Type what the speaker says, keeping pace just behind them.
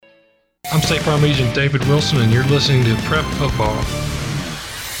I'm State Farm Agent David Wilson, and you're listening to Prep Football.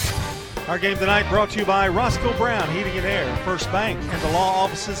 Our game tonight brought to you by Roscoe Brown Heating and Air, First Bank, and the law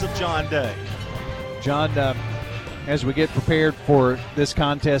offices of John Day. John, as we get prepared for this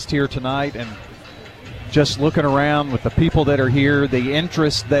contest here tonight and just looking around with the people that are here, the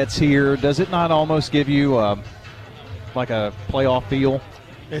interest that's here, does it not almost give you like a playoff feel?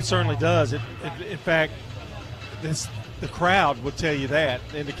 It certainly does. In fact, the crowd would tell you that,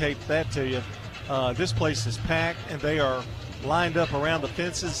 indicate that to you. This place is packed, and they are lined up around the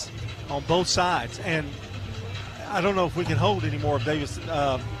fences on both sides. And I don't know if we can hold any more of Davidson.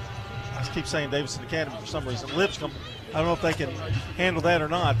 I keep saying Davidson Academy for some reason. Lipscomb, I don't know if they can handle that or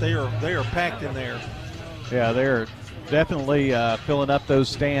not. They are packed in there. Yeah, they're definitely filling up those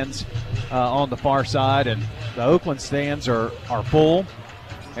stands on the far side, and the Oakland stands are full,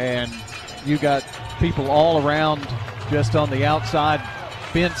 and you got people all around just on the outside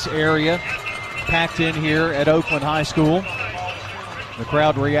fence area packed in here at Oakland High School. The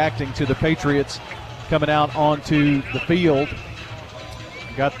crowd reacting to the Patriots coming out onto the field.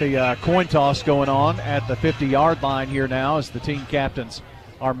 Got the coin toss going on at the 50-yard line here now as the team captains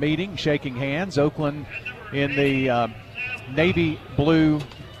are meeting, shaking hands. Oakland in the navy blue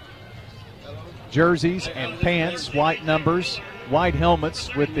jerseys and pants, white numbers, white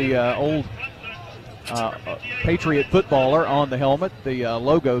helmets with the old Patriot footballer on the helmet, the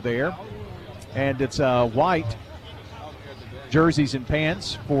logo there. And it's white jerseys and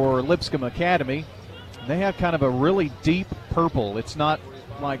pants for Lipscomb Academy. They have kind of a really deep purple. It's not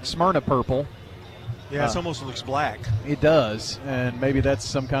like Smyrna purple. Yeah, it almost looks black. It does, and maybe that's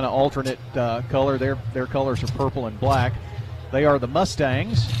some kind of alternate color. Their colors are purple and black. They are the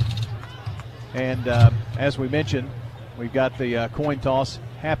Mustangs, and as we mentioned, we've got the coin toss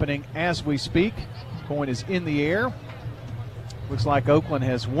happening as we speak. Coin is in the air. Looks like Oakland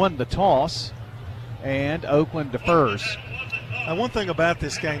has won the toss, and Oakland defers. One thing about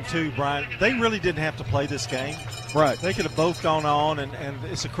this game, too, Brian, they really didn't have to play this game. Right. They could have both gone on, and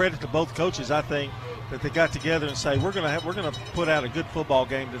it's a credit to both coaches, I think, that they got together and say we're going to put out a good football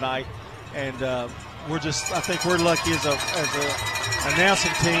game tonight, and I think we're lucky as a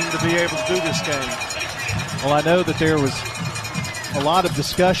announcing team to be able to do this game. Well, I know that there was a lot of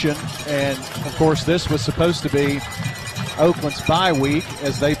discussion, and of course this was supposed to be Oakland's bye week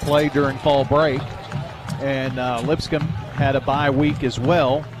as they play during fall break, and Lipscomb had a bye week as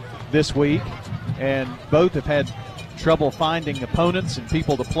well this week, and both have had trouble finding opponents and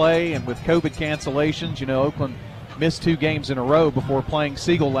people to play, and with COVID cancellations, Oakland missed 2 games in a row before playing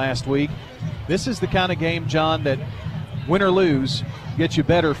Siegel last week. This is the kind of game, John, that win or lose gets you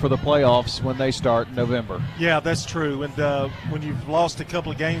better for the playoffs when they start in November. Yeah, that's true, and when you've lost a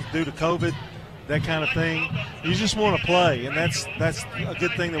couple of games due to COVID, that kind of thing, you just want to play, and that's a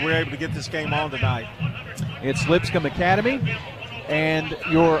good thing that we're able to get this game on tonight. It's Lipscomb Academy and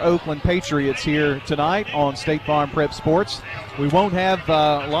your Oakland Patriots here tonight on State Farm Prep Sports. We won't have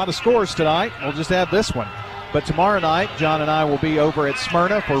a lot of scores tonight. We'll just have this one. But tomorrow night, John and I will be over at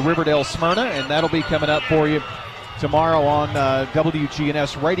Smyrna for Riverdale Smyrna, and that'll be coming up for you tomorrow on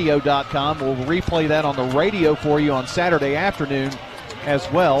WGNSradio.com. We'll replay that on the radio for you on Saturday afternoon as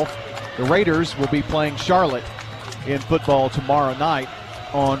well. The Raiders will be playing Charlotte in football tomorrow night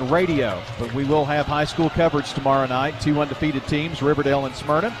on radio. But we will have high school coverage tomorrow night. 2 undefeated teams, Riverdale and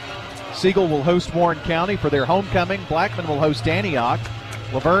Smyrna. Siegel will host Warren County for their homecoming. Blackman will host Antioch.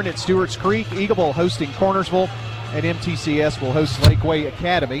 Laverne at Stewart's Creek. Eagleville hosting Cornersville. And MTCS will host Lakeway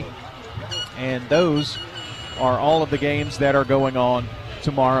Academy. And those are all of the games that are going on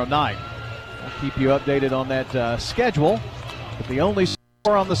tomorrow night. I'll keep you updated on that schedule. But the only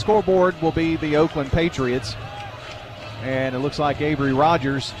score on the scoreboard will be the Oakland Patriots. And it looks like Avery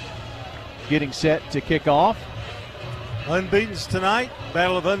Rogers getting set to kick off. Unbeaten's tonight,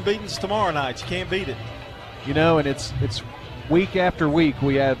 battle of unbeaten's tomorrow night. You can't beat it. And it's week after week.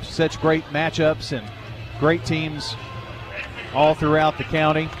 We have such great matchups and great teams all throughout the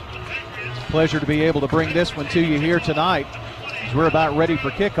county. It's a pleasure to be able to bring this one to you here tonight as we're about ready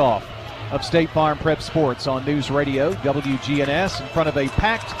for kickoff of State Farm Prep Sports on News Radio WGNS in front of a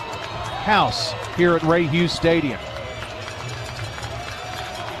packed house here at Ray Hughes Stadium.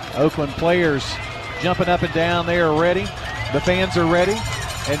 Oakland players jumping up and down. They are ready. The fans are ready.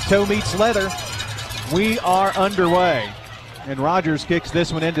 And toe meets leather. We are underway. And Rogers kicks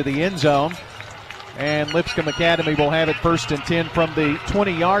this one into the end zone. And Lipscomb Academy will have it 1st and 10 from the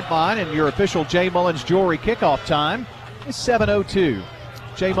 20-yard line. And your official J. Mullins Jewelry kickoff time is 7:02.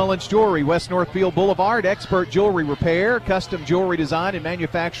 J. Mullins Jewelry, West Northfield Boulevard. Expert jewelry repair, custom jewelry design and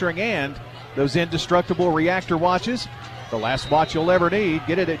manufacturing, and those indestructible reactor watches. The last watch you'll ever need.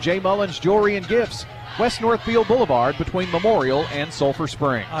 Get it at J. Mullins Jewelry and Gifts, West Northfield Boulevard between Memorial and Sulphur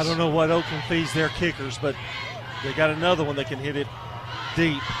Springs. I don't know what Oakland feeds their kickers, but they got another one that can hit it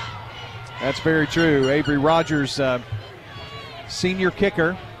deep. That's very true. Avery Rogers, senior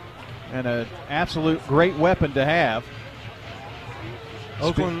kicker, and an absolute great weapon to have.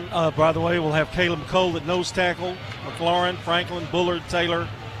 Oakland, by the way, will have Caleb Cole at nose tackle, McLaurin, Franklin, Bullard, Taylor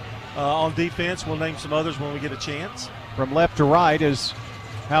on defense. We'll name some others when we get a chance. From left to right is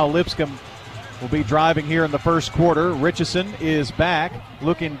how Lipscomb will be driving here in the first quarter. Richardson is back,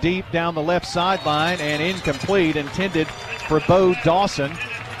 looking deep down the left sideline, and incomplete, intended for Bo Dawson.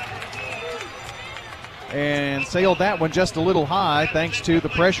 And sailed that one just a little high thanks to the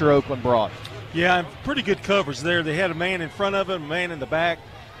pressure Oakland brought. Yeah, pretty good coverage there. They had a man in front of him, a man in the back,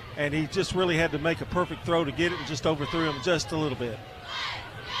 and he just really had to make a perfect throw to get it and just overthrew him just a little bit.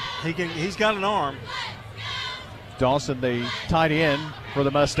 He's got an arm. Dawson, the tight end for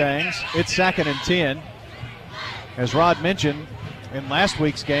the Mustangs. It's 2nd and 10. As Rod mentioned, in last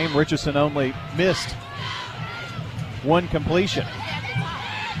week's game, Richardson only missed one completion.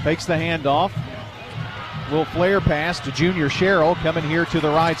 Takes the handoff. Little flare pass to Junior Sherrill, coming here to the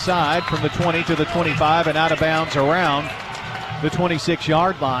right side from the 20 to the 25 and out of bounds around the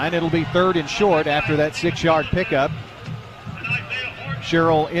 26-yard line. It'll be 3rd and short after that 6-yard pickup.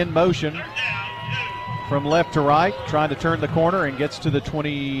 Sherrill in motion from left to right, trying to turn the corner and gets to the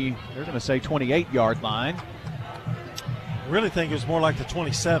 28-yard line. I really think it was more like the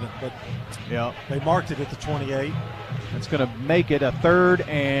 27, but yeah, they marked it at the 28. That's going to make it a 3rd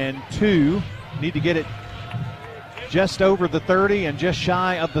and 2. Need to get it just over the 30 and just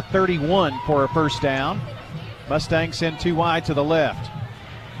shy of the 31 for a first down. Mustangs send 2 wide to the left.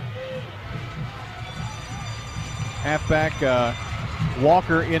 Halfback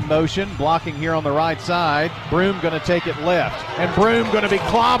Walker in motion, blocking here on the right side. Broom going to take it left, and Broom going to be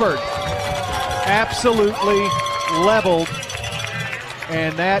clobbered. Absolutely leveled.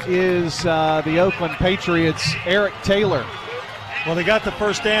 And that is the Oakland Patriots' Eric Taylor. Well, they got the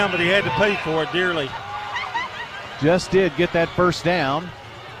first down, but he had to pay for it dearly. Just did get that first down.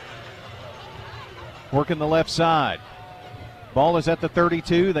 Working the left side. Ball is at the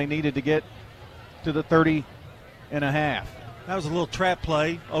 32. They needed to get to the 30 and a half. That was a little trap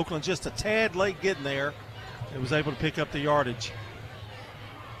play. Oakland just a tad late getting there. It was able to pick up the yardage.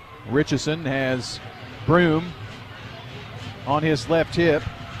 Richardson has Broom on his left hip.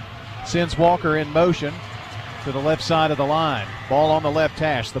 Sends Walker in motion to the left side of the line. Ball on the left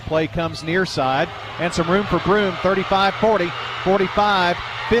hash. The play comes near side, and some room for Broom. 35, 40, 45,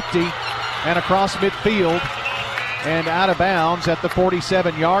 50, and across midfield and out of bounds at the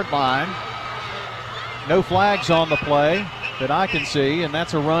 47-yard line. No flags on the play that I can see, and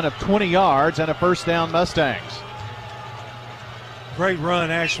that's a run of 20 yards and a first down Mustangs. Great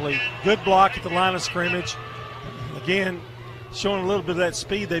run, actually. Good block at the line of scrimmage. Again, showing a little bit of that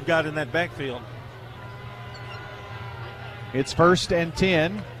speed they've got in that backfield. It's 1st and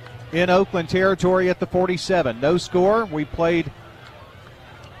 10 in Oakland territory at the 47. No score. We played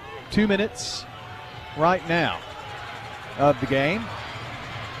 2 minutes right now of the game.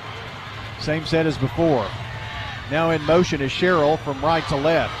 Same set as before. Now in motion is Sherrill from right to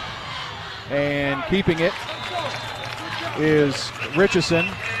left. And keeping it is Richardson,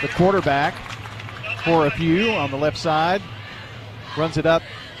 the quarterback, for a few on the left side. Runs it up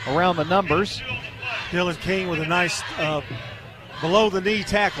around the numbers. Dylan King with a nice below-the-knee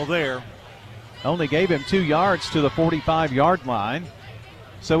tackle there. Only gave him 2 yards to the 45-yard line.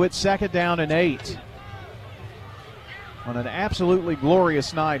 So it's 2nd down and 8. On an absolutely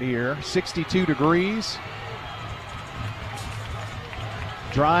glorious night here. 62 degrees.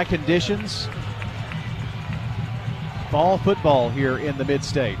 Dry conditions. Fall football here in the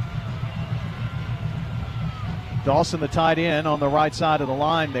Mid-State. Dawson, the tight end, on the right side of the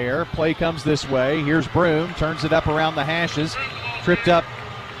line there. Play comes this way. Here's Broom. Turns it up around the hashes. Tripped up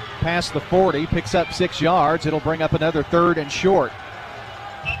past the 40. Picks up 6 yards. It'll bring up another 3rd and short.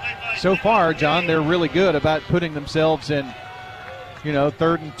 So far, John, they're really good about putting themselves in,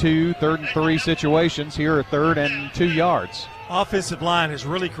 3rd and 2, 3rd and 3 situations. Here are 3rd and 2 yards. Offensive line has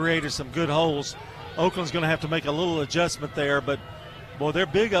really created some good holes. Oakland's going to have to make a little adjustment there, but boy, they're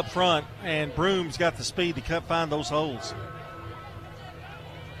big up front, and Broom's got the speed to find those holes.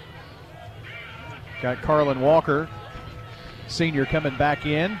 Got Carlin Walker, senior, coming back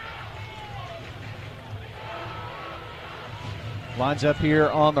in. Lines up here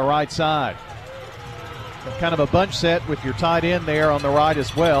on the right side. Kind of a bunch set with your tight end there on the right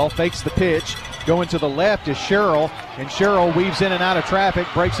as well. Fakes the pitch. Going to the left is Sherrill, and Sherrill weaves in and out of traffic,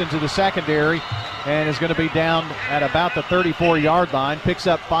 breaks into the secondary, and is going to be down at about the 34-yard line. Picks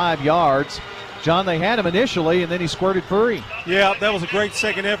up 5 yards. John, they had him initially, and then he squirted free. Yeah, that was a great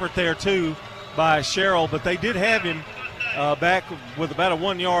second effort there, too, by Sherrill. But they did have him back with about a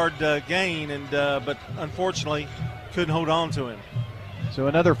 1-yard gain, but unfortunately couldn't hold on to him. So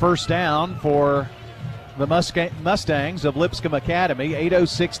another first down for the Mustangs of Lipscomb Academy.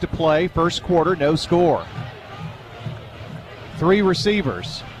 8:06 to play, first quarter, no score. 3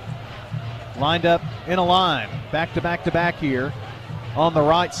 receivers lined up in a line, back to back here on the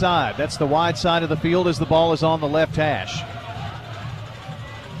right side. That's the wide side of the field as the ball is on the left hash.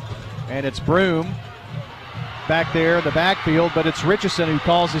 And it's Broom back there in the backfield, but it's Richardson who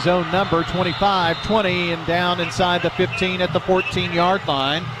calls his own number, 25-20, and down inside the 15 at the 14-yard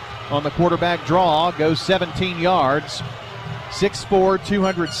line. On the quarterback draw, goes 17 yards. 6'4",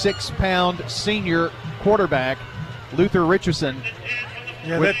 206-pound senior quarterback, Luther Richardson.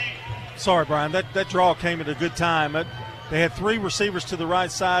 Yeah, sorry, Brian, that draw came at a good time. They had 3 receivers to the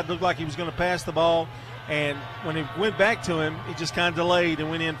right side. Looked like he was going to pass the ball, and when he went back to him, he just kind of delayed and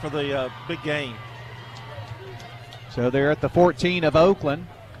went in for the big gain. So they're at the 14 of Oakland.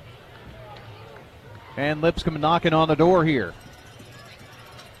 And Lipscomb knocking on the door here.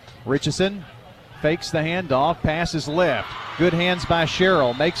 Richardson fakes the handoff, passes left. Good hands by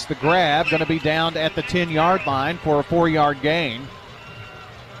Sherrill, makes the grab. Going to be down at the 10-yard line for a 4-yard gain.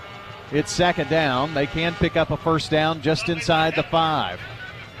 It's second down. They can pick up a first down just inside the 5.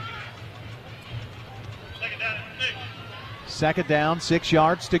 Second down, 6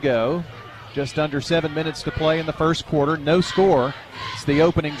 yards to go. Just under 7 minutes to play in the first quarter. No score. It's the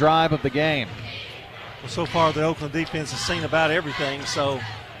opening drive of the game. Well, so far the Oakland defense has seen about everything, so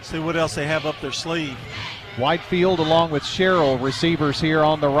see what else they have up their sleeve. Whitefield along with Sherrill, receivers here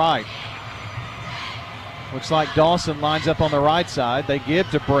on the right. Looks like Dawson lines up on the right side. They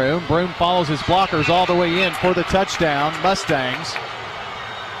give to Broom. Broom follows his blockers all the way in for the touchdown. Mustangs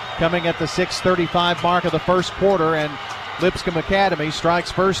coming at the 6:35 mark of the first quarter, and Lipscomb Academy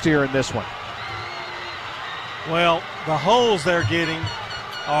strikes first here in this one. Well, the holes they're getting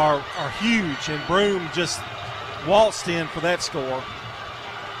are huge, and Broom just waltzed in for that score.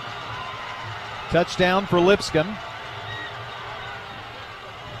 Touchdown for Lipscomb.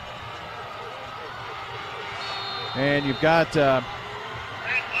 And you've got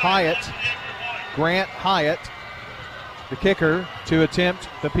Grant Hyatt, the kicker, to attempt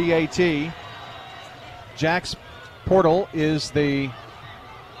the PAT. Jax Portal is the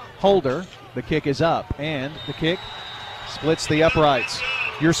holder. The kick is up, and the kick splits the uprights.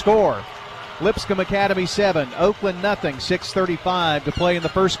 Your score, Lipscomb Academy 7, Oakland nothing, 6:35 to play in the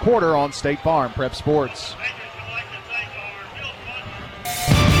first quarter on State Farm Prep Sports.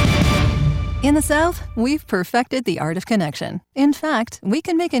 In the South, we've perfected the art of connection. In fact, we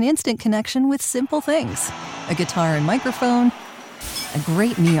can make an instant connection with simple things. A guitar and microphone, a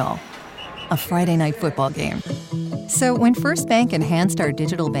great meal, a Friday night football game. So when First Bank enhanced our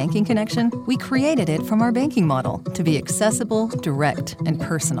digital banking connection, we created it from our banking model to be accessible, direct, and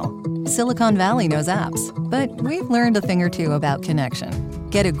personal. Silicon Valley knows apps, but we've learned a thing or two about connection.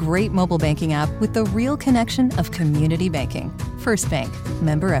 Get a great mobile banking app with the real connection of community banking. First Bank,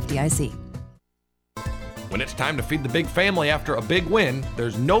 member FDIC. When it's time to feed the big family after a big win,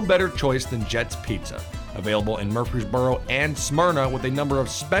 there's no better choice than Jet's Pizza. Available in Murfreesboro and Smyrna with a number of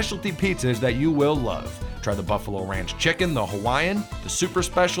specialty pizzas that you will love. Try the Buffalo Ranch Chicken, the Hawaiian, the Super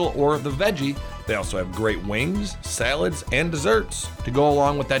Special, or the Veggie. They also have great wings, salads, and desserts to go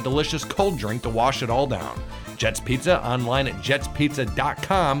along with that delicious cold drink to wash it all down. Jet's Pizza online at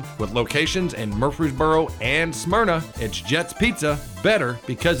jetspizza.com with locations in Murfreesboro and Smyrna. It's Jet's Pizza, better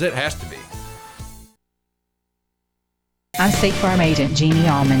because it has to be. I'm State Farm Agent Jeannie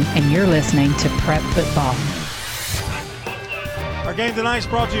Allman, and you're listening to Prep Football. Our game tonight is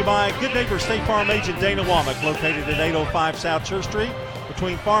brought to you by Good Neighbor State Farm Agent Dana Womack, located at 805 South Church Street,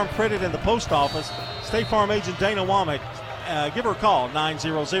 between Farm Credit and the Post Office. State Farm Agent Dana Womack, give her a call,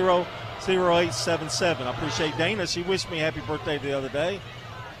 900-0877. I appreciate Dana. She wished me happy birthday the other day.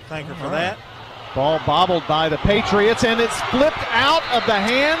 Thank her for that. Ball bobbled by the Patriots, and it's flipped out of the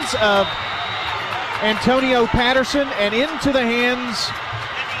hands of Antonio Patterson and into the hands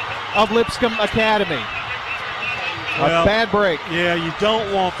of Lipscomb Academy. Well, a bad break. Yeah, you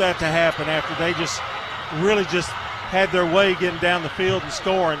don't want that to happen after they just really just had their way getting down the field and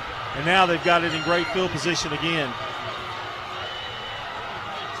scoring, and now they've got it in great field position again.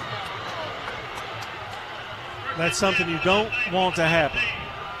 That's something you don't want to happen.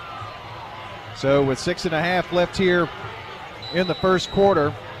 So with 6.5 left here in the first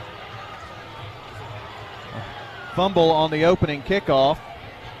quarter, fumble on the opening kickoff.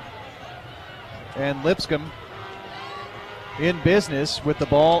 And Lipscomb in business with the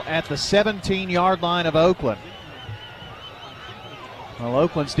ball at the 17-yard line of Oakland. Well,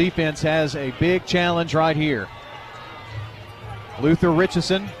 Oakland's defense has a big challenge right here. Luther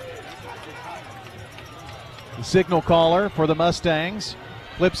Richardson, the signal caller for the Mustangs,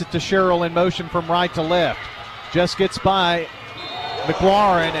 flips it to Sherrill in motion from right to left. Just gets by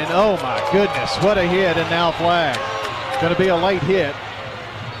McLaurin, and oh my goodness, what a hit, and now flag. Going to be a late hit.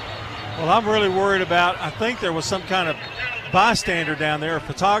 Well, I'm really worried about, I think there was some kind of bystander down there, a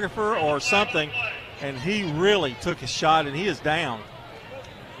photographer or something, and he really took a shot, and he is down.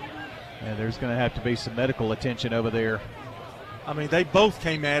 Yeah, there's going to have to be some medical attention over there. I mean, they both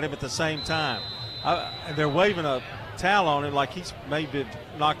came at him at the same time. And they're waving a towel on him like he's maybe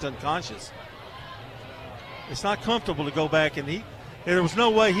knocked unconscious. It's not comfortable to go back, and there was no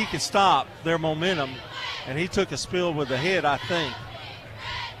way he could stop their momentum, and he took a spill with the head, I think.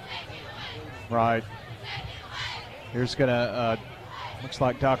 Right. Here's going to, looks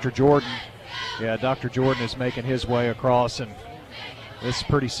like Dr. Jordan. Yeah, Dr. Jordan is making his way across, and this is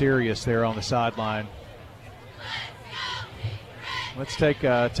pretty serious there on the sideline. Let's take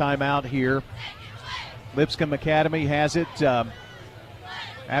a timeout here. Lipscomb Academy has it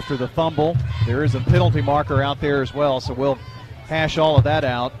after the fumble. There is a penalty marker out there as well, so we'll hash all of that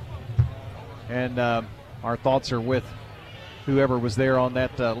out. And our thoughts are with whoever was there on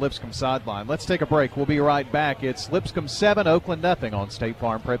that Lipscomb sideline. Let's take a break. We'll be right back. It's Lipscomb 7, Oakland nothing on State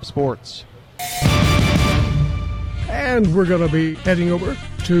Farm Prep Sports. And we're going to be heading over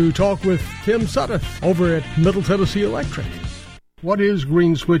to talk with Tim Sudduth over at Middle Tennessee Electric. What is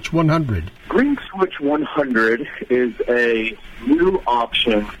Green Switch 100? Green Switch 100 is a new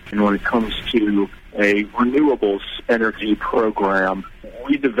option when it comes to a renewables energy program.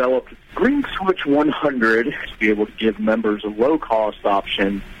 We developed Green Switch 100 to be able to give members a low-cost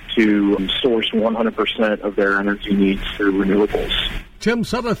option to source 100% of their energy needs through renewables. Tim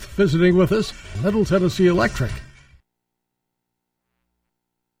Sudduth visiting with us, Middle Tennessee Electric.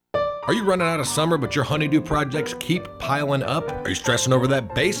 Are you running out of summer, but your honeydew projects keep piling up? Are you stressing over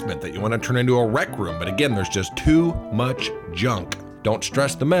that basement that you want to turn into a rec room, but again, there's just too much junk? Don't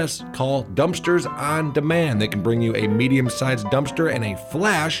stress the mess. Call Dumpsters on Demand. They can bring you a medium-sized dumpster and a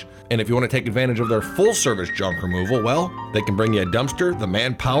flash. And if you want to take advantage of their full-service junk removal, well, they can bring you a dumpster, the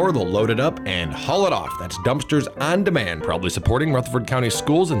manpower, they'll load it up and haul it off. That's Dumpsters on Demand, proudly supporting Rutherford County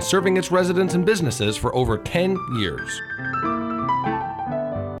Schools and serving its residents and businesses for over 10 years.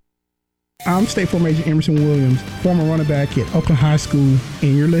 I'm State Farm Agent Emerson Williams, former running back at Oakland High School,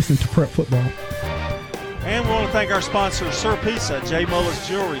 and you're listening to Prep Football. And we want to thank our sponsors, Sir Pizza, J. Mullis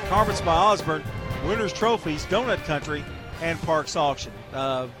Jewelry, Carpets by Osborne, Winners Trophies, Donut Country, and Parks Auction.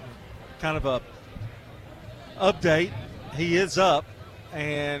 Kind of a update. He is up,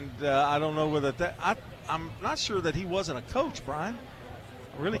 and I don't know whether I'm not sure that he wasn't a coach, Brian.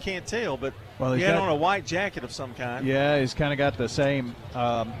 I really can't tell, but he had on a white jacket of some kind. Yeah, he's kind of got the same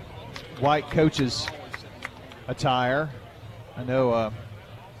white coach's attire. I know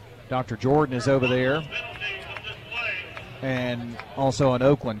Dr. Jordan is over there, and also an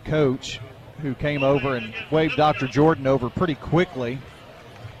Oakland coach who came over and waved Dr. Jordan over pretty quickly.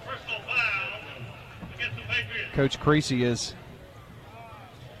 Coach Creasy is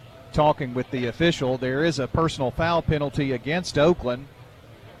talking with the official. There is a personal foul penalty against Oakland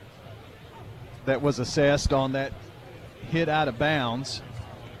that was assessed on that hit out of bounds.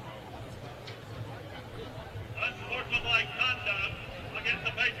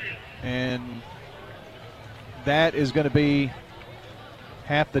 And that is going to be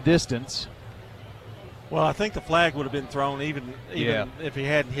half the distance. Well, I think the flag would have been thrown even if he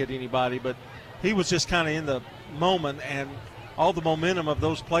hadn't hit anybody, but he was just kind of in the moment, and all the momentum of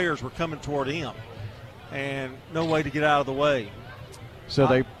those players were coming toward him, and no way to get out of the way. So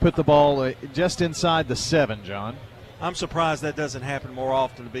they put the ball just inside the 7, John. I'm surprised that doesn't happen more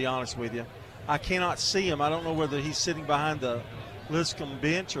often, to be honest with you. I cannot see him. I don't know whether he's sitting behind the Lipscomb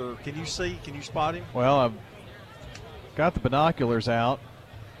bench, or can you spot him? Well, I've got the binoculars out,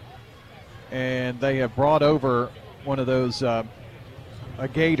 and they have brought over one of those, a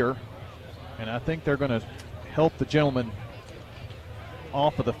gator, and I think they're going to help the gentleman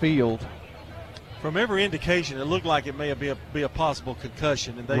off of the field. From every indication, it looked like it may be a possible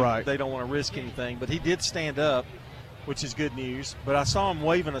concussion, and they don't want to risk anything. But he did stand up, which is good news. But I saw him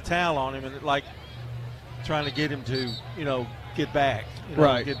waving a towel on him, and like trying to get him to, get back,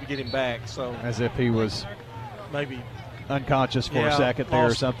 get him back. So as if he was maybe unconscious for a second there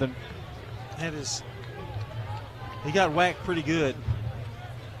or something. He got whacked pretty good.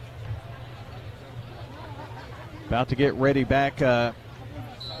 About to get ready back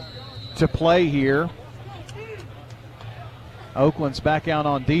to to play here. Oakland's back out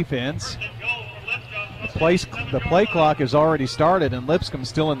on defense. The play clock has already started, and Lipscomb's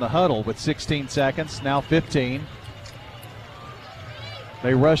still in the huddle with 16 seconds, now 15.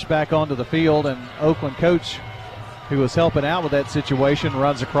 They rush back onto the field, and Oakland coach, who was helping out with that situation,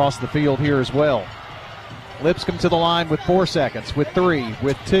 runs across the field here as well. Lipscomb to the line with 4 seconds, with 3,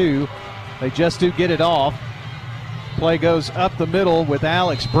 with 2. They just do get it off. Play goes up the middle with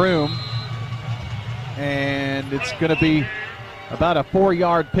Alex Broom, and it's going to be about a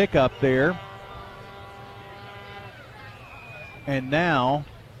 4-yard pickup there. And now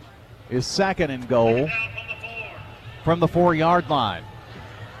is 2nd and goal from the 4-yard line.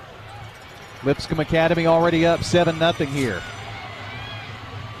 Lipscomb Academy already up 7-0 here.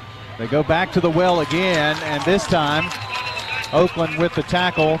 They go back to the well again, and this time Oakland with the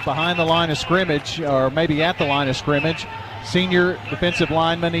tackle behind the line of scrimmage, or maybe at the line of scrimmage. Senior defensive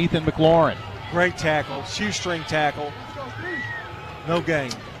lineman Ethan McLaurin. Great tackle, shoestring tackle. No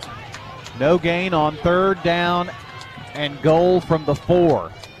gain. No gain on 3rd down and goal from the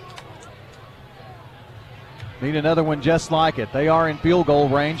 4. Need another one just like it. They are in field goal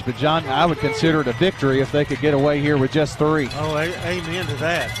range, but John, I would consider it a victory if they could get away here with just 3. Oh, amen to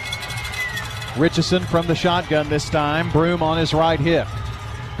that. Richardson from the shotgun this time. Broom on his right hip.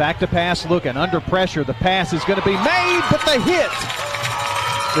 Back to pass looking. Under pressure. The pass is going to be made, but the hit.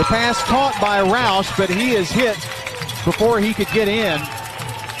 The pass caught by Roush, but he is hit before he could get in.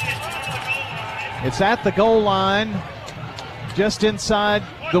 It's at the goal line, just inside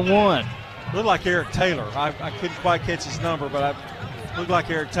the 1. Looked like Eric Taylor. I couldn't quite catch his number, but I looked like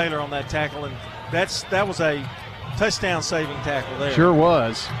Eric Taylor on that tackle, and that was a touchdown-saving tackle there. Sure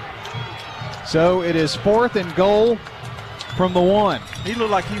was. So it is 4th and goal from the 1. He looked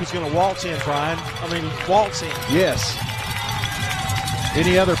like he was going to waltz in, Brian. Waltz in. Yes.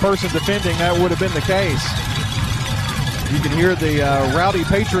 Any other person defending, that would have been the case. You can hear the Rowdy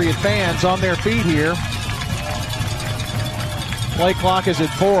Patriot fans on their feet here. Play clock is at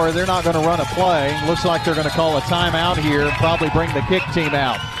 4. They're not going to run a play. Looks like they're going to call a timeout here and probably bring the kick team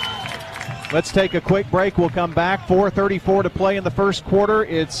out. Let's take a quick break. We'll come back. 4:34 to play in the first quarter.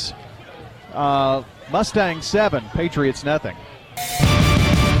 It's Mustangs 7, Patriots nothing.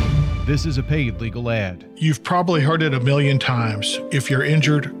 This is a paid legal ad. You've probably heard it a million times. If you're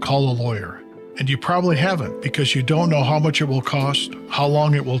injured, call a lawyer. And you probably haven't, because you don't know how much it will cost, how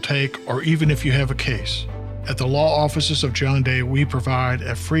long it will take, or even if you have a case. At the law offices of John Day, we provide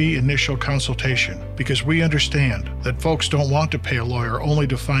a free initial consultation because we understand that folks don't want to pay a lawyer only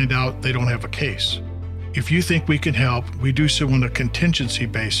to find out they don't have a case. If you think we can help, we do so on a contingency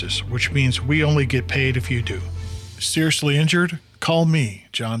basis, which means we only get paid if you do. Seriously injured? Call me,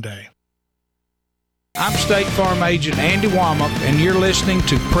 John Day. I'm State Farm Agent Andy Womack, and you're listening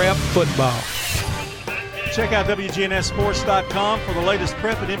to Prep Football. Check out WGNSSports.com for the latest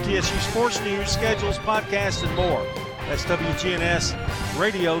Prep and MTSU sports news, schedules, podcasts, and more. That's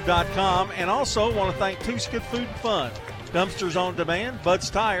WGNSradio.com. And also want to thank Two's Good Food and Fun, Dumpsters on Demand, Bud's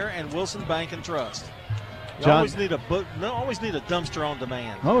Tire, and Wilson Bank and Trust. You always need a dumpster on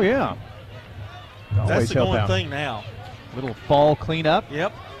demand. Oh, yeah. That's the going thing now. Little fall cleanup.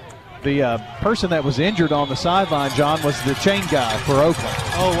 Yep. The person that was injured on the sideline, John, was the chain guy for Oakland.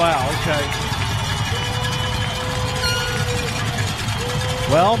 Oh, wow. Okay.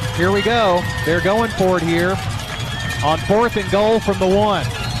 Well, here we go. They're going for it here on 4th and goal from the 1.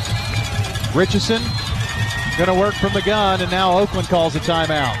 Richardson going to work from the gun, and now Oakland calls a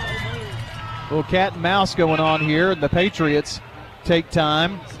timeout. A little cat and mouse going on here, and the Patriots take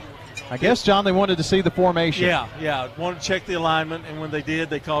time. I guess, John, they wanted to see the formation. Yeah. Wanted to check the alignment, and when they did,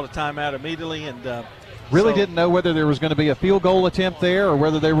 they called a timeout immediately. And really didn't know whether there was going to be a field goal attempt there or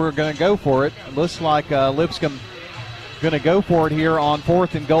whether they were going to go for it. It looks like Lipscomb going to go for it here on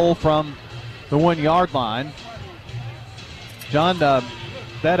 4th and goal from the 1-yard line. John,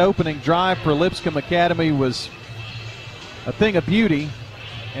 that opening drive for Lipscomb Academy was a thing of beauty,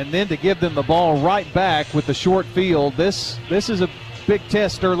 and then to give them the ball right back with the short field, this is a big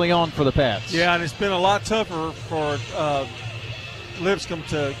test early on for the Pats. Yeah, and it's been a lot tougher for Lipscomb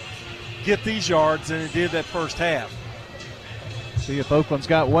to get these yards than it did that first half. See if Oakland's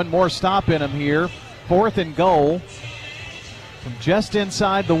got one more stop in them here. 4th and goal from just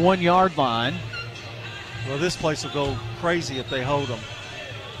inside the 1-yard line. Well, this place will go crazy if they hold them.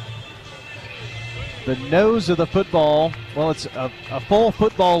 The nose of the football, well, it's a full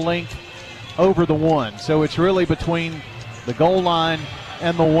football length over the 1. So it's really between the goal line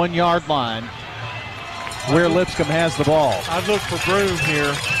and the 1-yard line where Lipscomb has the ball. I've looked for Broom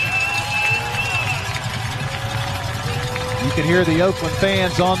here. You can hear the Oakland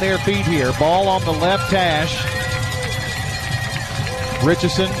fans on their feet here. Ball on the left hash.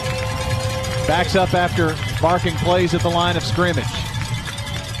 Richardson backs up after marking plays at the line of scrimmage.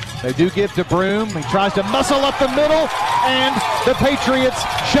 They do give to Broom. He tries to muscle up the middle, and the Patriots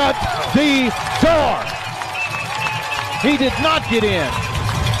shut the door. He did not get in.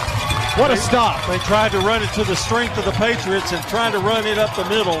 What a stop. They tried to run it to the strength of the Patriots and trying to run it up the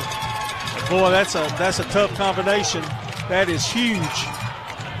middle. Boy, that's a tough combination. That is huge.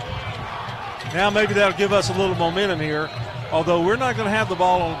 Now maybe that'll give us a little momentum here, although we're not going to have the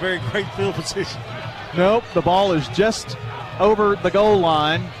ball on a very great field position. Nope, the ball is just over the goal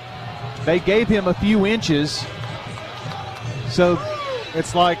line. They gave him a few inches, so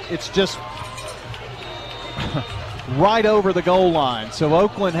it's like it's just right over the goal line. So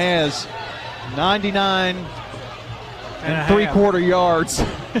Oakland has 99 and three-quarter yards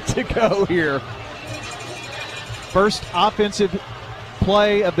to go here. First offensive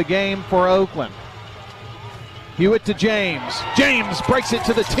play of the game for Oakland. Hewitt to James. James breaks it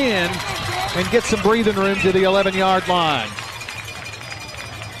to the 10 and gets some breathing room to the 11-yard line.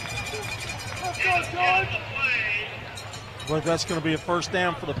 Well, that's going to be a first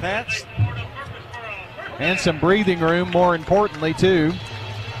down for the Pats. And some breathing room, more importantly, too.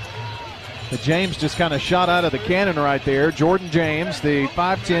 The James just kind of shot out of the cannon right there. Jordan James, the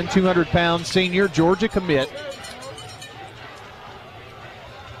 5'10", 200-pound senior Georgia commit.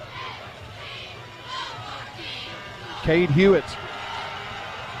 Cade Hewitt,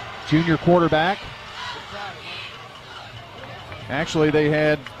 junior quarterback. Actually, they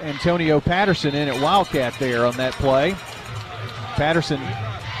had Antonio Patterson in at Wildcat there on that play. Patterson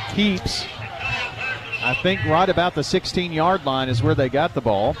keeps, I think, right about the 16-yard line is where they got the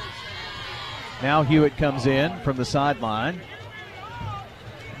ball. Now Hewitt comes in from the sideline.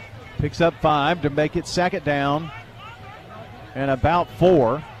 Picks up 5 to make it second down and about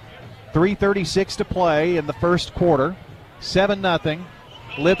 4. 3:36 to play in the first quarter. 7-0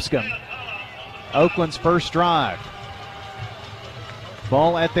 Lipscomb. Oakland's first drive.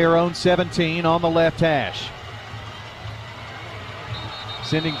 Ball at their own 17 on the left hash.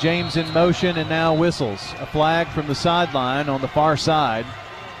 Sending James in motion and now whistles. A flag from the sideline on the far side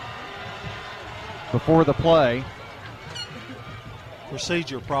before the play.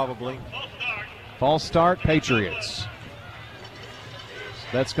 Procedure probably. False start, Patriots.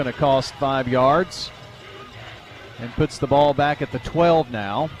 That's going to cost 5 yards and puts the ball back at the 12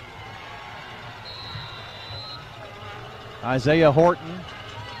 now. Isaiah Horton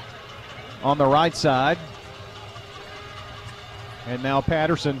on the right side. And now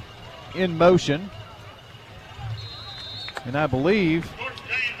Patterson in motion. And I believe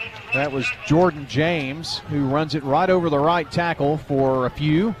that was Jordan James who runs it right over the right tackle for a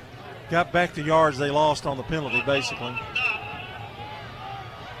few. Got back the yards they lost on the penalty, basically.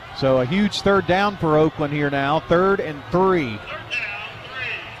 So a huge third down for Oakland here now. 3rd and 3.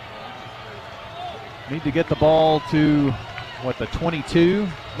 Need to get the ball to, the 22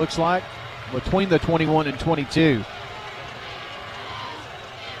 looks like? Between the 21 and 22.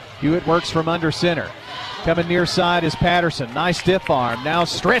 Hewitt works from under center. Coming near side is Patterson. Nice stiff arm. Now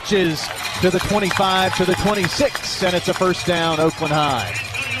stretches to the 25, to the 26, and it's a first down, Oakland High.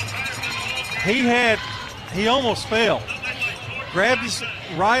 He almost fell. Grabbed his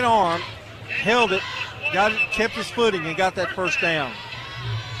right arm, held it, kept his footing, and got that first down.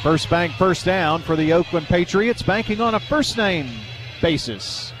 First bank first down for the Oakland Patriots, banking on a first name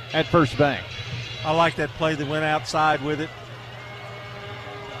basis at First Bank. I like that play. They went outside with it.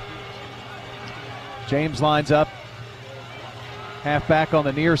 James lines up, halfback on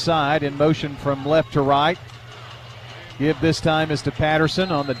the near side, in motion from left to right. Give this time is to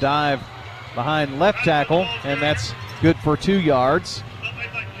Patterson on the dive behind left tackle, and that's good for 2 yards.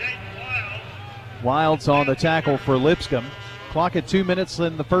 Wilds on the tackle for Lipscomb. Clock at 2 minutes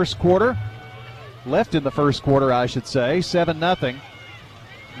in the first quarter. Left in the first quarter, I should say. 7-0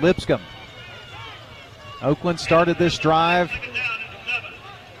 Lipscomb. Oakland started this drive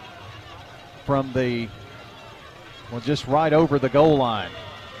from just right over the goal line.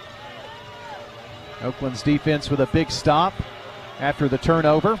 Oakland's defense with a big stop after the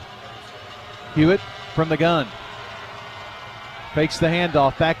turnover. Hewitt from the gun. Fakes the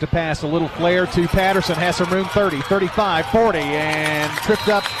handoff, back to pass, a little flare to Patterson, has some room, 30, 35, 40, and tripped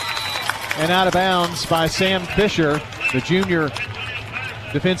up and out of bounds by Sam Fisher, the junior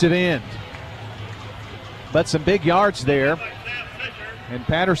defensive end. But some big yards there, and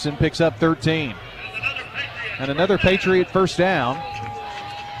Patterson picks up 13. And another Patriot first down.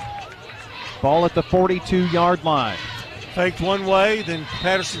 Ball at the 42-yard line. Faked one way, then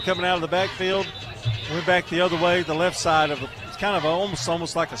Patterson coming out of the backfield Went back the other way, the left side of it's kind of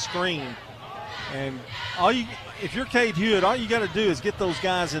almost like a screen. And if you're Cade Hewitt, all you got to do is get those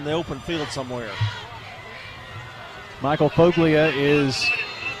guys in the open field somewhere. Michael Foglia is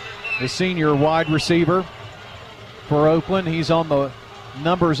the senior wide receiver for Oakland. He's on the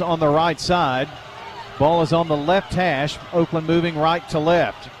numbers on the right side. Ball is on the left hash. Oakland moving right to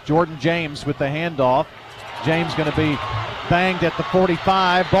left. Jordan James with the handoff. James going to be banged at the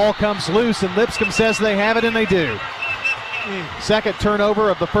 45. Ball comes loose, and Lipscomb says they have it, and they do. Second turnover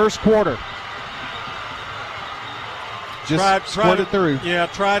of the first quarter. Just squirted through. Yeah,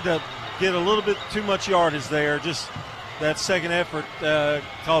 tried to get a little bit too much yardage there. Just that second effort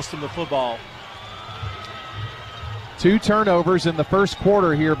cost him the football. 2 turnovers in the first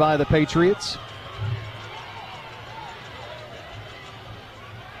quarter here by the Patriots.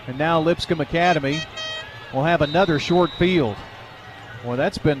 And now Lipscomb Academy will have another short field. Well,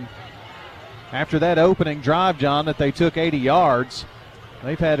 that's been, after that opening drive, John, that they took 80 yards,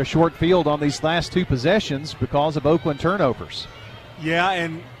 they've had a short field on these last 2 possessions because of Oakland turnovers. Yeah,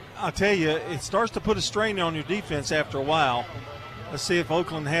 and I'll tell you, it starts to put a strain on your defense after a while. Let's see if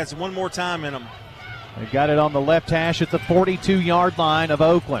Oakland has one more time in them. They got it on the left hash at the 42-yard line of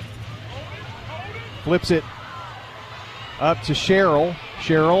Oakland. Flips it up to Sherrill.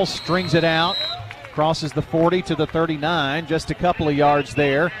 Sherrill strings it out, crosses the 40 to the 39, just a couple of yards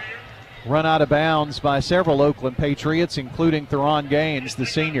there. Run out of bounds by several Oakland Patriots, including Theron Gaines, the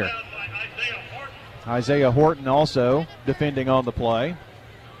senior. Isaiah Horton also defending on the play.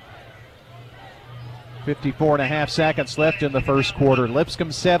 54.5 seconds left in the first quarter.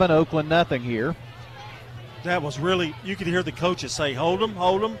 Lipscomb 7, Oakland nothing here. That was really, you could hear the coaches say, hold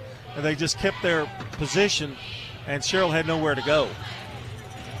them, and they just kept their position, and Sherrill had nowhere to go.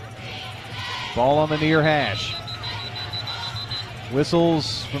 Ball on the near hash.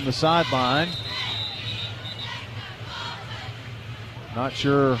 Whistles from the sideline. Not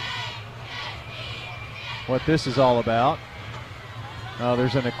sure what this is all about.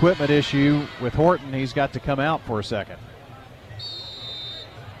 There's an equipment issue with Horton. He's got to come out for a second.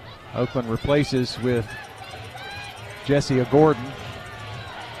 Oakland replaces with Jesse Gordon.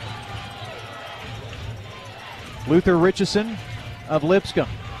 Luther Richardson of Lipscomb.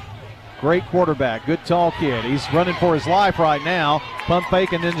 Great quarterback, good tall kid. He's running for his life right now. Pump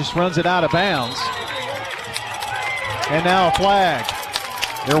fake and then just runs it out of bounds. And now a flag.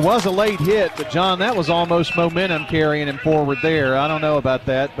 There was a late hit, but John, that was almost momentum carrying him forward there. I don't know about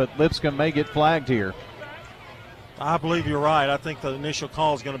that, but Lipscomb may get flagged here. I believe you're right. I think the initial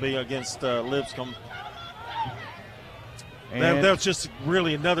call is going to be against Lipscomb. That was just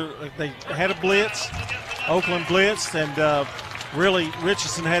really another, they had a blitz. Oakland blitzed, and really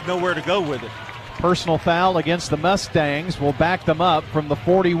Richardson had nowhere to go with it. Personal foul against the Mustangs will back them up from the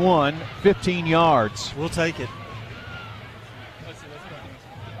 41, 15 yards. We'll take it.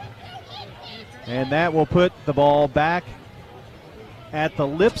 And that will put the ball back at the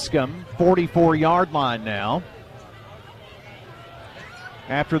Lipscomb 44-yard line now.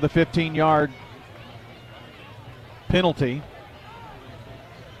 After the 15-yard penalty.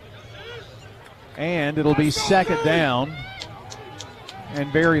 And it'll be second down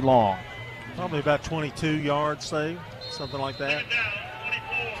and very long. Probably about 22 yards, say, something like that.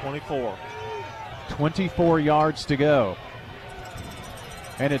 24. 24 yards to go.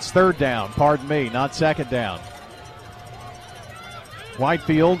 And it's third down, pardon me, not second down.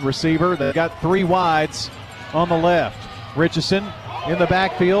 Whitefield, receiver. They've got 3 wides on the left. Richardson in the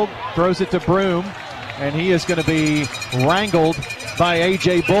backfield, throws it to Broom, and he is going to be wrangled by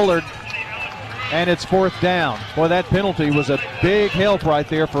A.J. Bullard, and it's fourth down. Boy, that penalty was a big help right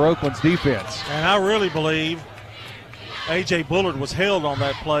there for Oakland's defense. And I really believe A.J. Bullard was held on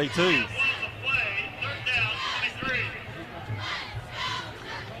that play, too.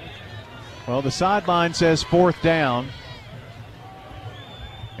 Well, the sideline says fourth down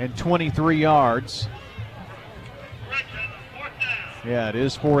and 23 yards. Yeah, it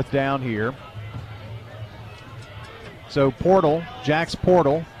is fourth down here. So Portal, Jax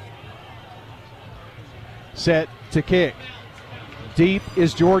Portal, set to kick. Deep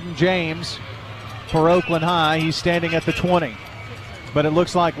is Jordan James for Oakland High. He's standing at the 20. But it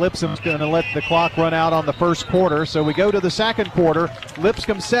looks like Lipscomb's going to let the clock run out on the first quarter. So we go to the second quarter.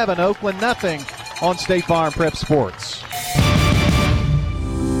 Lipscomb 7, Oakland nothing on State Farm Prep Sports.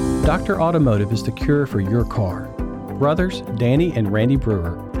 Dr. Automotive is the cure for your car. Brothers Danny and Randy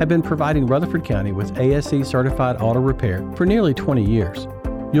Brewer have been providing Rutherford County with ASE certified auto repair for nearly 20 years.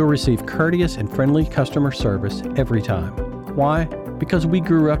 You'll receive courteous and friendly customer service every time. Why? Because we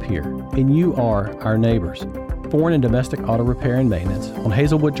grew up here and you are our neighbors. foreign and domestic auto repair and maintenance on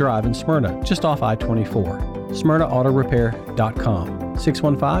Hazelwood Drive in Smyrna, just off I-24. SmyrnaAutoRepair.com,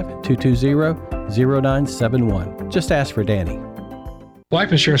 615-220-0971. Just ask for Danny.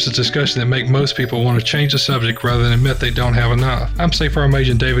 Life insurance is a discussion that makes most people want to change the subject rather than admit they don't have enough. I'm State Farm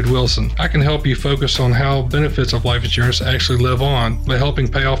Agent David Wilson. I can help you focus on how benefits of life insurance actually live on by helping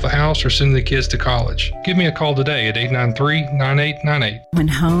pay off the house or sending the kids to college. Give me a call today at 893-9898. When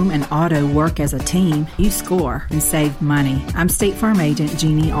home and auto work as a team, you score and save money. I'm State Farm Agent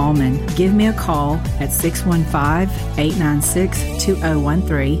Jeannie Allman. Give me a call at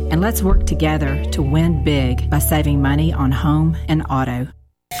 615-896-2013 and let's work together to win big by saving money on home and auto.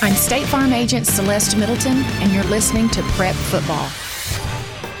 I'm State Farm Agent Celeste Middleton, and you're listening to Prep Football.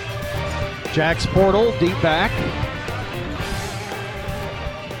 Jax Portal, deep back.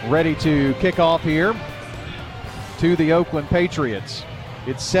 Ready to kick off here to the Oakland Patriots.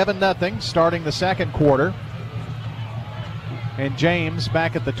 It's 7-0 starting the second quarter. And James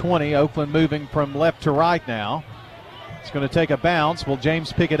back at the 20. Oakland moving from left to right now. It's going to take a bounce. Will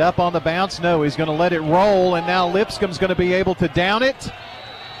James pick it up on the bounce? No, he's going to let it roll, and now Lipscomb's going to be able to down it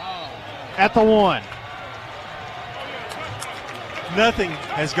at the 1. Nothing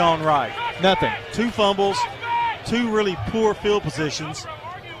has gone right. Nothing. 2 fumbles, 2 really poor field positions.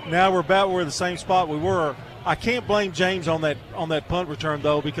 Now we're about where the same spot we were. I can't blame James on that punt return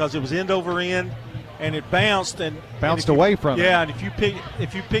though, because it was end over end, and it bounced away from him. Yeah, and if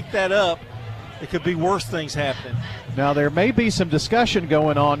you pick that up, it could be worse things happening. Now there may be some discussion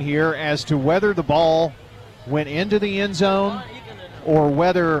going on here as to whether the ball went into the end zone or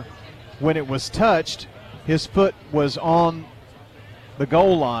whether when it was touched, his foot was on the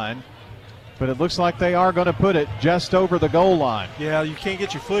goal line. But it looks like they are going to put it just over the goal line. Yeah, you can't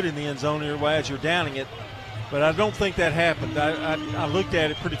get your foot in the end zone as you're downing it. But I don't think that happened. I looked at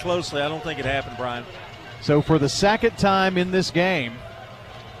it pretty closely. I don't think it happened, Brian. So for the second time in this game,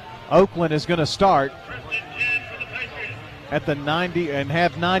 Oakland is going to start at the 90 and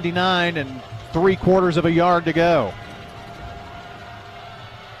have 99 and 3/4 of a yard to go.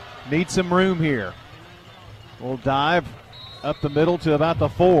 Need some room here. We'll dive up the middle to about the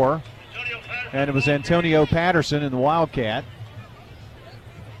 4. And it was Antonio Patterson in the Wildcat.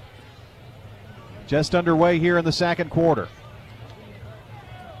 Just underway here in the second quarter.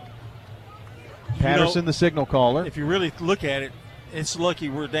 Patterson, the signal caller. If you really look at it, it's lucky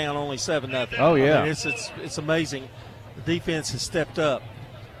we're down only 7-0. Oh, yeah. I mean, it's amazing. The defense has stepped up.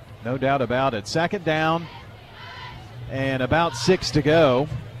 No doubt about it. Second down and about 6 to go.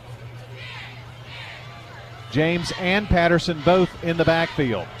 James and Patterson both in the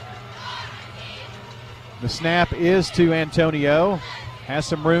backfield. The snap is to Antonio. Has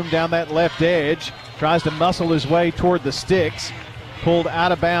some room down that left edge. Tries to muscle his way toward the sticks. Pulled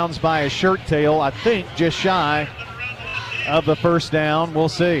out of bounds by a shirt tail, I think just shy of the first down. We'll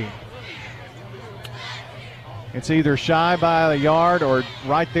see. It's either shy by a yard or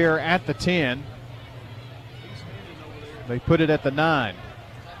right there at the 10. They put it at the 9.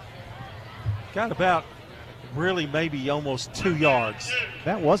 Got about really maybe almost 2 yards.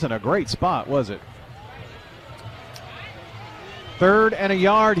 That wasn't a great spot, was it? 3rd and a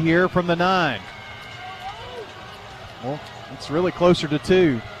yard here from the 9. Well, it's really closer to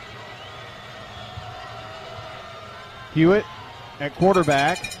 2. Hewitt at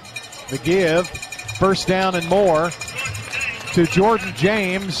quarterback. The give. First down and more to Jordan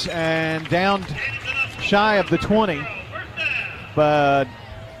James, and down shy of the 20. But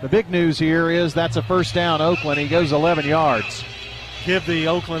the big news here is that's a first down, Oakland. He goes 11 yards. Give the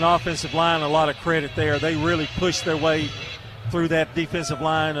Oakland offensive line a lot of credit there. They really pushed their way through that defensive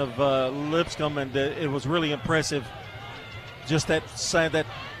line of Lipscomb, and it was really impressive, just that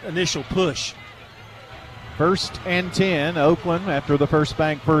initial push. 1st and 10, Oakland after the first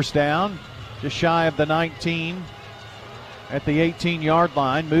bank first down, just shy of the 19 at the 18-yard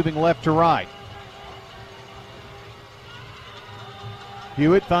line, moving left to right.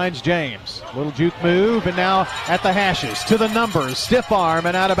 Hewitt finds James. Little juke move, and now at the hashes, to the numbers, stiff arm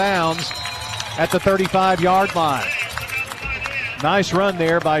and out of bounds at the 35-yard line. Nice run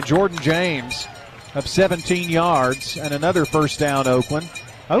there by Jordan James of 17 yards and another first down, Oakland.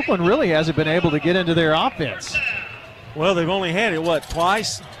 Oakland really hasn't been able to get into their offense. Well, they've only had it,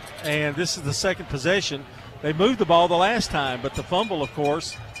 twice? And this is the second possession. They moved the ball the last time, but the fumble, of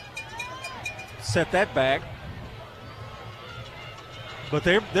course, set that back. But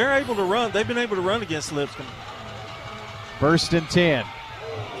they're able to run. They've been able to run against Lipscomb. 1st and 10.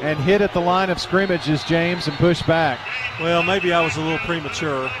 And hit at the line of scrimmage is James and pushed back. Well, maybe I was a little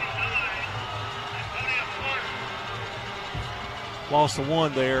premature. Lost the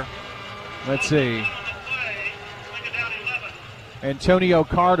 1 there. Let's see. Antonio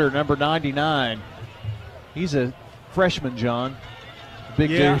Carter, number 99. He's a freshman, John. Big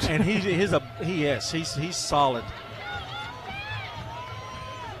dude. And he's solid.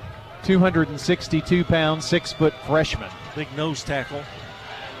 262 pounds, 6-foot freshman. Big nose tackle.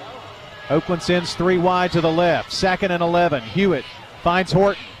 Oakland sends 3 wide to the left. 2nd and 11. Hewitt finds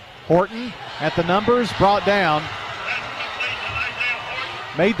Horton. Horton at the numbers, brought down.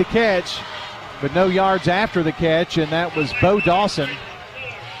 Made the catch, but no yards after the catch, and that was Bo Dawson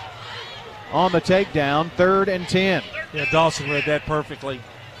on the takedown. 3rd and 10. Yeah, Dawson read that perfectly.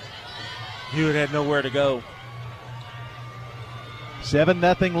 Hewitt had nowhere to go.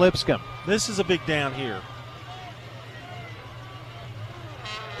 7-0 Lipscomb. This is a big down here.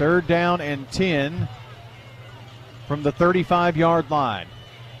 3rd down and 10 from the 35-yard line.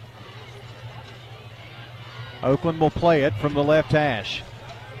 Oakland will play it from the left hash.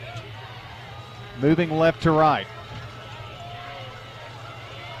 Moving left to right.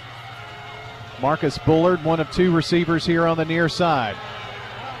 Marcus Bullard, one of 2 receivers here on the near side.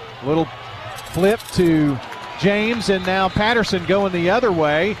 Little flip to James, and now Patterson going the other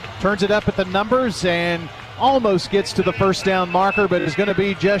way. Turns it up at the numbers and almost gets to the first down marker, but is going to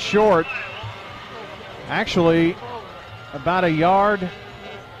be just short. Actually, about a yard,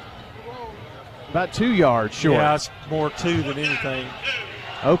 about 2 yards short. Yeah, it's more 2 than anything.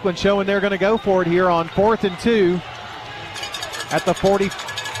 Oakland showing they're going to go for it here on 4th and 2 at the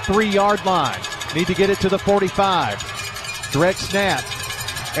 43-yard line. Need to get it to the 45. Direct snap.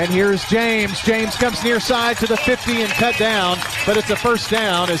 And here's James. James comes near side to the 50 and cut down, but it's a first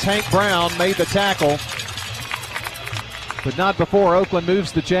down as Hank Brown made the tackle. But not before Oakland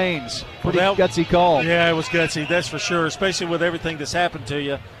moves the chains. Pretty gutsy call. Yeah, it was gutsy, that's for sure, especially with everything that's happened to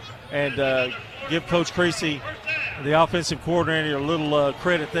you. And give Coach Creasy, the offensive coordinator, a little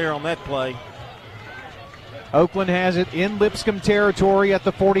credit there on that play. Oakland has it in Lipscomb territory at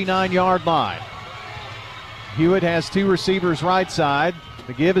the 49-yard line. Hewitt has 2 receivers right side.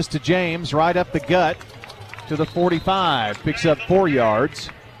 The give is to James, right up the gut to the 45. Picks up 4 yards.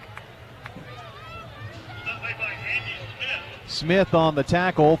 Smith on the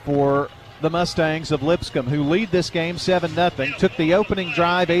tackle for the Mustangs of Lipscomb, who lead this game 7-0. Took the opening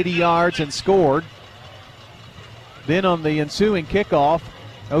drive 80 yards and scored. Then on the ensuing kickoff,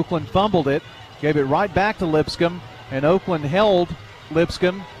 Oakland fumbled it, gave it right back to Lipscomb, and Oakland held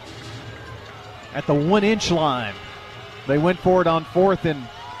Lipscomb at the 1-inch line. They went for it on 4th and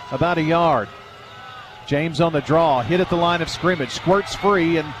about a yard. James on the draw, hit at the line of scrimmage, squirts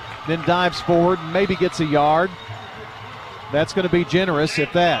free and then dives forward and maybe gets a yard. That's going to be generous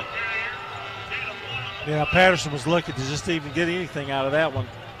if that. Yeah, Patterson was lucky to just even get anything out of that one.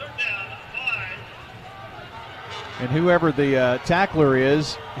 And whoever the tackler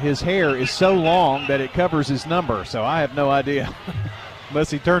is, his hair is so long that it covers his number, so I have no idea. Unless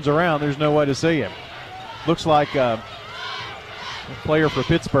he turns around, there's no way to see him. Looks like a player for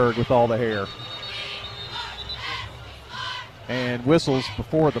Pittsburgh with all the hair. And whistles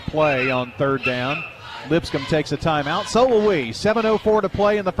before the play on 3rd down. Lipscomb takes a timeout. So will we. 7:04 to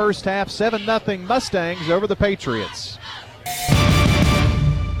play in the first half. 7-0 Mustangs over the Patriots.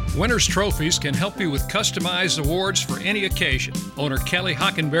 Winners Trophies can help you with customized awards for any occasion. Owner Kelly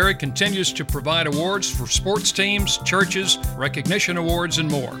Hockenberry continues to provide awards for sports teams, churches, recognition awards,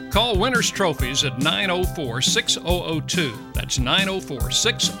 and more. Call Winners Trophies at 904-6002. That's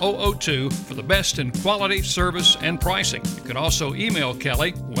 904-6002 for the best in quality, service, and pricing. You can also email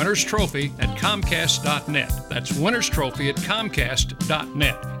Kelly, winnerstrophy@comcast.net. That's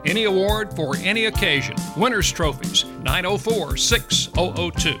winnerstrophy@comcast.net. Any award for any occasion. Winners Trophies,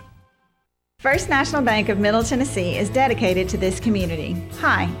 904-6002. First National Bank of Middle Tennessee is dedicated to this community.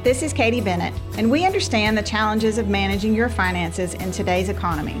 Hi, this is Katie Bennett, and we understand the challenges of managing your finances in today's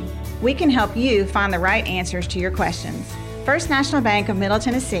economy. We can help you find the right answers to your questions. First National Bank of Middle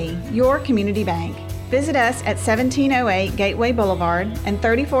Tennessee, your community bank. Visit us at 1708 Gateway Boulevard and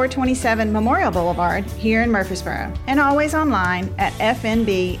 3427 Memorial Boulevard here in Murfreesboro, and always online at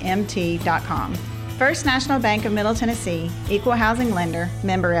fnbmt.com. First National Bank of Middle Tennessee, equal housing lender,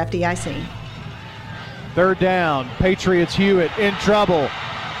 member FDIC. 3rd down, Patriots. Hewitt in trouble,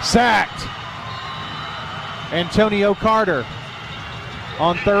 sacked. Antonio Carter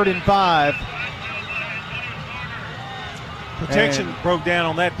on 3rd and 5. Protection broke down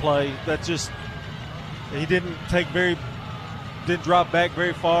on that play. That just, he didn't drop back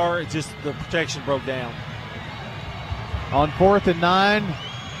very far. It just, the protection broke down. On 4th and 9,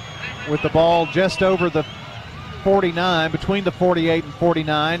 with the ball just over the 49, between the 48 and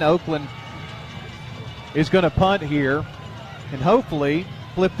 49, Oakland is going to punt here and hopefully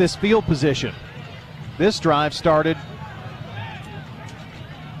flip this field position. This drive started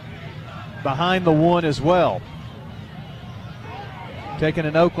behind the one as well. Taking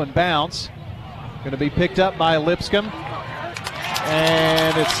an Oakland bounce. Going to be picked up by Lipscomb.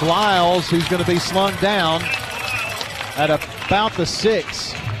 And it's Lyles who's going to be slung down at about the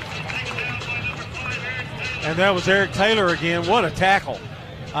 6. And that was Eric Taylor again. What a tackle.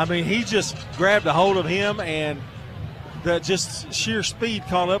 I mean, he just grabbed a hold of him, and the just sheer speed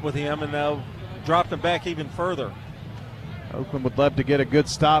caught up with him and dropped him back even further. Oakland would love to get a good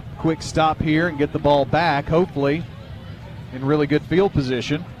stop, quick stop here and get the ball back, hopefully in really good field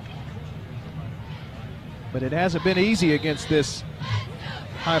position. But it hasn't been easy against this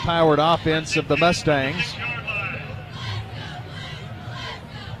high-powered offense of the Mustangs.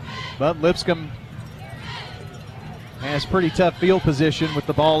 But Lipscomb has pretty tough field position with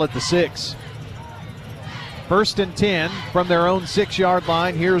the ball at the 6. 1st and 10 from their own 6-yard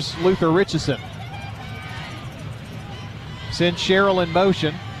line. Here's Luther Richardson. Sends Sherrill in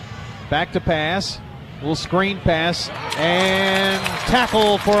motion. Back to pass. Little screen pass. And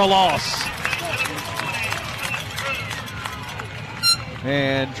tackle for a loss.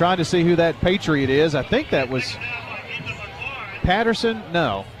 And trying to see who that Patriot is. I think that was Patterson.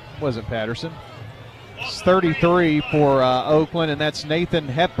 No, it wasn't Patterson. It's 33 for Oakland, and that's Nathan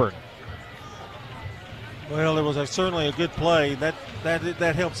Hepburn. Well, it was certainly a good play. That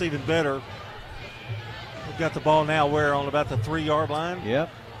helps even better. We've got the ball now where on about the 3-yard line? Yep.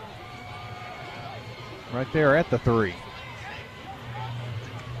 Right there at the 3.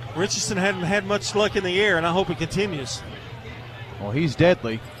 Richardson hadn't had much luck in the air, and I hope it continues. Well, he's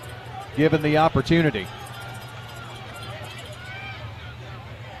deadly, given the opportunity.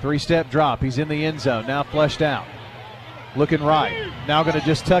 3-step drop. He's in the end zone. Now fleshed out. Looking right. Now going to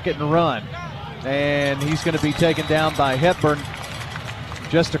just tuck it and run. And he's going to be taken down by Hepburn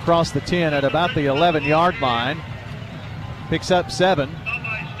just across the 10 at about the 11-yard line. Picks up 7.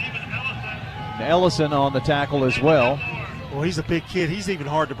 And Ellison on the tackle as well. Well, he's a big kid. He's even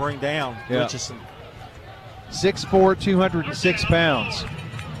hard to bring down, yeah. Richardson. 6'4", 206 pounds.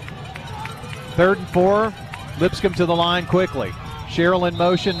 3rd and 4. Lipscomb to the line quickly. Sherrill in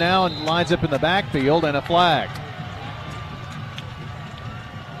motion now and lines up in the backfield, and a flag.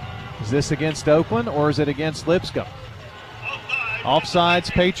 Is this against Oakland or is it against Lipscomb? Offsides,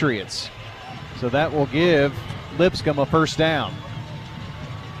 Patriots. So that will give Lipscomb a 1st down.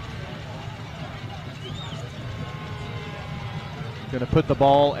 Going to put the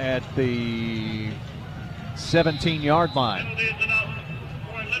ball at the 17-yard line.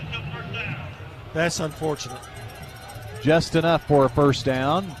 That's unfortunate. Just enough for a 1st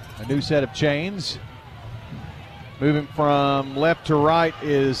down. A new set of chains. Moving from left to right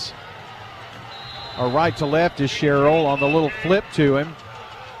is, or right to left is Sherrill on the little flip to him.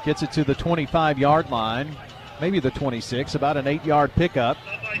 Gets it to the 25-yard line, maybe the 26, about an 8-yard pickup.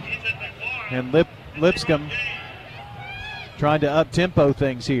 And Lipscomb trying to up-tempo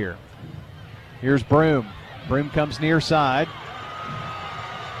things here. Here's Broom. Broom comes near side.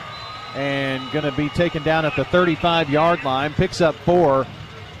 And going to be taken down at the 35-yard line. Picks up 4.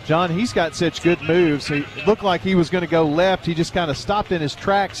 John, he's got such good moves. He looked like he was going to go left. He just kind of stopped in his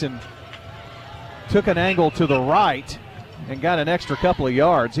tracks and took an angle to the right and got an extra couple of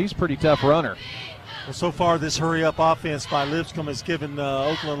yards. He's a pretty tough runner. Well, so far this hurry-up offense by Lipscomb has given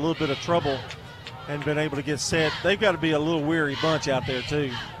Oakland a little bit of trouble and been able to get set. They've got to be a little weary bunch out there,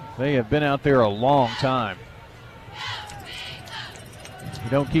 too. They have been out there a long time. You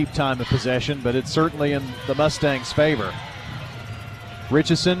don't keep time of possession, but it's certainly in the Mustangs' favor.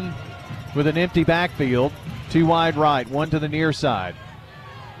 Richardson with an empty backfield. 2 wide right, 1 to the near side.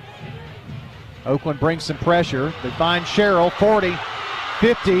 Oakland brings some pressure. They find Sherrill, 40,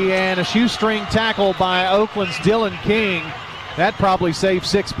 50, and a shoestring tackle by Oakland's Dylan King. That probably saved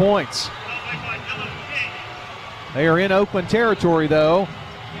 6 points. They are in Oakland territory, though,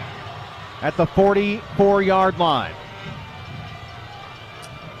 at the 44-yard line.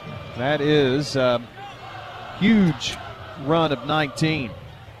 That is a huge run of 19.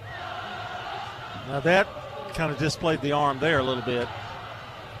 Now that kind of displayed the arm there a little bit.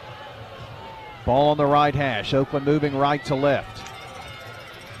 Ball on the right hash. Oakland moving right to left.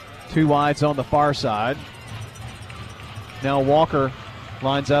 2 wides on the far side. Now Walker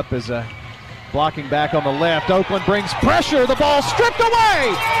lines up as a blocking back on the left. Oakland brings pressure. The ball stripped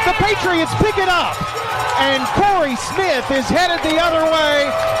away. The Patriots pick it up. And Corey Smith is headed the other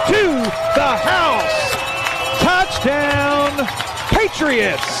way to the house. Touchdown,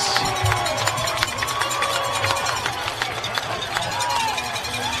 Patriots.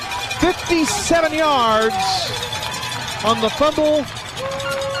 "57 yards on the fumble.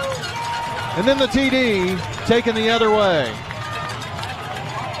 And then the TD taken the other way.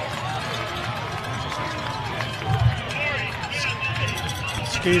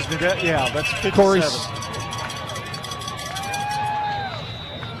 Excuse me. That's 57. Corey.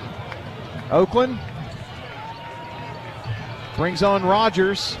 Oakland brings on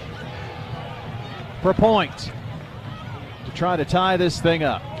Rogers for point to try to tie this thing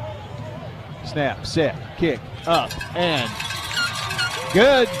up. Snap, set, kick, up, and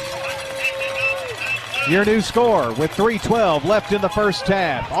good. Your new score with 3:12 left in the first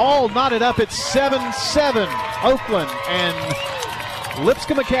half. All knotted up at 7-7. Oakland and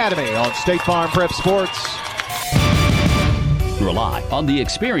Lipscomb Academy on State Farm Prep Sports. Rely on the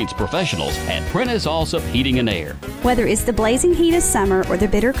experienced professionals at Prentice Allsup Heating and Air. Whether it's the blazing heat of summer or the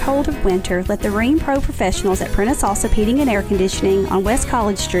bitter cold of winter, let the Rheem Pro professionals at Prentice Allsup Heating and Air Conditioning on West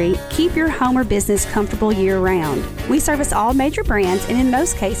College Street keep your home or business comfortable year-round. We service all major brands and in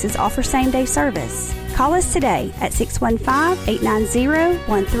most cases offer same-day service. Call us today at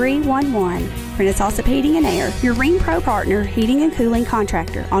 615-890-1311. Prentice Allsup Heating and Air, your Rheem Pro partner heating and cooling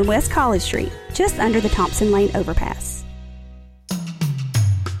contractor on West College Street, just under the Thompson Lane overpass.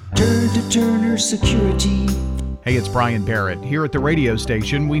 Turn to Turner Security. Hey, it's Brian Barrett. Here at the radio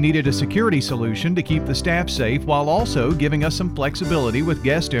station, we needed a security solution to keep the staff safe while also giving us some flexibility with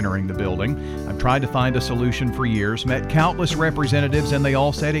guests entering the building. I've tried to find a solution for years, met countless representatives, and they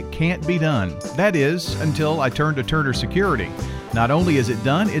all said it can't be done. That is, until I turned to Turner Security. Not only is it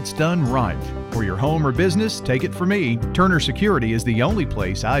done, it's done right. For your home or business, take it from me. Turner Security is the only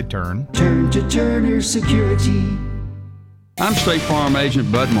place I'd turn. Turn to Turner Security. I'm State Farm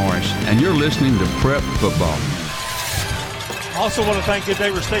Agent Bud Morris, and you're listening to Prep Football. Also want to thank Good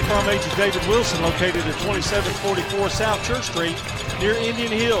Neighbor State Farm Agent David Wilson, located at 2744 South Church Street near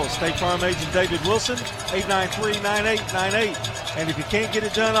Indian Hills. State Farm Agent David Wilson, 893-9898. And if you can't get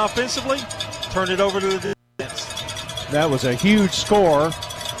it done offensively, turn it over to the defense. That was a huge score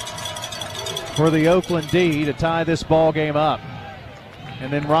for the Oakland D to tie this ball game up.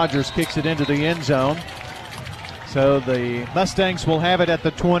 And then Rogers kicks it into the end zone. So the Mustangs will have it at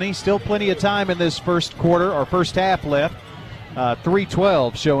the 20. Still plenty of time in this first quarter or first half left.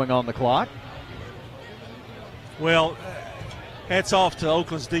 3:12 showing on the clock. Well, hats off to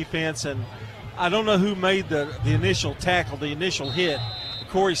Oakland's defense, and I don't know who made the initial tackle, the initial hit.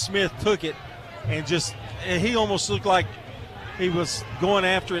 Corey Smith took it and he almost looked like he was going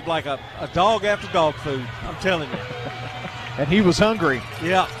after it like a dog after dog food, I'm telling you. And he was hungry.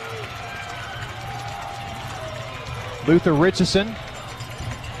 Yeah. Luther Richardson.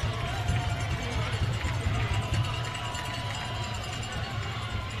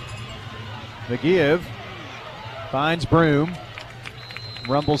 The give. Finds Broom.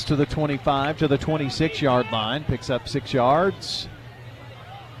 Rumbles to the 25, to the 26-yard line. Picks up 6 yards.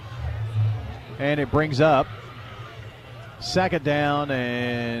 And it brings up second down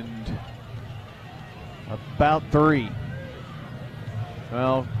and about 3.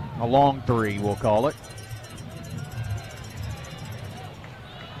 Well, a long 3, we'll call it.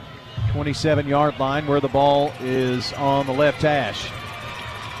 27-yard line where the ball is on the left hash.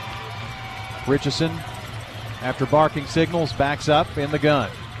 Richardson, after barking signals, backs up in the gun.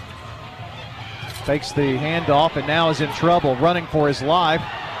 Fakes the handoff and now is in trouble, running for his life.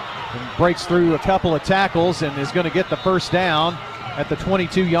 And breaks through a couple of tackles and is going to get the first down at the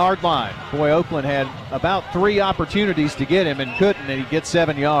 22-yard line. Boy, Oakland had about 3 opportunities to get him and couldn't, and he gets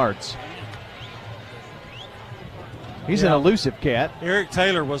 7 yards. He's an elusive cat. Eric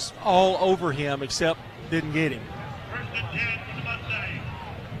Taylor was all over him except didn't get him.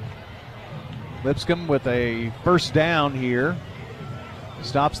 Lipscomb with a first down here.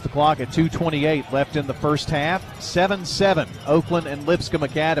 Stops the clock at 2:28 left in the first half. 7-7, Oakland and Lipscomb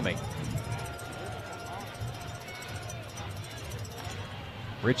Academy.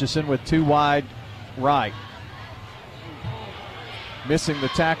 Richardson with 2 wide right. Missing the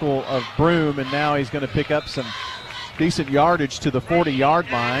tackle of Broom, and now he's going to pick up some decent yardage to the 40-yard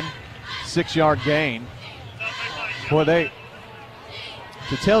line. 6-yard gain. Boy,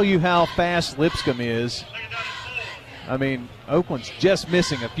 to tell you how fast Lipscomb is, I mean, Oakland's just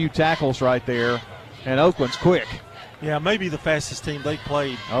missing a few tackles right there, and Oakland's quick. Yeah, maybe the fastest team they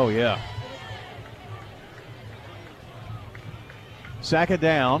played. Oh, yeah. Second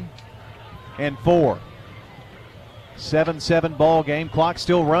down and 4. 7-7 ball game. Clock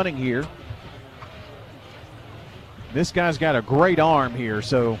still running here. This guy's got a great arm here,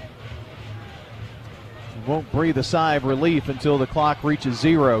 so won't breathe a sigh of relief until the clock reaches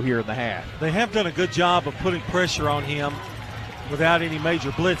 0 here in the half. They have done a good job of putting pressure on him without any major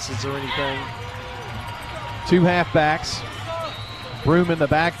blitzes or anything. 2 halfbacks. Broom in the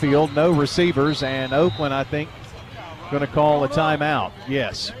backfield, no receivers, and Oakland, I think, going to call a timeout.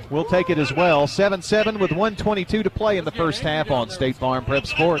 Yes, we'll take it as well. 7-7 with 1:22 to play in the first half on State Farm Prep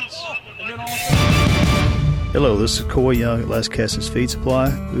Sports. Hello, this is Coy Young at Lascassas Feed Supply.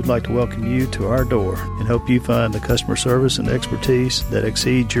 We'd like to welcome you to our door and hope you find the customer service and expertise that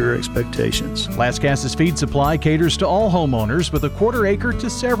exceeds your expectations. Lascassas Feed Supply caters to all homeowners with a 1/4 acre to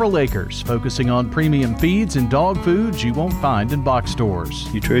several acres, focusing on premium feeds and dog foods you won't find in box stores.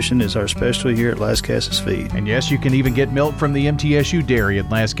 Nutrition is our specialty here at Lascassas Feed. And yes, you can even get milk from the MTSU dairy at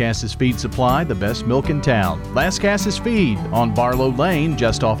Lascassas Feed Supply, the best milk in town. Lascassas Feed on Barlow Lane,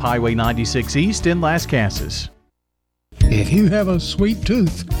 just off Highway 96 East in Lascassas. If you have a sweet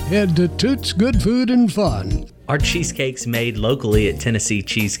tooth, head to Toots Good Food and Fun. Our cheesecake's made locally at Tennessee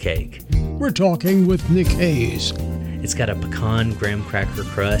Cheesecake. We're talking with Nick Hayes. It's got a pecan graham cracker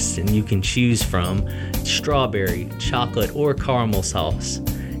crust, and you can choose from strawberry, chocolate, or caramel sauce,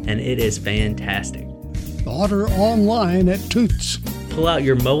 and it is fantastic. Order online at Toots. Pull out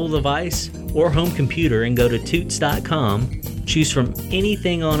your mobile device or home computer and go to toots.com. Choose from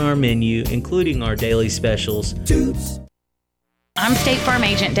anything on our menu, including our daily specials. Toots. I'm State Farm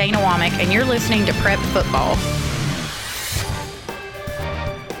Agent Dana Womack, and you're listening to Prep Football.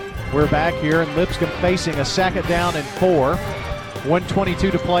 We're back here, and Lipscomb facing a 2nd down and 4.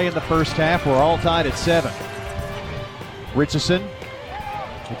 1:22 to play in the first half. We're all tied at 7. Richardson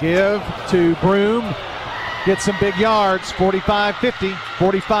to give to Broom. Gets some big yards. 45-50,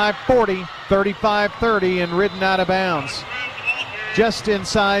 45-40, 35-30, and ridden out of bounds. Just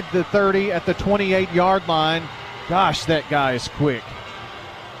inside the 30 at the 28-yard line. Gosh, that guy is quick.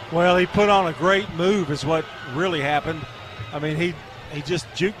 Well, he put on a great move is what really happened. I mean, he just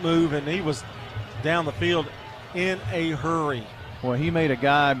juke moved, and he was down the field in a hurry. Well, he made a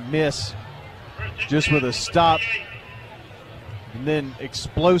guy miss just with a stop and then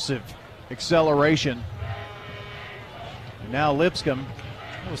explosive acceleration. And now Lipscomb.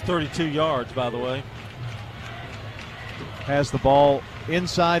 That was 32 yards, by the way. Has the ball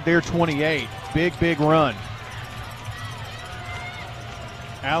inside their 28. Big run.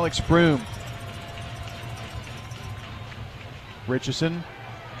 Alex Broom. Richardson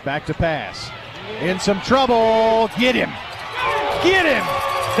back to pass. In some trouble. Get him. Get him.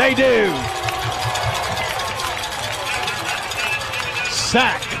 They do.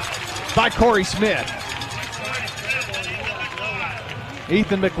 Sack by Corey Smith.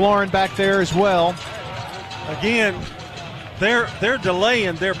 Ethan McLaurin back there as well. Again, they're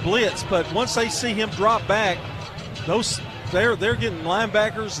delaying their blitz, but once they see him drop back, they're getting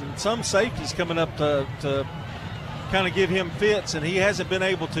linebackers and some safeties coming up to kind of give him fits, and he hasn't been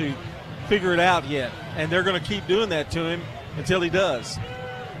able to figure it out yet. And they're going to keep doing that to him until he does.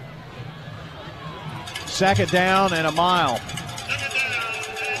 2nd down and a mile.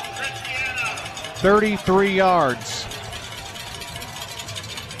 33 yards.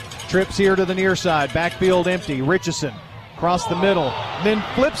 Trips here to the near side. Backfield empty. Richardson across the middle. Then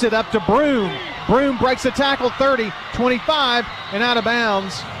flips it up to Broom. Broom breaks the tackle. 30, 25, and out of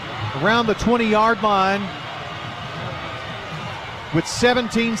bounds around the 20-yard line with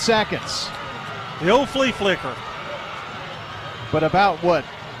 17 seconds. The old flea flicker. But about,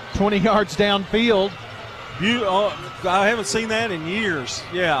 20 yards downfield? I haven't seen that in years.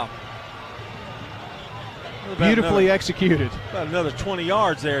 Yeah. Beautifully executed. About another 20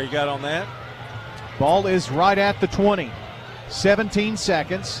 yards there he got on that. Ball is right at the 20. 17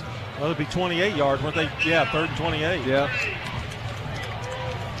 seconds. Well, it'd be 28 yards, weren't they? Yeah, 3rd and 28. Yeah.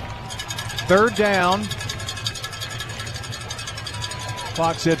 3rd down.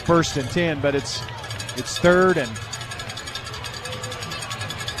 Clock said 1st and 10, but it's 3rd and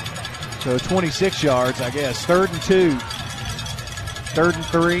so 26 yards, I guess. 3rd and 2. 3rd and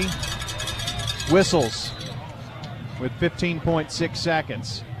 3. Whistles with 15.6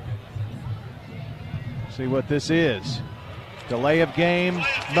 seconds. See what this is. Delay of game,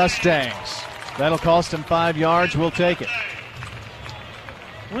 Mustangs. That'll cost them 5 yards. We'll take it.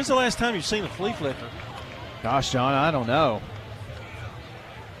 When's the last time you've seen a flea flicker? Gosh, John, I don't know.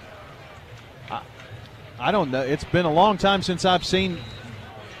 I don't know. It's been a long time since I've seen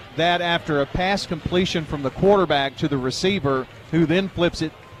that after a pass completion from the quarterback to the receiver, who then flips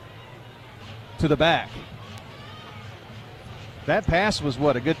it to the back. That pass was,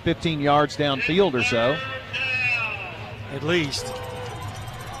 a good 15 yards downfield or so. At least.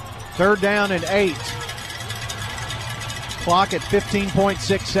 3rd down and 8. Clock at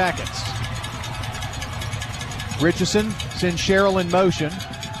 15.6 seconds. Richardson sends Sherrill in motion.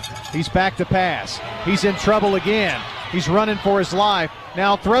 He's back to pass. He's in trouble again. He's running for his life.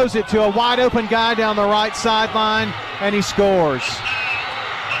 Now throws it to a wide open guy down the right sideline, and he scores.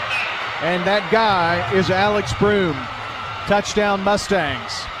 And that guy is Alex Broom. Touchdown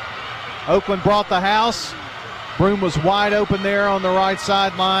Mustangs. Oakland brought the house. Broome was wide open there on the right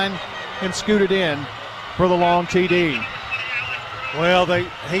sideline and scooted in for the long TD. Well,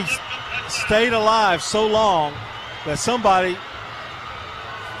 he stayed alive so long that somebody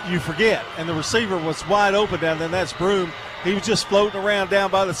you forget, and the receiver was wide open down there, and that's Broome. He was just floating around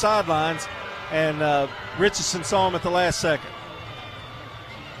down by the sidelines, and Richardson saw him at the last second.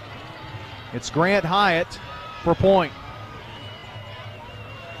 It's Grant Hyatt for point.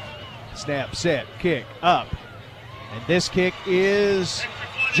 Snap, set, kick, up. And this kick is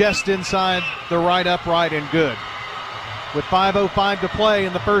just inside the right upright and good. With 5:05 to play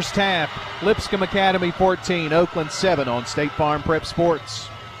in the first half, Lipscomb Academy 14, Oakland 7 on State Farm Prep Sports.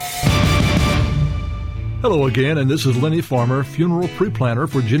 Hello again, and this is Lenny Farmer, funeral pre-planner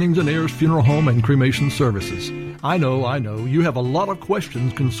for Jennings & Ayers Funeral Home and Cremation Services. I know, you have a lot of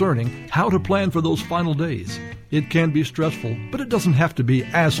questions concerning how to plan for those final days. It can be stressful, but it doesn't have to be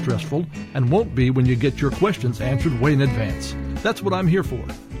as stressful, and won't be when you get your questions answered way in advance. That's what I'm here for.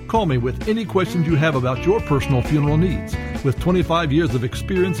 Call me with any questions you have about your personal funeral needs. With 25 years of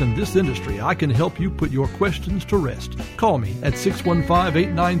experience in this industry, I can help you put your questions to rest. Call me at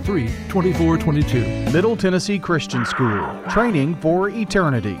 615-893-2422. Middle Tennessee Christian School, training for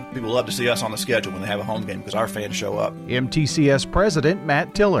eternity. People love to see us on the schedule when they have a home game because our fans show up. MTCS President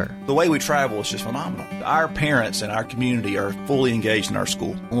Matt Tiller. The way we travel is just phenomenal. Our parents and our community are fully engaged in our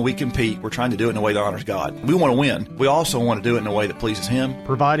school. When we compete, we're trying to do it in a way that honors God. We want to win. We also want to do it in a way that pleases Him.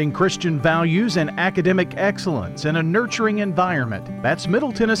 Providing Christian values and academic excellence in a nurturing environment. That's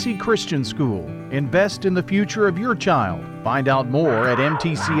Middle Tennessee Christian School. Invest in the future of your child. Find out more at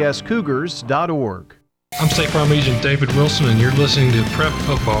mtcscougars.org. I'm State Farm Agent David Wilson, and you're listening to Prep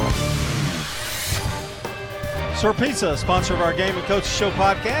Football. Sir Pizza, sponsor of our Game and Coaches Show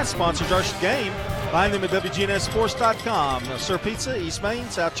podcast, sponsors our game. Find them at WGNSSports.com. Sir Pizza, East Main,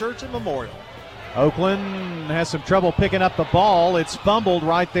 South Church, and Memorial. Oakland has some trouble picking up the ball. It's fumbled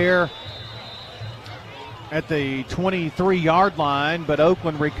right there at the 23-yard line, but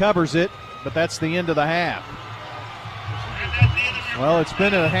Oakland recovers it, but that's the end of the half. Well, it's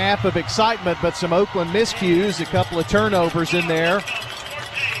been a half of excitement, but some Oakland miscues, a couple of turnovers in there.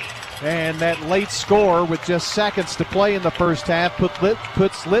 And that late score with just seconds to play in the first half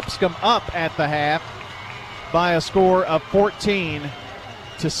puts Lipscomb up at the half by a score of 14-7.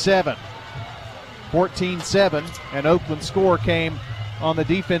 14-7, and Oakland's score came on the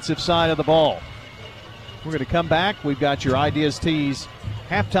defensive side of the ball. We're going to come back. We've got your Ideas Tees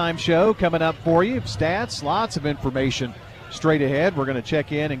halftime show coming up for you. Stats, lots of information straight ahead. We're going to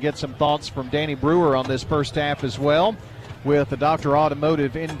check in and get some thoughts from Danny Brewer on this first half as well with the Dr.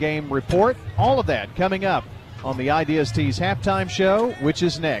 Automotive in-game report. All of that coming up on the Ideas Tees halftime show, which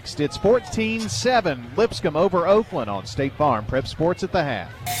is next. It's 14-7, Lipscomb over Oakland on State Farm Prep Sports at the half.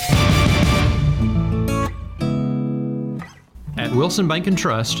 At Wilson Bank and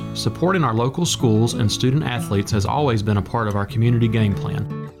Trust, supporting our local schools and student athletes has always been a part of our community game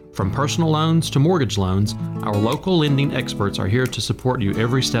plan. From personal loans to mortgage loans, our local lending experts are here to support you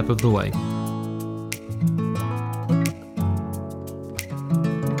every step of the way.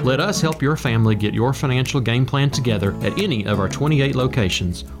 Let us help your family get your financial game plan together at any of our 28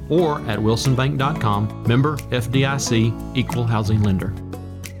 locations or at wilsonbank.com, member FDIC, equal housing lender.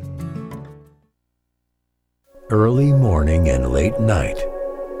 Early morning and late night,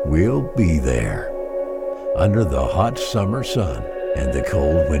 we'll be there. Under the hot summer sun and the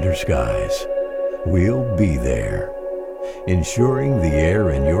cold winter skies, we'll be there. Ensuring the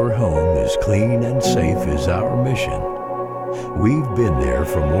air in your home is clean and safe is our mission. We've been there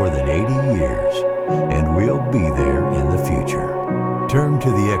for more than 80 years, and we'll be there in the future. Turn to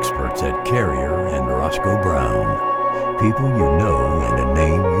the experts at Carrier and Roscoe Brown. People you know and a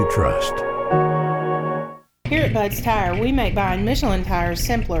name you trust. Here at Bud's Tire, we make buying Michelin tires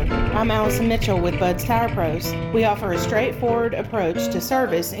simpler. I'm Allison Mitchell with Bud's Tire Pros. We offer a straightforward approach to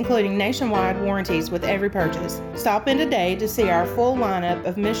service, including nationwide warranties with every purchase. Stop in today to see our full lineup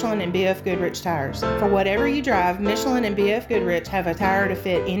of Michelin and BF Goodrich tires. For whatever you drive, Michelin and BF Goodrich have a tire to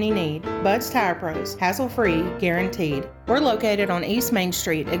fit any need. Bud's Tire Pros, hassle-free, guaranteed. We're located on East Main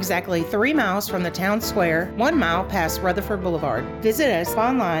Street, exactly 3 miles from the town square, 1 mile past Rutherford Boulevard. Visit us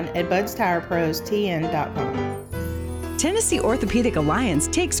online at budstirepros.tn.com. Tennessee Orthopedic Alliance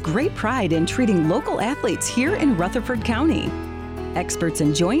takes great pride in treating local athletes here in Rutherford County. Experts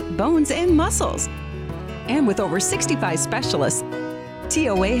in joint, bones, and muscles. And with over 65 specialists,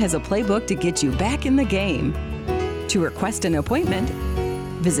 TOA has a playbook to get you back in the game. To request an appointment,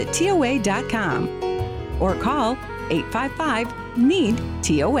 visit TOA.com or call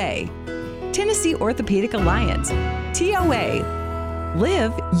 855-NEED-TOA. Tennessee Orthopedic Alliance. TOA.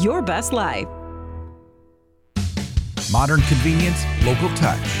 Live your best life. Modern convenience, local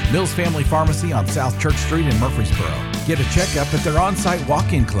touch. Mills Family Pharmacy on South Church Street in Murfreesboro. Get a checkup at their on-site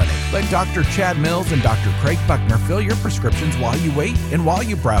walk-in clinic. Let Dr. Chad Mills and Dr. Craig Buckner fill your prescriptions while you wait and while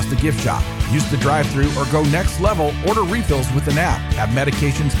you browse the gift shop. Use the drive-thru or go next level. Order refills with an app. Have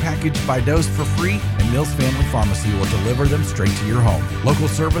medications packaged by dose for free, and Mills Family Pharmacy will deliver them straight to your home. Local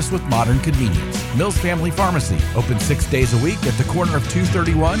service with modern convenience. Mills Family Pharmacy, open 6 days a week at the corner of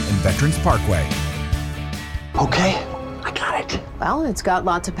 231 and Veterans Parkway. Okay. I got it. Well, it's got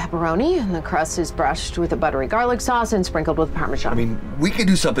lots of pepperoni, and the crust is brushed with a buttery garlic sauce and sprinkled with Parmesan. I mean, we could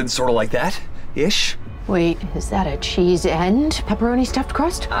do something sort of like that, ish. Wait, is that a cheese and pepperoni stuffed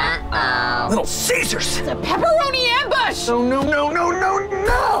crust? Little Caesars! It's a pepperoni ambush! No, no, no, no, no,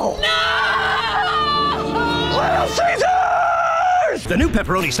 no! No! Little Caesars! The new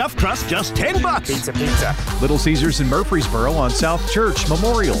pepperoni stuffed crust, just $10. Pizza. Little Caesars in Murfreesboro on South Church,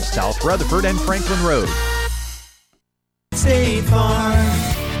 Memorial, South Rutherford, and Franklin Road. State Farm.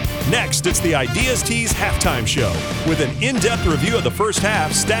 Next, it's the Ideas Tees halftime show with an in-depth review of the first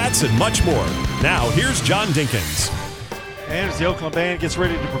half, stats, and much more. Now, here's John Dinkins. And as the Oakland band gets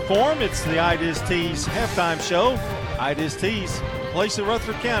ready to perform, it's the Ideas Tees halftime show. Ideas Tees, place in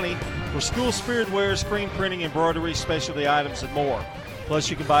Rutherford County for school spirit wear, screen printing, embroidery, specialty items, and more. Plus,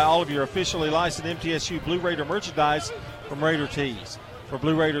 you can buy all of your officially licensed MTSU Blue Raider merchandise from Raider Tees. For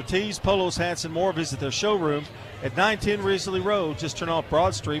Blue Raider tees, polos, hats, and more, visit their showroom at 910 Risley Road. Just turn off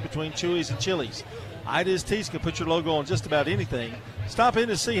Broad Street between Chewy's and Chili's. Ideas Tees can put your logo on just about anything. Stop in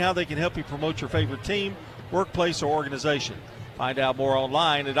to see how they can help you promote your favorite team, workplace, or organization. Find out more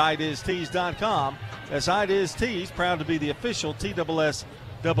online at ideastees.com. That's Ideas Tees, proud to be the official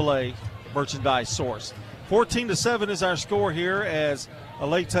TSSAA merchandise source. 14-7 is our score here as a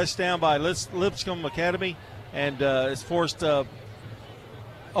late touchdown by Lipscomb Academy, and it's forced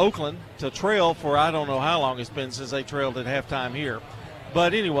Oakland to trail for I don't know how long it's been since they trailed at halftime here.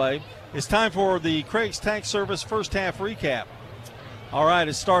 But anyway, it's time for the Craig's Tax Service first half recap. All right,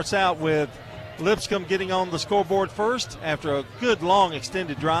 it starts out with Lipscomb getting on the scoreboard first after a good long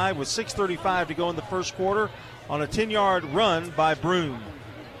extended drive with 6:35 to go in the first quarter on a 10-yard run by Broome.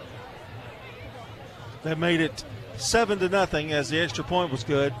 That made it 7-0 as the extra point was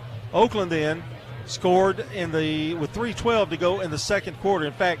good. Oakland then scored with 3:12 to go in the second quarter.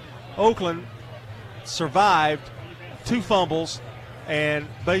 In fact, Oakland survived 2 fumbles, and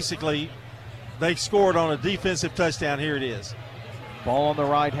basically they scored on a defensive touchdown. Here it is. Ball on the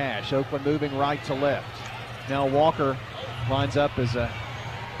right hash. Oakland moving right to left. Now Walker lines up as a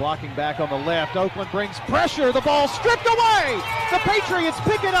blocking back on the left. Oakland brings pressure. The ball stripped away. The Patriots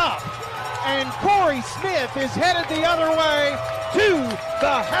pick it up. And Corey Smith is headed the other way to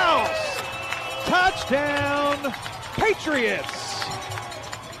the house. Touchdown, Patriots!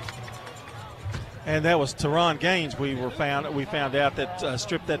 And that was Teron Gaines. We found out that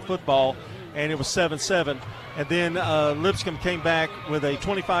stripped that football, and it was 7-7. And then Lipscomb came back with a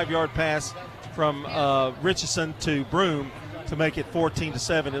 25-yard pass from Richardson to Broome to make it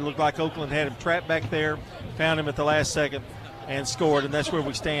 14-7. It looked like Oakland had him trapped back there, found him at the last second, and scored. And that's where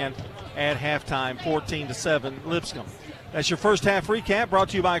we stand at halftime, 14-7, Lipscomb. That's your first half recap, brought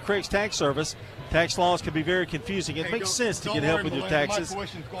to you by Craig's Tax Service. Tax laws can be very confusing. It makes sense to get help with your taxes.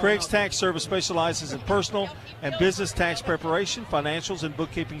 Craig's Tax Service specializes in personal and business tax preparation, financials, and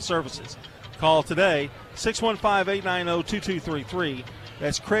bookkeeping services. Call today, 615-890-2233.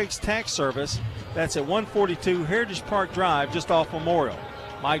 That's Craig's Tax Service. That's at 142 Heritage Park Drive, just off Memorial.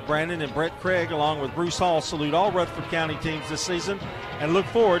 Mike Brandon and Brett Craig, along with Bruce Hall, salute all Rutherford County teams this season and look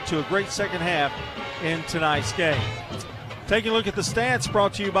forward to a great second half in tonight's game. Taking a look at the stats,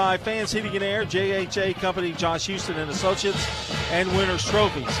 brought to you by Fans Heating and Air, JHA Company, Josh Houston and Associates, and Winners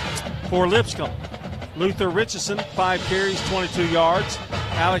Trophies. For Lipscomb, Luther Richardson, 5 carries, 22 yards.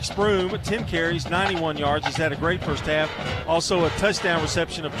 Alex Broome, 10 carries, 91 yards. He's had a great first half. Also a touchdown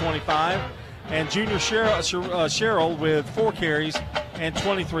reception of 25. And Junior Sherrill with 4 carries and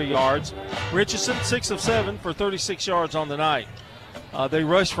 23 yards. Richardson, 6 of 7 for 36 yards on the night. They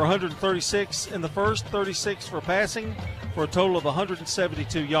rushed for 136 in the first, 36 for passing, for a total of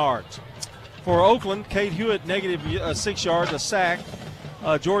 172 yards. For Oakland, Cade Hewitt, negative 6 yards, a sack.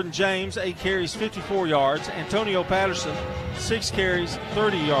 Jordan James, 8 carries, 54 yards. Antonio Patterson, 6 carries,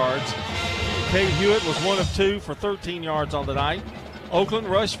 30 yards. Cade Hewitt was 1 of 2 for 13 yards on the night. Oakland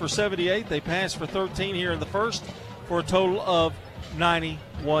rushed for 78. They passed for 13 here in the first for a total of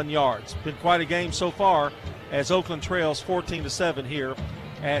 91 yards. Been quite a game so far as Oakland trails 14-7 here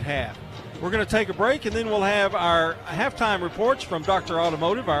at half. We're going to take a break, and then we'll have our halftime reports from Dr.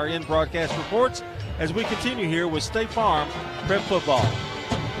 Automotive, our in-broadcast reports, as we continue here with State Farm Prep Football.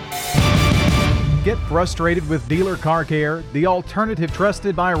 Get frustrated with Dealer Car Care? The alternative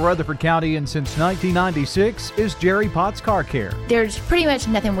trusted by Rutherford County and since 1996 is Jerry Potts Car Care. There's pretty much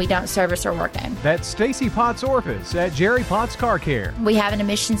nothing we don't service or work on. That's Stacy Potts' office at Jerry Potts Car Care. We have an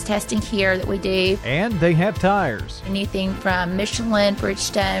emissions testing here that we do. And they have tires. Anything from Michelin,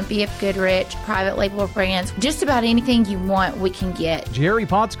 Bridgestone, BF Goodrich, private label brands, just about anything you want we can get. Jerry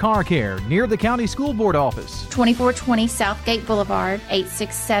Potts Car Care, near the County School Board office. 2420 Southgate Boulevard,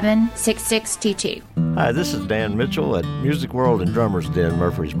 867-6622. Hi, this is Dan Mitchell at Music World and Drummers Den,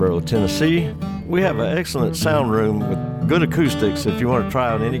 Murfreesboro, Tennessee. We have an excellent sound room with good acoustics. If you want to try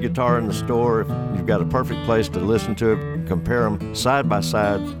out any guitar in the store, if you've got a perfect place to listen to it, compare them side by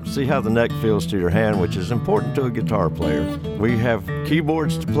side, see how the neck feels to your hand, which is important to a guitar player. We have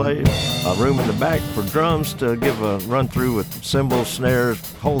keyboards to play, a room in the back for drums to give a run through with cymbals, snares,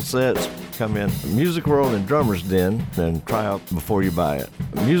 whole sets. Come in Music World and Drummers Den and try out before you buy it.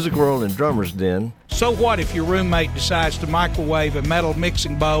 Music World and Drummers Den. So what if your roommate decides to microwave a metal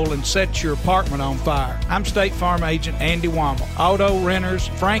mixing bowl and sets your apartment on fire? I'm State Farm Agent Andy Wommel. Auto, renters,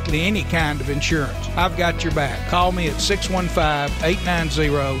 frankly, any kind of insurance. I've got your back. Call me at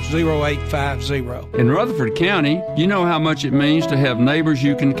 615-890-0850. In Rutherford County, you know how much it means to have neighbors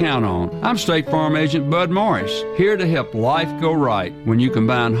you can count on. I'm State Farm Agent Bud Morris, here to help life go right when you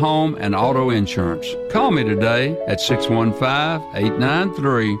combine home and auto insurance. Call me today at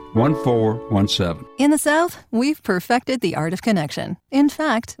 615-893-1417. In the South, we've perfected the art of connection. In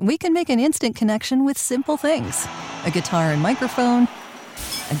fact, we can make an instant connection with simple things. A guitar and microphone,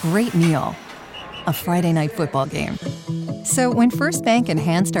 a great meal, a Friday night football game. So when First Bank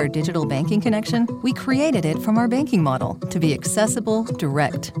enhanced our digital banking connection, we created it from our banking model to be accessible,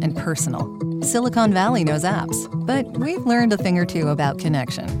 direct, and personal. Silicon Valley knows apps, but we've learned a thing or two about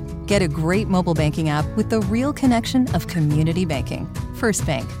connection. Get a great mobile banking app with the real connection of community banking. First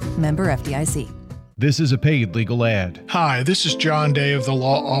Bank, member FDIC. This is a paid legal ad. Hi, this is John Day of the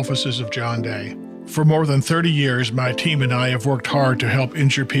Law Offices of John Day. For more than 30 years, my team and I have worked hard to help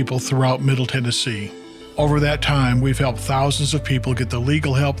injured people throughout Middle Tennessee. Over that time, we've helped thousands of people get the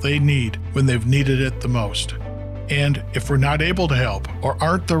legal help they need when they've needed it the most. And if we're not able to help or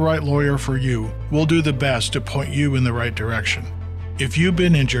aren't the right lawyer for you, we'll do the best to point you in the right direction. If you've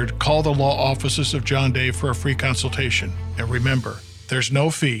been injured, call the Law Offices of John Day for a free consultation. And remember, there's no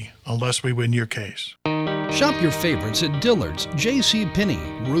fee unless we win your case. Shop your favorites at Dillard's,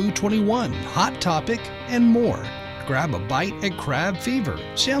 JCPenney, Rue 21, Hot Topic, and more. Grab a bite at Crab Fever,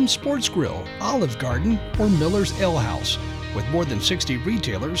 Sam's Sports Grill, Olive Garden, or Miller's Ale House. With more than 60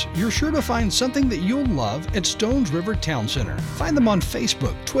 retailers, you're sure to find something that you'll love at Stones River Town Center. Find them on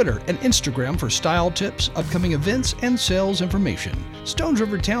Facebook, Twitter, and Instagram for style tips, upcoming events, and sales information. Stones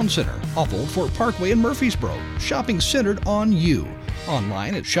River Town Center, off Old Fort Parkway in Murfreesboro. Shopping centered on you.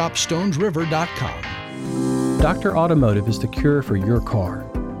 Online at shopstonesriver.com. Dr. Automotive is the cure for your car.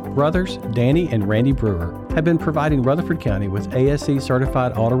 Brothers Danny and Randy Brewer have been providing Rutherford County with ASE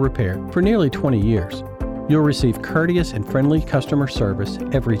certified auto repair for nearly 20 years. You'll receive courteous and friendly customer service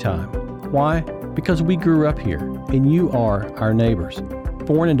every time. Why? Because we grew up here, and you are our neighbors.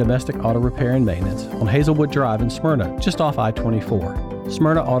 Foreign and domestic auto repair and maintenance on Hazelwood Drive in Smyrna, just off I-24.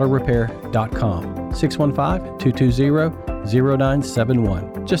 SmyrnaAutorepair.com,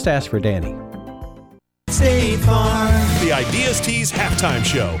 615-220-0971. Just ask for Danny. State Farm. The Ideas Tees halftime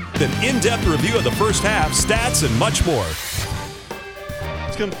show. Then in-depth review of the first half, stats, and much more.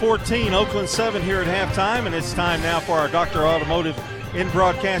 Lipscomb 14, Oakland 7 here at halftime, and it's time now for our Dr. Automotive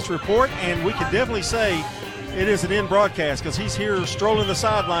in-broadcast report, and we can definitely say it is an in-broadcast because he's here strolling the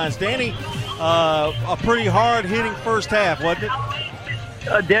sidelines. Danny, a pretty hard-hitting first half, wasn't it?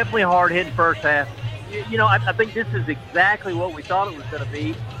 Definitely hard-hitting first half. You know, I think this is exactly what we thought it was going to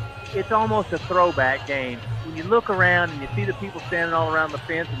be. It's almost a throwback game. When you look around and you see the people standing all around the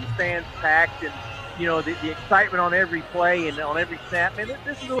fence and the stands packed and, you know, the excitement on every play and on every snap, man,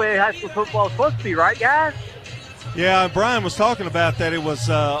 this is the way high school football is supposed to be, right, guys? Yeah, Brian was talking about that. It was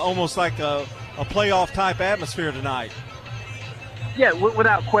almost like a playoff-type atmosphere tonight. Yeah,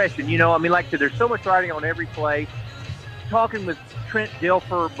 without question. You know, I mean, like I said, there's so much riding on every play. Talking with Trent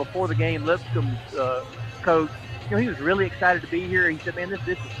Dilfer before the game, Lipscomb's coach, you know, he was really excited to be here. He said, man, this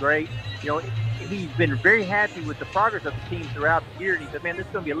is great. You know, he's been very happy with the progress of the team throughout the year. And he said, man, this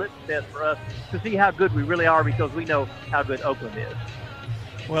is going to be a litmus test for us to see how good we really are because we know how good Oakland is.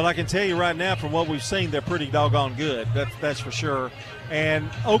 Well, I can tell you right now from what we've seen, they're pretty doggone good. That's for sure. And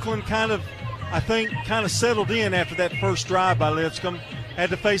Oakland kind of settled in after that first drive by Lipscomb. had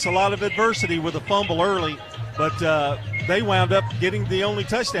to face a lot of adversity with a fumble early, but they wound up getting the only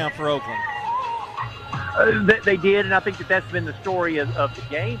touchdown for Oakland. They did, and I think that's been the story of the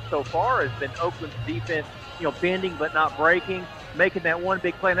game so far, has been Oakland's defense, bending but not breaking, making that one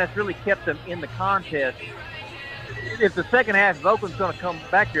big play, and that's really kept them in the contest. If the second half of Oakland's going to come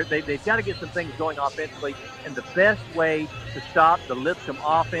back here, they've got to get some things going offensively, and the best way to stop the Lipscomb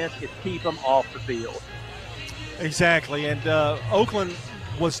offense is keep them off the field. Exactly, and Oakland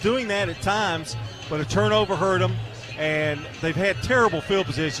was doing that at times, but a turnover hurt them, and they've had terrible field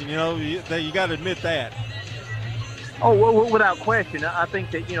position. You got to admit that. Oh, well, without question. I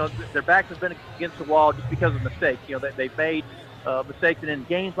think that, their backs have been against the wall just because of mistakes. They've made mistakes, and in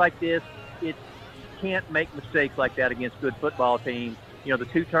games like this, you can't make mistakes like that against good football teams. The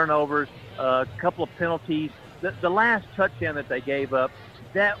 2 turnovers, a couple of penalties. The last touchdown that they gave up,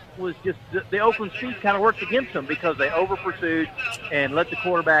 that was just the Oakland speed kind of worked against them because they over pursued and let the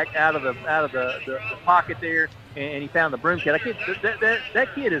quarterback out of the pocket there, and he found the Broom kid. That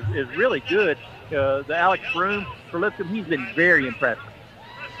kid is really good. The Alex Broom for Lipscomb, he's been very impressive.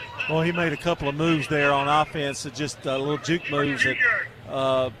 Well, he made a couple of moves there on offense, just little juke moves that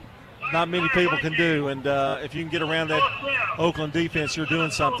not many people can do. And if you can get around that Oakland defense, you're doing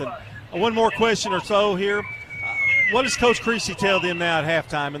something. One more question or so here. What does Coach Creasy tell them now at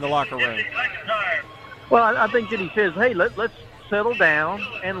halftime in the locker room? Well, I think that he says, hey, let's settle down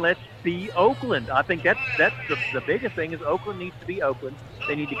and let's be Oakland. I think that's the biggest thing is Oakland needs to be Oakland.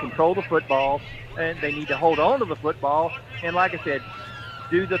 They need to control the football, and they need to hold on to the football. And like I said,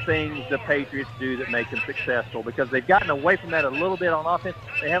 do the things the Patriots do that make them successful, because they've gotten away from that a little bit on offense.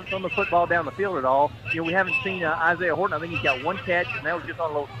 They haven't thrown the football down the field at all. We haven't seen Isaiah Horton. I think he's got 1 catch, and that was just on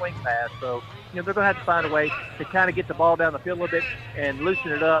a little swing pass. So, they're going to have to find a way to kind of get the ball down the field a little bit and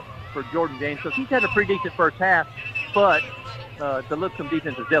loosen it up for Jordan James, because he's had a pretty decent first half, but the Lipscomb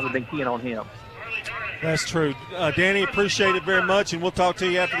defense has definitely been keying on him. That's true. Danny, appreciate it very much, and we'll talk to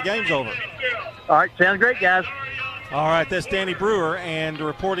you after the game's over. All right, sounds great, guys. All right, that's Danny Brewer, and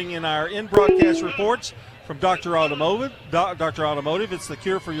reporting in our in-broadcast reports from Dr. Automotive. Dr. Automotive, it's the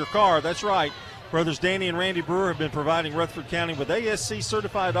cure for your car. That's right. Brothers Danny and Randy Brewer have been providing Rutherford County with ASC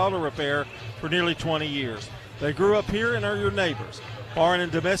certified auto repair for nearly 20 years. They grew up here and are your neighbors. Foreign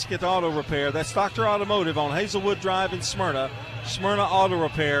and domestic auto repair, that's Dr. Automotive on Hazelwood Drive in Smyrna,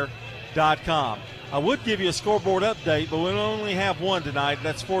 SmyrnaAutorepair.com. I would give you a scoreboard update, but we'll only have one tonight.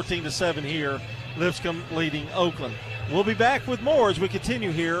 That's 14-7 here, Lipscomb leading Oakland. We'll be back with more as we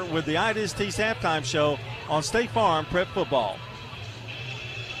continue here with the Ideas Tees halftime show on State Farm Prep Football.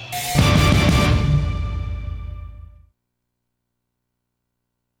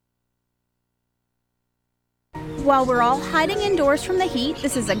 While we're all hiding indoors from the heat,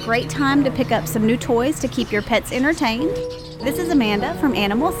 this is a great time to pick up some new toys to keep your pets entertained. This is Amanda from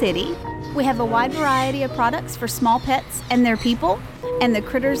Animal City. We have a wide variety of products for small pets and their people, and the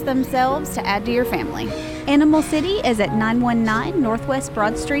critters themselves to add to your family. Animal City is at 919 Northwest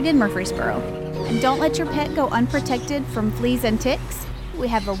Broad Street in Murfreesboro. And don't let your pet go unprotected from fleas and ticks. We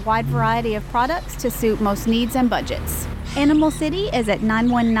have a wide variety of products to suit most needs and budgets. Animal City is at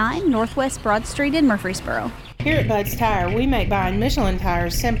 919 Northwest Broad Street in Murfreesboro. Here at Bud's Tire, we make buying Michelin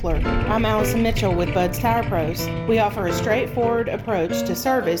tires simpler. I'm Allison Mitchell with Bud's Tire Pros. We offer a straightforward approach to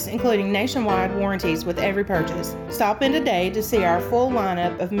service, including nationwide warranties with every purchase. Stop in today to see our full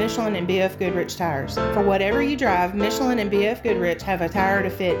lineup of Michelin and BF Goodrich tires. For whatever you drive, Michelin and BF Goodrich have a tire to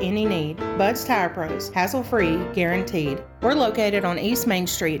fit any need. Bud's Tire Pros, hassle-free, guaranteed. We're located on East Main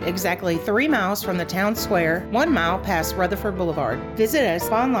Street, exactly 3 miles from the town square, 1 mile past Rutherford Boulevard. Visit us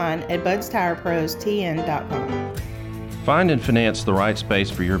online at budstirepros.tn.com. Find and finance the right space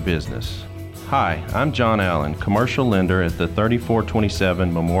for your business. Hi, I'm John Allen, commercial lender at the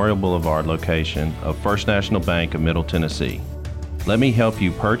 3427 Memorial Boulevard location of First National Bank of Middle Tennessee. Let me help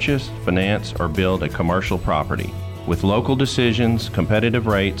you purchase, finance, or build a commercial property with local decisions, competitive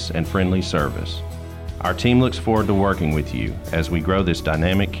rates, and friendly service. Our team looks forward to working with you as we grow this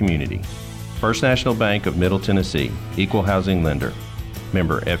dynamic community. First National Bank of Middle Tennessee, Equal Housing Lender.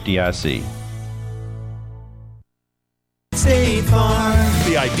 Member FDIC. State Farm.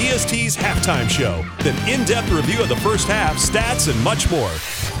 The Ideas Tees halftime show. An in-depth review of the first half, stats, and much more.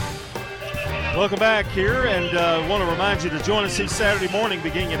 Welcome back here, and want to remind you to join us each Saturday morning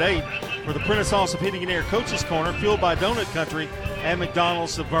beginning at 8 for the Prentice House of Heating and Air Coaches Corner, fueled by Donut Country and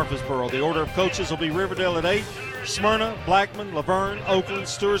McDonald's of Murfreesboro. The order of coaches will be Riverdale at 8, Smyrna, Blackman, Laverne, Oakland,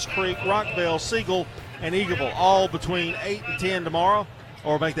 Stewart's Creek, Rockville, Siegel, and Eagleville, all between 8 and 10 tomorrow,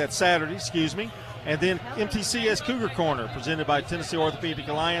 or make that Saturday, excuse me. And then MTCS Cougar Corner, presented by Tennessee Orthopedic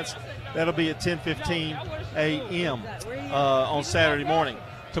Alliance. That'll be at 10:15 a.m. On Saturday morning.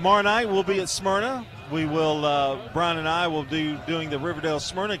 Tomorrow night we'll be at Smyrna. We will, Brian and I will doing the Riverdale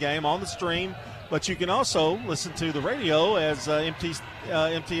Smyrna game on the stream, but you can also listen to the radio as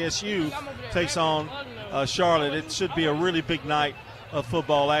MTSU takes on Charlotte. It should be a really big night of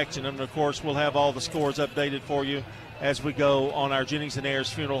football action, and of course we'll have all the scores updated for you as we go on our Jennings and Ayers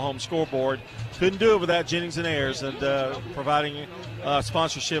Funeral Home scoreboard. Couldn't do it without Jennings and Ayers and providing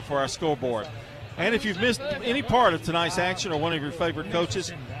sponsorship for our scoreboard. And if you've missed any part of tonight's action or one of your favorite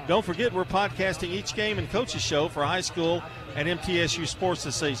coaches, don't forget we're podcasting each game and coaches show for high school and MTSU sports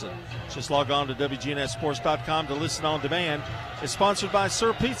this season. Just log on to WGNSSports.com to listen on demand. It's sponsored by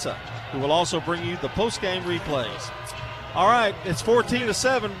Sir Pizza, who will also bring you the post-game replays. All right, it's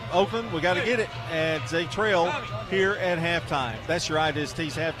 14-7, Oakland. We got to get it as they trail here at halftime. That's your Ideas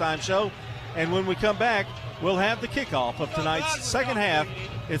Tees halftime show. And when we come back, we'll have the kickoff of tonight's second half.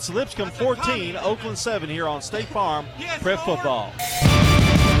 It's Lipscomb 14, Oakland 7 here on State Farm Prep Football.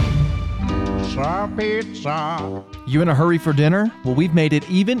 Pizza. You in a hurry for dinner? Well, we've made it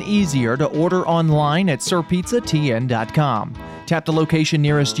even easier to order online at sirpizzatn.com. Tap the location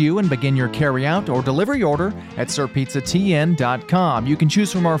nearest you and begin your carry-out or delivery order at sirpizzatn.com. You can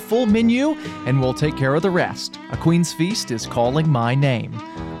choose from our full menu, and we'll take care of the rest. A Queen's Feast is calling my name.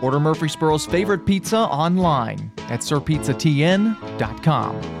 Order Murfreesboro's favorite pizza online at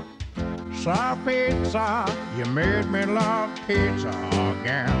sirpizzatn.com. Sir Pizza, you made me love pizza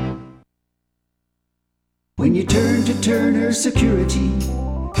again. When you turn to Turner Security,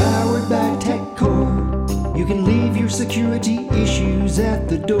 powered by TechCore, you can leave your security issues at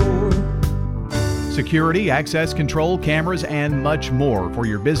the door. Security, access control, cameras, and much more for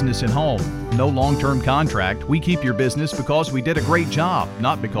your business and home. No long-term contract. We keep your business because we did a great job,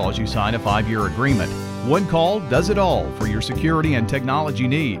 not because you signed a 5-year agreement. One call does it all for your security and technology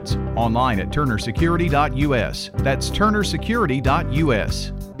needs. Online at turnersecurity.us. That's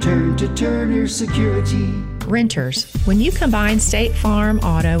turnersecurity.us. Turn to Turner Security. Renters. When you combine State Farm,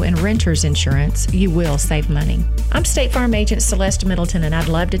 auto, and renters insurance, you will save money. I'm State Farm Agent Celeste Middleton, and I'd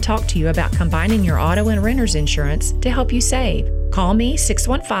love to talk to you about combining your auto and renters insurance to help you save. Call me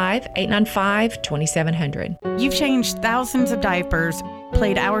 615-895-2700. You've changed thousands of diapers,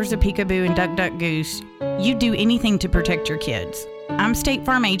 played hours of peekaboo and duck duck goose. You'd do anything to protect your kids. I'm State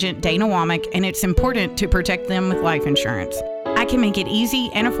Farm Agent Dana Womack, and it's important to protect them with life insurance. I can make it easy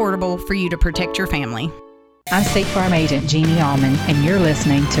and affordable for you to protect your family. I'm State Farm Agent Jeannie Allman, and you're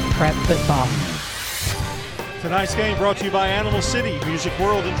listening to Prep Football. Tonight's game brought to you by Animal City, Music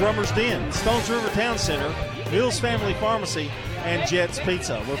World and Drummers Den, Stones River Town Center, Mills Family Pharmacy, and Jets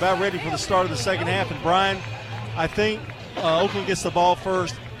Pizza. We're about ready for the start of the second half, and Brian, I think Oakland gets the ball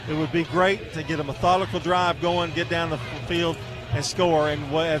first. It would be great to get a methodical drive going, get down the field, and score. And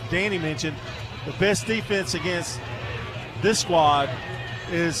as Danny mentioned, the best defense against this squad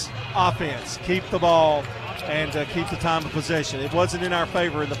is offense. Keep the ball and keep the time of possession. It wasn't in our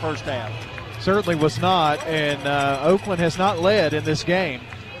favor in the first half. Certainly was not, and Oakland has not led in this game.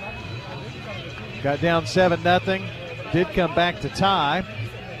 Got down 7-0, did come back to tie.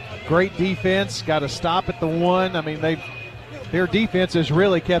 Great defense, got a stop at the one. I mean, their defense has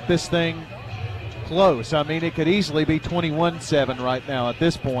really kept this thing close. I mean, it could easily be 21-7 right now at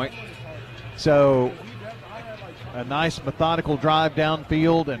this point. So a nice methodical drive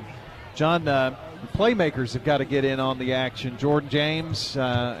downfield, and John, the playmakers have got to get in on the action. Jordan James,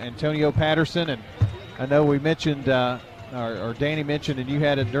 Antonio Patterson, and I know we mentioned, or Danny mentioned, and you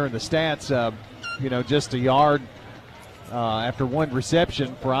had it during the stats, just a yard after one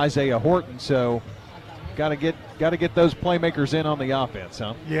reception for Isaiah Horton. So got to get those playmakers in on the offense,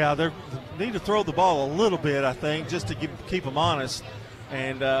 huh? Yeah, they need to throw the ball a little bit, I think, just to keep them honest.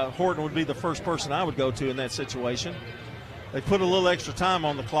 And Horton would be the first person I would go to in that situation. They put a little extra time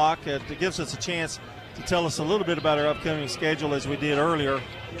on the clock. It gives us a chance to tell us a little bit about our upcoming schedule as we did earlier.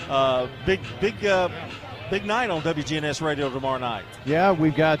 Big night on WGNS Radio tomorrow night. Yeah,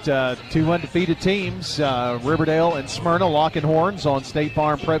 we've got two undefeated teams, Riverdale and Smyrna, locking horns on State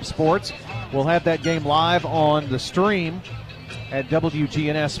Farm Prep Sports. We'll have that game live on the stream at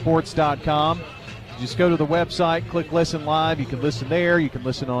WGNSSports.com. Just go to the website, click Listen Live. You can listen there. You can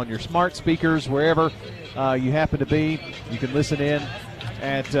listen on your smart speakers, wherever you happen to be. You can listen in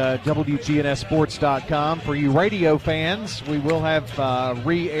at WGNSSports.com. For you radio fans, we will have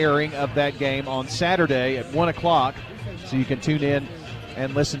re-airing of that game on Saturday at 1 o'clock. So you can tune in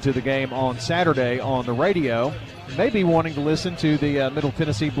and listen to the game on Saturday on the radio. You may be wanting to listen to the Middle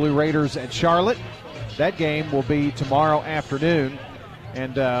Tennessee Blue Raiders at Charlotte. That game will be tomorrow afternoon.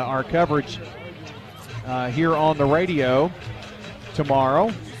 And our coverage here on the radio tomorrow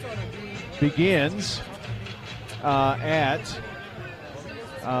begins at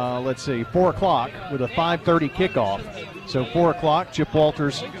 4 o'clock with a 5:30 kickoff. So 4 o'clock, Chip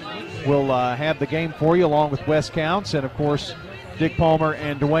Walters will have the game for you along with Wes Counts, and of course Dick Palmer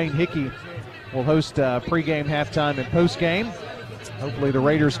and Dwayne Hickey will host pregame, halftime, and postgame. Hopefully the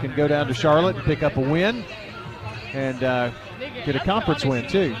Raiders can go down to Charlotte and pick up a win and get a conference win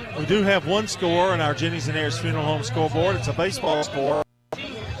too. We do have one score on our Jennings and Ayers Funeral Home scoreboard. It's a baseball score.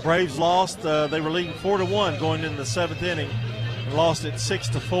 Braves lost. They were leading 4-1 going into the 7th inning and lost it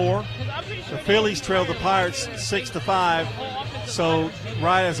 6-4. The Phillies trailed the Pirates 6-5. So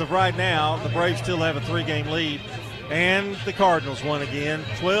as of right now, the Braves still have a 3-game lead. And the Cardinals won again,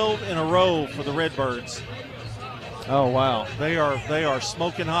 12 in a row for the Redbirds. Oh, wow. They are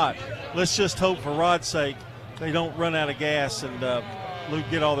smoking hot. Let's just hope for Rod's sake they don't run out of gas and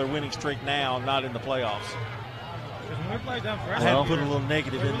get all their winning streak now and not in the playoffs. I had to put a little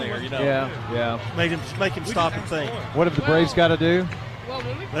negative in there, Yeah. Make him stop and think. What have the Braves got to do?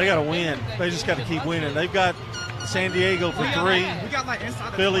 They got to win. They just got to keep winning. They've got San Diego for 3.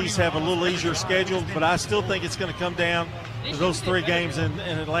 Phillies have a little easier schedule, but I still think it's going to come down to those 3 games in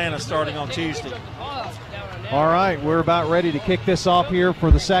Atlanta starting on Tuesday. All right, we're about ready to kick this off here for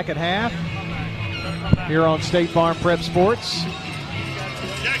the second half here on State Farm Prep Sports.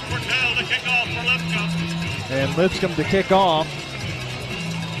 Jack Portell to kick off for Lipscomb. And Lipscomb to kick off.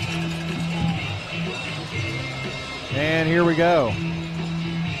 And here we go.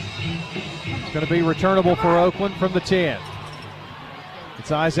 It's going to be returnable for Oakland from the 10.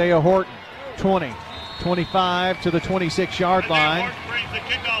 It's Isaiah Horton, 20, 25 to the 26-yard line.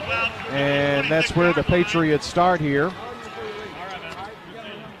 And that's where the Patriots start here.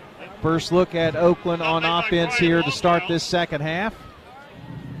 First look at Oakland on offense here to start this second half.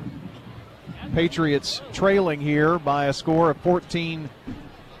 Patriots trailing here by a score of 14-7.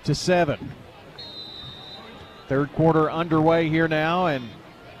 Third quarter underway here now, and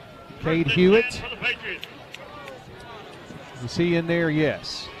Cade Hewitt. Is he in there?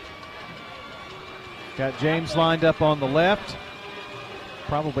 Yes. Got James lined up on the left.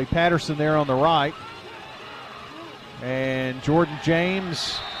 Probably Patterson there on the right. And Jordan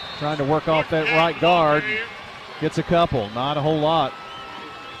James trying to work off that right guard. Gets a couple, not a whole lot.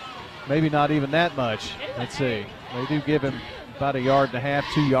 Maybe not even that much. Let's see. They do give him about 1.5 yards,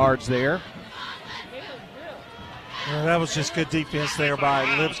 2 yards there. Yeah, that was just good defense there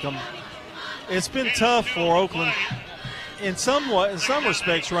by Lipscomb. It's been tough for Oakland in some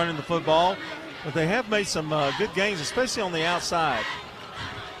respects running the football, but they have made some good gains, especially on the outside.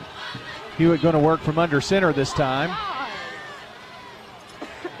 Hewitt going to work from under center this time.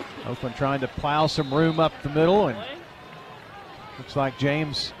 Oakland trying to plow some room up the middle, and looks like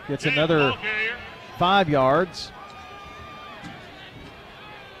James gets another 5 yards.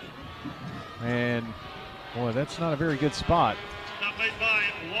 And boy, that's not a very good spot.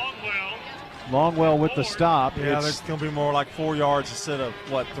 Longwell with the stop. Yeah, that's going to be more like 4 yards instead of,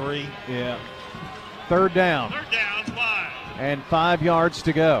 3? Yeah. Third down. 5. And 5 yards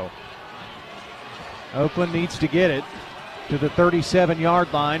to go. Oakland needs to get it to the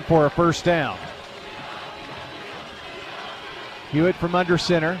 37-yard line for a first down. Hewitt from under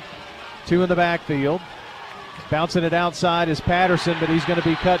center. 2 in the backfield. Bouncing it outside is Patterson, but he's going to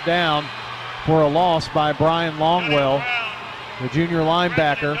be cut down for a loss by Brian Longwell, the junior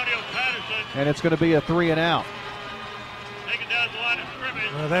linebacker, and it's going to be a 3-and-out.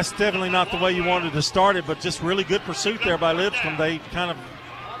 Well, that's definitely not the way you wanted to start it, but just really good pursuit there by Lipscomb. They kind of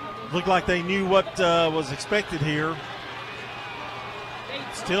looked like they knew what was expected here.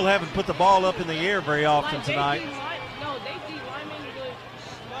 Still haven't put the ball up in the air very often tonight.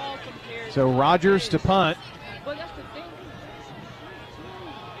 So Rogers to punt.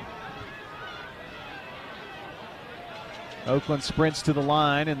 Oakland sprints to the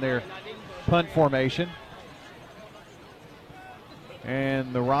line in their punt formation.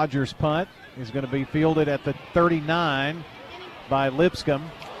 And the Rogers punt is going to be fielded at the 39 by Lipscomb.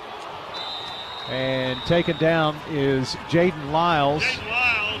 And taken down is Jaden Lyles.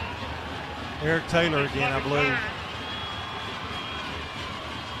 Eric Taylor again, I believe.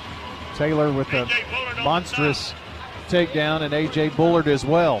 Taylor with a monstrous takedown, and A.J. Bullard as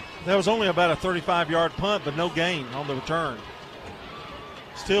well. That was only about a 35-yard punt, but no gain on the return.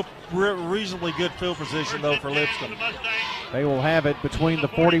 Still reasonably good field position, though, for Lipscomb. They will have it between the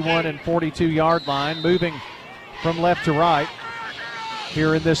 41 and 42-yard line, moving from left to right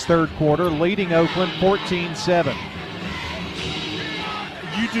here in this third quarter, leading Oakland 14-7.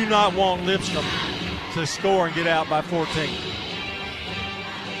 You do not want Lipscomb to score and get out by 14.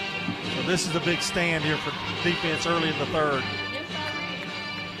 So this is a big stand here for defense early in the third.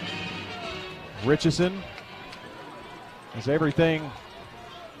 Richardson is everything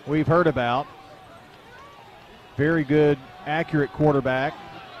we've heard about. Very good, accurate quarterback.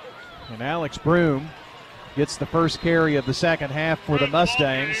 And Alex Broom gets the first carry of the second half for the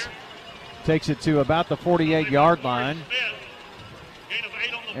Mustangs. Takes it to about the 48-yard line.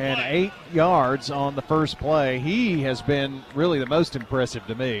 And 8 yards on the first play. He has been really the most impressive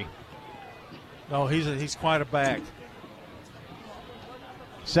to me. No, he's quite a back.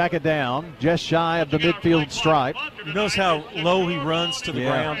 Second down, just shy of the midfield stripe. You notice how low he runs to the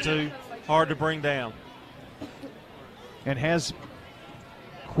ground, too. Hard to bring down. And has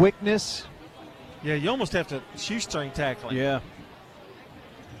quickness. Yeah, you almost have to shoestring tackle him. Yeah.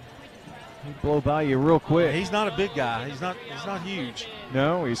 He'd blow by you real quick. Yeah, he's not a big guy. He's not huge.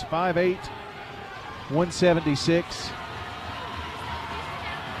 No, he's 5'8", 176.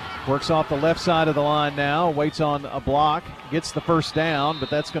 Works off the left side of the line now, waits on a block, gets the first down, but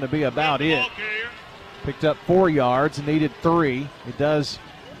that's going to be about it. Picked up 4 yards, needed 3. It does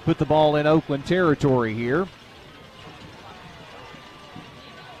put the ball in Oakland territory here.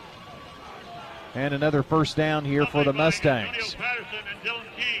 And another first down here for the Mustangs.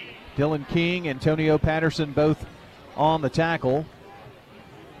 Dylan King, Antonio Patterson both on the tackle.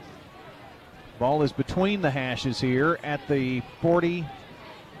 Ball is between the hashes here at the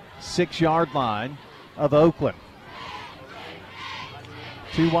 46-yard line of Oakland.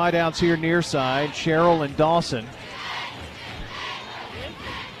 2 wideouts here near side, Sherrill and Dawson.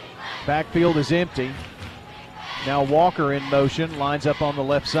 Backfield is empty. Now Walker in motion, lines up on the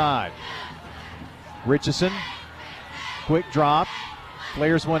left side. Richardson, quick drop,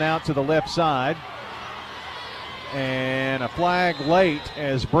 flares one out to the left side. And a flag late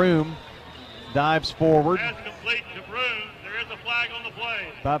as Broom dives forward. Pass complete to Broom. There is a flag on the play.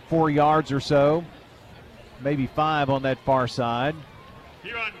 About 4 yards or so, maybe 5 on that far side.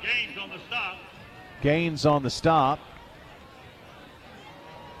 Here on Gaines on the stop. Gaines on the stop.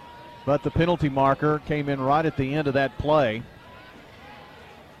 But the penalty marker came in right at the end of that play.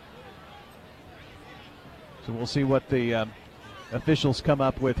 So we'll see what the officials come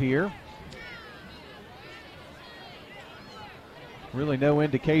up with here. Really no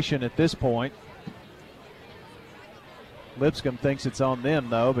indication at this point. Lipscomb thinks it's on them,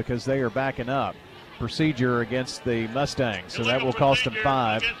 though, because they are backing up. Procedure against the Mustangs, so that will cost them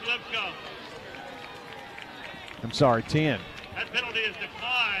 5. I'm sorry, 10. That penalty is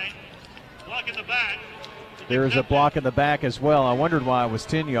declined. Block in the back. There is a block in the back as well. I wondered why it was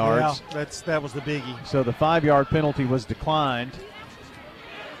 10 yards. Yeah, that was the biggie. So the 5-yard penalty was declined.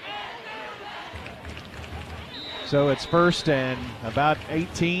 So it's first and about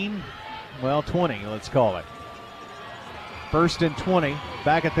 18, well, 20, let's call it. First and 20,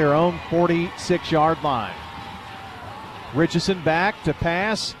 back at their own 46-yard line. Richardson back to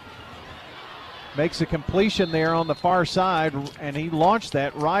pass. Makes a completion there on the far side, and he launched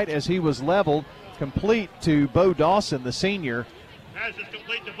that right as he was leveled, complete to Bo Dawson, the senior. Pass is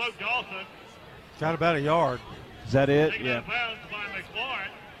complete to Bo Dawson. Got about a yard. Is that it? Taken out of bounds by McLaurin.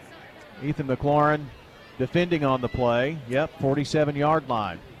 Ethan McLaurin defending on the play. Yep, 47-yard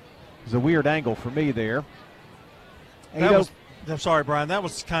line. It's a weird angle for me there. I'm sorry, Brian. That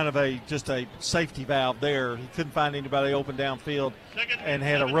was kind of just a safety valve there. He couldn't find anybody open downfield and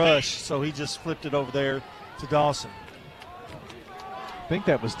had a rush, so he just flipped it over there to Dawson. I think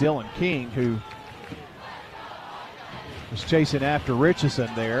that was Dylan King who was chasing after Richardson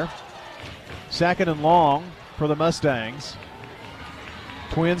there. Second and long for the Mustangs.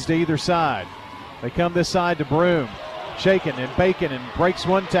 Twins to either side. They come this side to Broom. Shaking and baking and breaks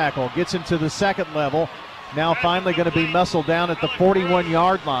one tackle. Gets into the second level. Now finally going to be muscled down at the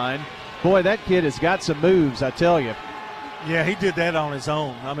 41-yard line. Boy, that kid has got some moves, I tell you. Yeah, he did that on his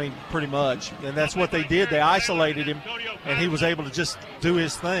own. I mean, pretty much. And that's what they did. They isolated him, and he was able to just do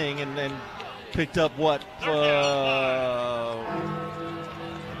his thing and picked up, about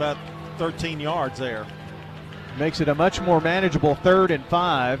 13 yards there. Makes it a much more manageable 3rd and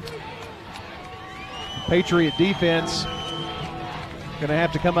 5. Patriot defense going to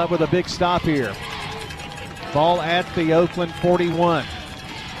have to come up with a big stop here. Ball at the Oakland 41.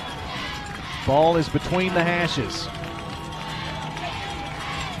 Ball is between the hashes.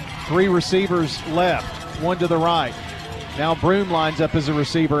 3 receivers left, 1 to the right. Now Broom lines up as a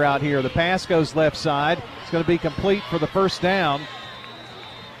receiver out here. The pass goes left side. It's going to be complete for the first down.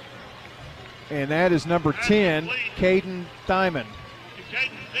 And that is number 10, Caden Thyman.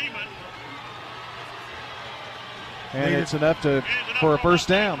 And it's enough for a first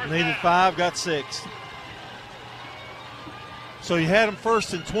down. Needed 5, got 6. So you had him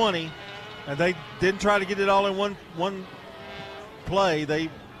 1st and 20, And they didn't try to get it all in one play. They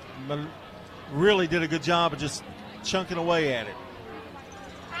really did a good job of just chunking away at it.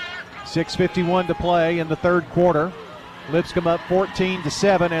 6:51 to play in the third quarter. Lipscomb up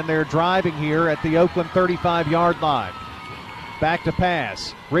 14-7, and they're driving here at the Oakland 35-yard line. Back to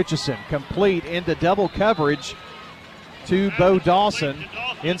pass. Richardson complete into double coverage to Bo Dawson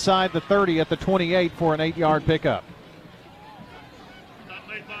inside the 30 at the 28 for an 8-yard pickup.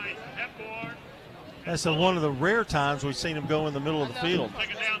 That's one of the rare times we've seen him go in the middle of the field.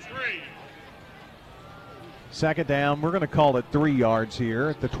 Second down, we're going to call it 3 yards here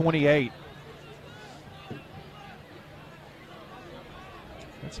at the 28.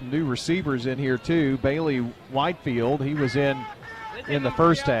 Got some new receivers in here too. Bailey Whitefield, he was in the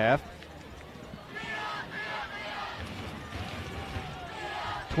first half.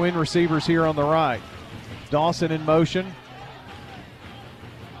 Twin receivers here on the right. Dawson in motion.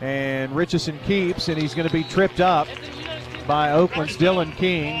 And Richardson keeps, and he's going to be tripped up by Oakland's Dylan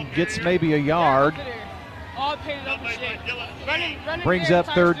King. Gets maybe a yard. Brings up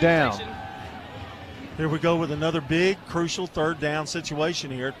third down. Here we go with another big, crucial third down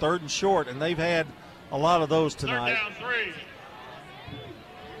situation here. Third and short, and they've had a lot of those tonight.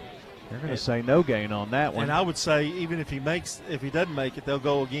 They're going to say no gain on that one. And I would say even if he doesn't make it, they'll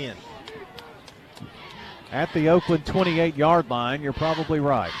go again. At the Oakland 28-yard line, you're probably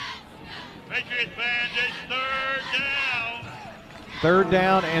right. Patriots fans, it's third down. Third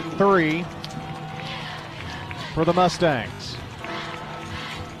down and 3 for the Mustangs.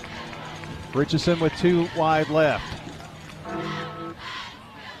 Richardson with 2 wide left.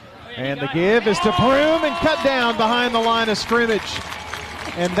 And the give is to Broom and cut down behind the line of scrimmage.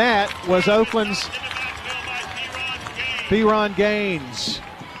 And that was Oakland's Theron Gaines.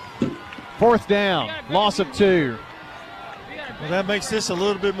 Fourth down, loss of 2. Well, that makes this a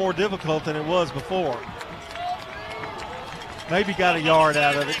little bit more difficult than it was before. Maybe got a yard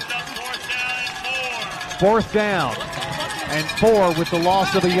out of it. Fourth down and 4 with the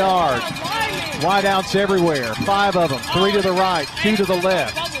loss of a yard. Wideouts everywhere, 5 of them, 3 to the right, 2 to the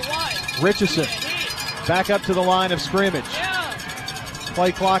left. Richardson back up to the line of scrimmage.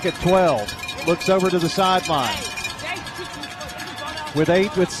 Play clock at 12. Looks over to the sideline. With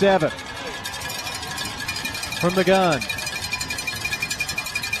 8 with 7. From the gun.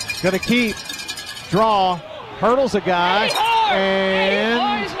 Going to keep. Draw. Hurdles a guy.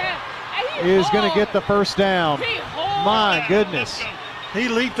 And is going to get the first down. My goodness. He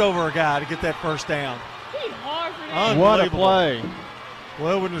leaped over a guy to get that first down. What a play.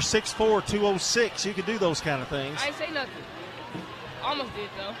 Well, when you're 6'4", 206, you can do those kind of things. I ain't say nothing. Almost did,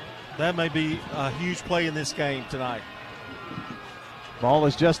 though. That may be a huge play in this game tonight. Ball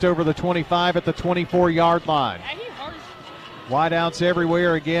is just over the 25 at the 24-yard line. Wideouts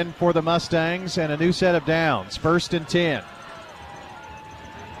everywhere again for the Mustangs and a new set of downs. 1st and 10.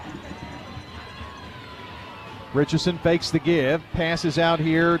 Richardson fakes the give, passes out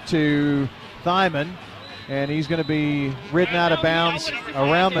here to Thyman, and he's going to be ridden out of bounds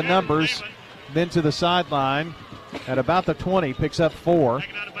around the numbers, then to the sideline at about the 20, picks up 4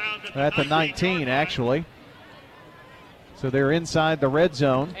 at the 19 actually. So they're inside the red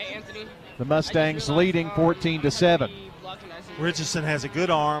zone. The Mustangs leading 14-7. Richardson has a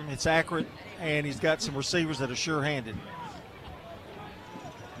good arm, it's accurate, and he's got some receivers that are sure-handed.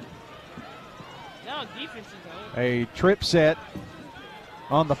 A trip set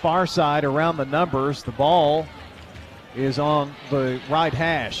on the far side around the numbers. The ball is on the right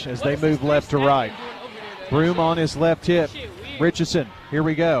hash as they move left to right. Broom on his left hip. Richardson, here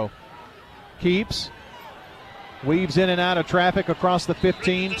we go. Keeps. Weaves in and out of traffic across the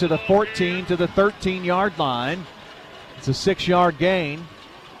 15 to the 14 to the 13-yard line. It's a 6-yard gain.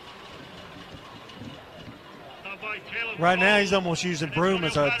 Right now he's almost using Broom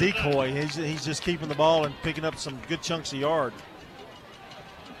as a decoy. He's just keeping the ball and picking up some good chunks of yard.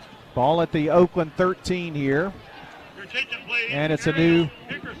 Ball at the Oakland 13 here. And it's a new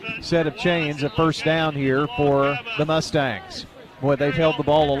set of chains, a first down here for the Mustangs. Boy, they've held the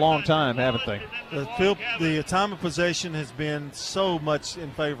ball a long time, haven't they? The time of possession has been so much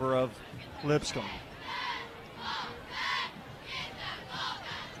in favor of Lipscomb.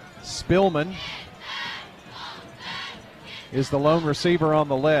 Spillman is the lone receiver on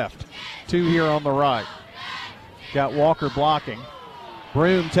the left. 2 here on the right. Got Walker blocking.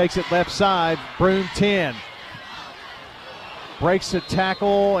 Broom takes it left side. Broom 10. Breaks a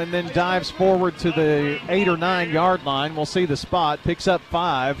tackle and then dives forward to the 8 or 9 yard line. We'll see the spot. Picks up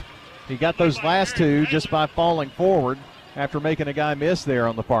 5. He got those last 2 just by falling forward after making a guy miss there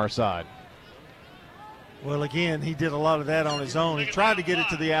on the far side. Well, again, he did a lot of that on his own. He tried to get it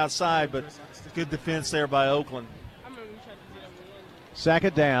to the outside, but good defense there by Oakland.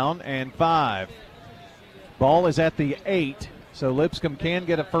 Second down and 5. Ball is at the 8, so Lipscomb can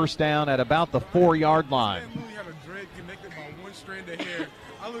get a first down at about the 4-yard line. I had a dread connected by one strand of hair.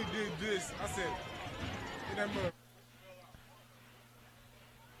 I only did this. I said,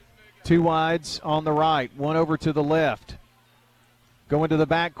 two wides on the right, one over to the left. Going to the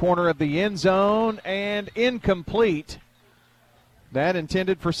back corner of the end zone and incomplete. That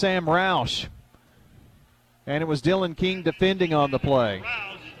intended for Sam Roush. And it was Dylan King defending on the play.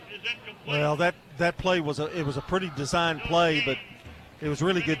 Well, that play was a pretty designed play, but it was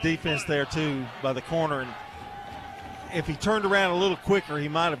really good defense there too by the corner. And if he turned around a little quicker, he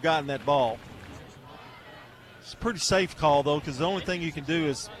might have gotten that ball. It's a pretty safe call though, because the only thing you can do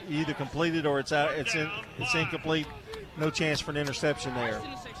is either complete it or it's incomplete. No chance for an interception there.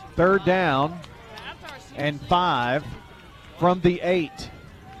 Third down and 5 from the 8.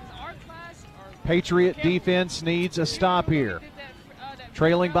 Patriot defense needs a stop here.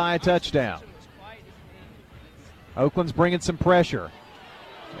 Trailing by a touchdown. Oakland's bringing some pressure.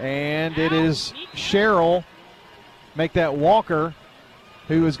 And it is Sherrill, make that Walker,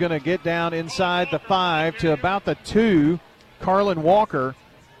 who is going to get down inside the 5 to about the 2. Carlin Walker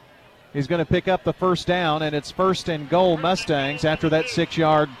is going to pick up the first down, and it's first and goal Mustangs after that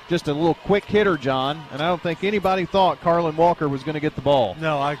 6-yard, just a little quick hitter, John. And I don't think anybody thought Carlin Walker was going to get the ball.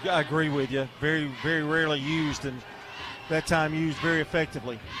 No, I agree with you. Very, very rarely used, and that time used very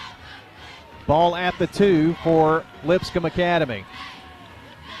effectively. Ball at the 2 for Lipscomb Academy.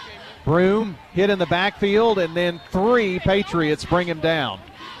 Broom hit in the backfield, and then 3 Patriots bring him down.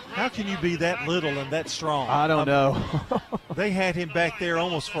 How can you be that little and that strong? I don't know. They had him back there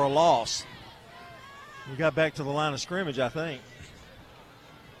almost for a loss. We got back to the line of scrimmage, I think.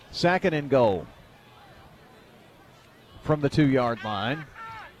 Second and goal from the 2-yard line.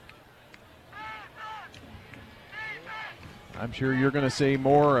 I'm sure you're going to see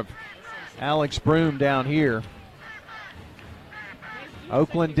more of Alex Broom down here.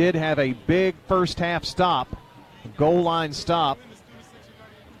 Oakland did have a big first half stop, goal line stop.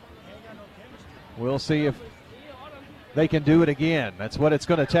 We'll see if they can do it again. That's what it's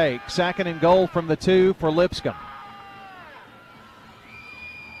going to take. Second and goal from the 2 for Lipscomb.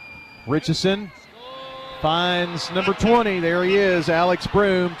 Richardson finds number 20. There he is, Alex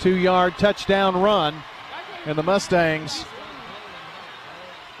Broom, 2-yard touchdown run. And the Mustangs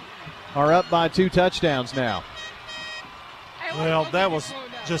are up by 2 touchdowns now. Well, that was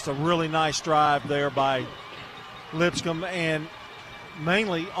just a really nice drive there by Lipscomb, and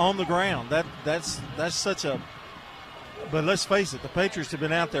mainly on the ground. That's such a – but let's face it, the Patriots have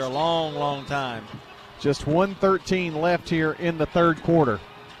been out there a long, long time. Just 1:13 left here in the third quarter.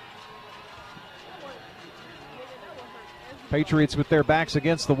 Patriots with their backs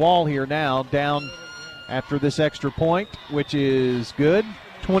against the wall here now, down after this extra point, which is good.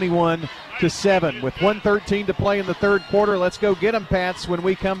 21-7 with 1:13 to play in the third quarter. Let's go get them, Pats, when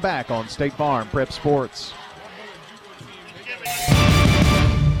we come back on State Farm Prep Sports.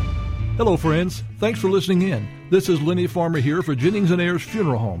 Hello, friends. Thanks for listening in. This is Lenny Farmer here for Jennings & Ayers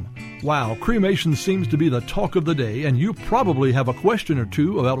Funeral Home. Wow, cremation seems to be the talk of the day, and you probably have a question or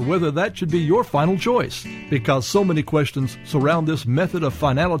two about whether that should be your final choice, because so many questions surround this method of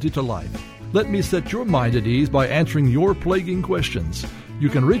finality to life. Let me set your mind at ease by answering your plaguing questions. You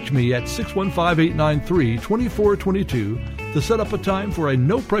can reach me at 615-893-2422 to set up a time for a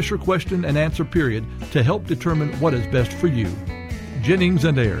no-pressure question and answer period to help determine what is best for you. Jennings &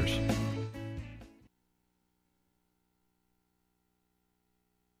 Ayers.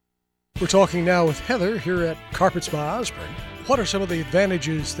 We're talking now with Heather here at Carpets by Osborne. What are some of the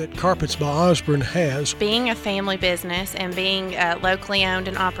advantages that Carpets by Osborne has? Being a family business and being locally owned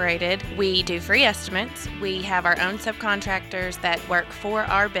and operated, we do free estimates. We have our own subcontractors that work for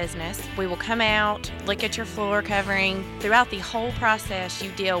our business. We will come out, look at your floor covering. Throughout the whole process,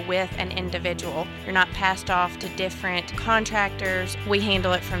 you deal with an individual. You're not passed off to different contractors. We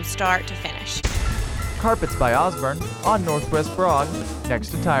handle it from start to finish. Carpets by Osborne on Northwest Broad, next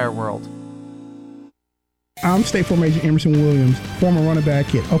to Tire World. I'm State Farm Agent Emerson Williams, former running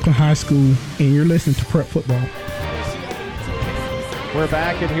back at Oakland High School, and you're listening to Prep Football. We're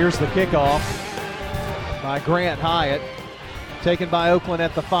back, and here's the kickoff by Grant Hyatt, taken by Oakland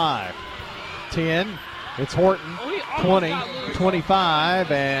at the 5. 10, it's Horton, 20,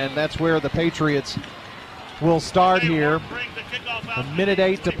 25, and that's where the Patriots will start here. A minute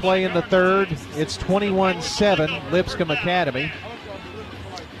 8 to play in the third. It's 21-7, Lipscomb Academy.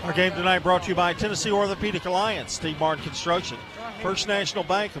 Our game tonight brought to you by Tennessee Orthopedic Alliance, Steve Martin Construction, First National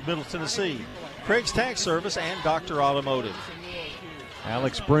Bank of Middle Tennessee, Craig's Tax Service, and Dr. Automotive.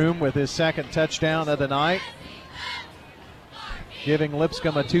 Alex Broom with his second touchdown of the night, giving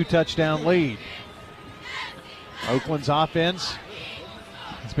Lipscomb a 2-touchdown lead. Oakland's offense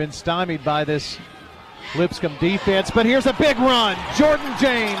has been stymied by this Lipscomb defense, but here's a big run. Jordan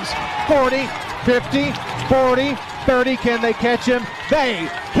James, 40, 50, 40, 30. Can they catch him? They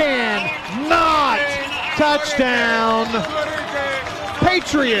cannot. Touchdown.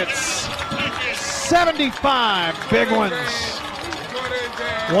 Patriots, 75. Big ones.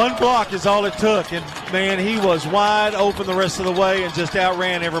 One block is all it took, and man, he was wide open the rest of the way and just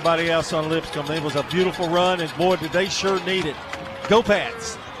outran everybody else on Lipscomb. It was a beautiful run, and boy, did they sure need it. Go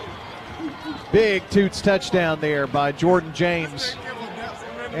Pats. Big Toots touchdown there by Jordan James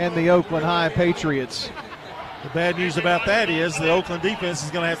and the Oakland High Patriots. The bad news about that is the Oakland defense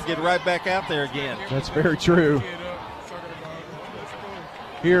is going to have to get right back out there again. That's very true.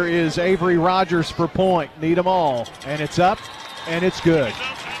 Here is Avery Rogers for point. Need them all. And it's up, and it's good.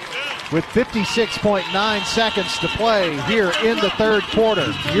 With 56.9 seconds to play here in the third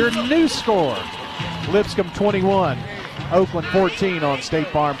quarter. Your new score, Lipscomb 21, Oakland 14 on State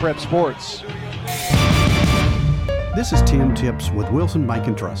Farm Prep Sports. This is Tim Tips with Wilson Bank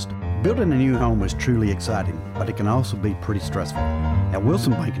and Trust. Building a new home is truly exciting, but it can also be pretty stressful. At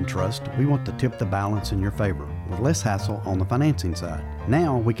Wilson Bank and Trust, we want to tip the balance in your favor with less hassle on the financing side.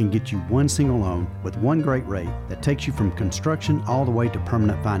 Now we can get you one single loan with one great rate that takes you from construction all the way to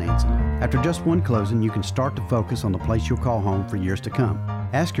permanent financing. After just one closing, you can start to focus on the place you'll call home for years to come.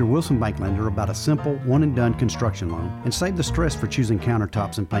 Ask your Wilson Bank lender about a simple one-and-done construction loan and save the stress for choosing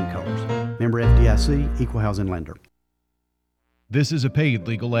countertops and paint colors. Member FDIC, Equal Housing Lender. This is a paid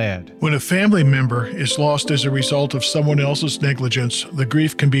legal ad. When a family member is lost as a result of someone else's negligence, the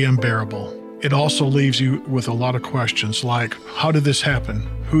grief can be unbearable. It also leaves you with a lot of questions like, how did this happen?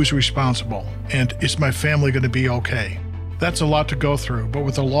 Who's responsible? And is my family going to be okay? That's a lot to go through, but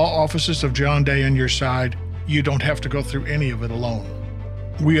with the law offices of John Day on your side, you don't have to go through any of it alone.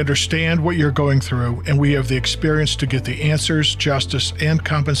 We understand what you're going through, and we have the experience to get the answers, justice, and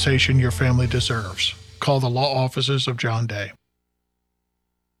compensation your family deserves. Call the law offices of John Day.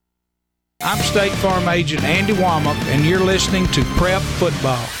 I'm State Farm Agent Andy Womack, and you're listening to Prep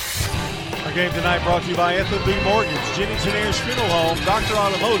Football. Our game tonight brought to you by F&B Mortgage, Jennings & Ayers Funeral Home, Dr.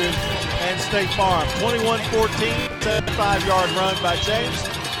 Automotive, and State Farm. 21-14, 75-yard run by James.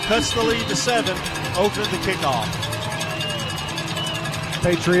 Cuts the lead to 7. Oakland the kickoff.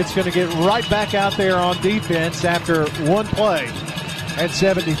 Patriots going to get right back out there on defense after one play at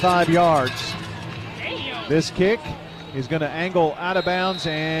 75 yards. This kick is going to angle out of bounds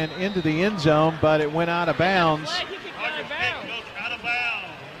and into the end zone, but it went out of bounds.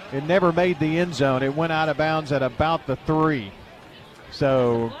 It never made the end zone. It went out of bounds at about the 3.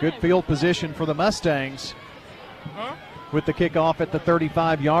 So good field position for the Mustangs with the kickoff at the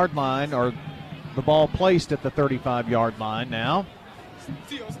 35-yard line, or the ball placed at the 35-yard line now.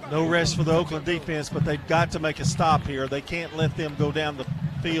 No rest for the Oakland defense, but they've got to make a stop here. They can't let them go down the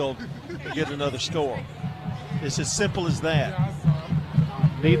field and get another score. It's as simple as that.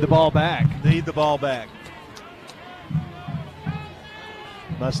 Need the ball back. Need the ball back.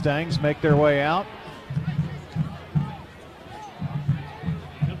 Mustangs make their way out.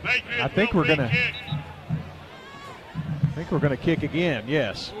 I think we're gonna kick again.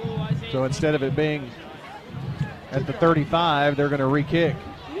 Yes. So instead of it being at the 35, they're going to re-kick.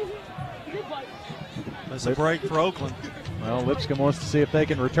 That's a break for Oakland. Well, Lipscomb wants to see if they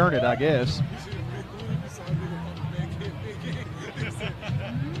can return it, I guess.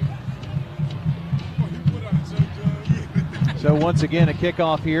 So once again, a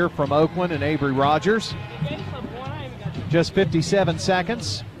kickoff here from Oakland and Avery Rogers. Just 57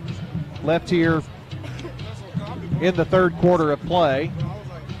 seconds left here in the third quarter of play.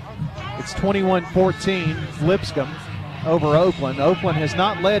 It's 21-14 Lipscomb over Oakland. Oakland has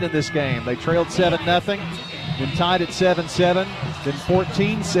not led in this game. They trailed 7-0, then tied at 7-7, then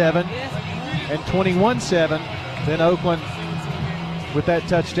 14-7, and 21-7. Then Oakland with that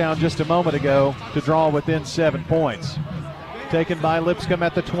touchdown just a moment ago to draw within 7 points. Taken by Lipscomb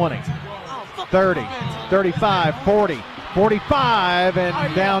at the 20, 30, 35, 40, 45,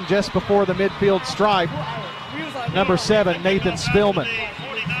 and down just before the midfield stripe. Number 7, Nathan Spillman.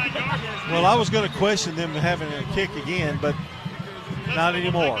 Well, I was going to question them having a kick again, but not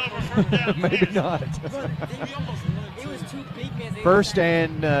anymore. Maybe not. First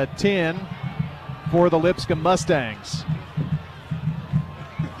and 10 for the Lipscomb Mustangs.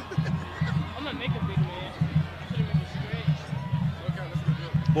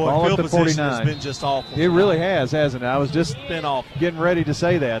 Boy, Ball field at the position 49. has been just awful. It really has, hasn't it? I was just been awful. Getting ready to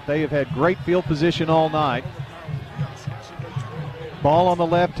say that. They have had great field position all night. Ball on the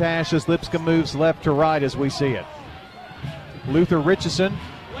left hash as Lipscomb moves left to right as we see it. Luther Richardson,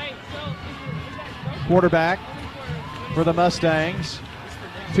 quarterback for the Mustangs.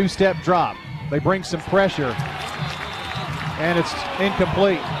 Two-step drop. They bring some pressure. And it's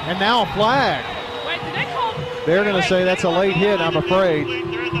incomplete. And now a flag. They're going to say that's a late hit, I'm afraid.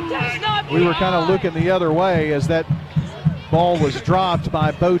 We were kind of looking the other way as that ball was dropped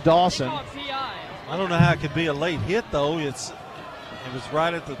by Bo Dawson. I don't know how it could be a late hit, though. It was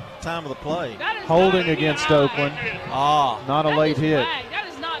right at the time of the play. Holding against Oakland. Not a late hit. That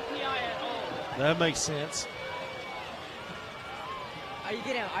is not PI at all. That makes sense.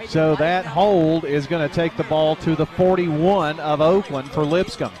 So that hold is going to take the ball to the 41 of Oakland for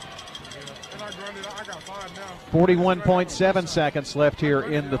Lipscomb. 41.7 seconds left here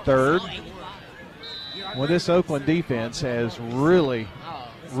in the third. Well, this Oakland defense has really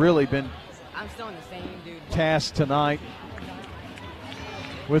been tasked tonight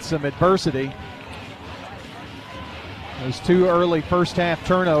with some adversity. Those two early first half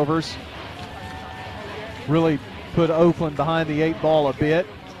turnovers really put Oakland behind the 8 ball a bit.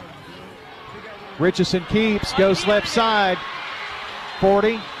 Richardson keeps, goes left side,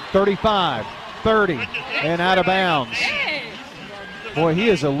 40, 35, 30, and out of bounds. Boy, he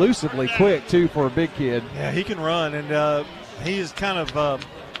is elusively quick, too, for a big kid. Yeah, he can run, and he has kind of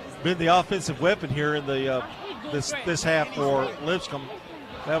been the offensive weapon here in the this half for Lipscomb.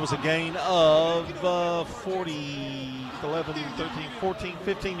 That was a gain of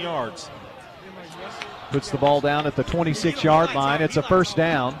 15 yards. Puts the ball down at the 26-yard line. It's a first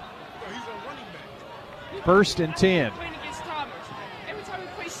down. 1st and 10.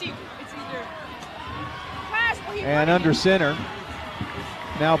 And under center.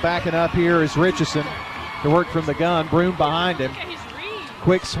 Now backing up here is Richardson to work from the gun. Broom behind him.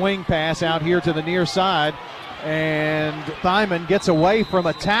 Quick swing pass out here to the near side. And Thyman gets away from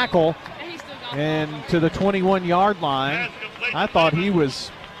a tackle and to the 21-yard line. I thought he was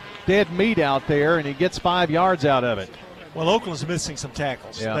dead meat out there, and he gets 5 yards out of it. Well, Oakland's missing some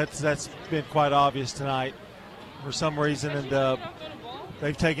tackles. Yeah. That's been quite obvious tonight for some reason, and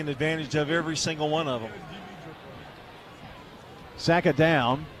they've taken advantage of every single one of them. Second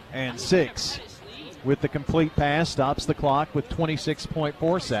down and 6 with the complete pass. Stops the clock with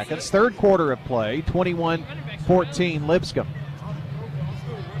 26.4 seconds. Third quarter of play, 21-14 Lipscomb.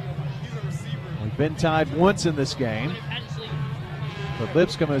 We've been tied once in this game, but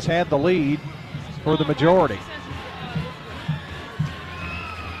Lipscomb has had the lead for the majority.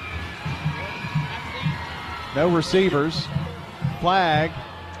 No receivers. Flag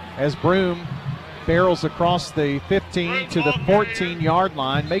as Broom barrels across the 15 to the 14-yard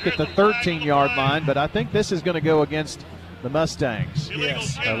line, make it the 13-yard line, but I think this is going to go against the Mustangs.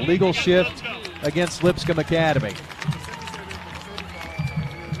 Yes. A legal shift against Lipscomb Academy.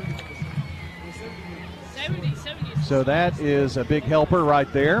 So that is a big helper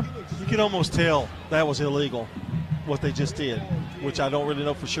right there. You can almost tell that was illegal, what they just did, which I don't really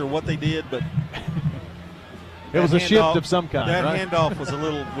know for sure what they did, but it was a shift of some kind, That right? handoff was a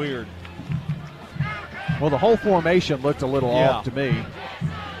little weird. Well, the whole formation looked a little off to me.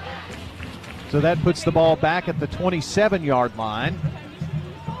 So that puts the ball back at the 27-yard line.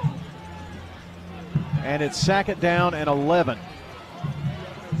 And it's second down and 11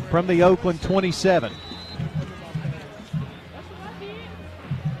 from the Oakland 27.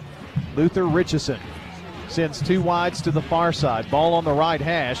 Luther Richardson sends 2 wides to the far side. Ball on the right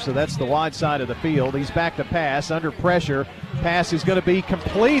hash, so that's the wide side of the field. He's back to pass, under pressure. Pass is going to be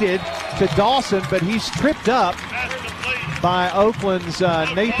completed to Dawson, but he's tripped up by Oakland's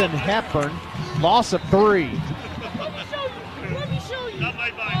Nathan Hepburn. Loss of 3.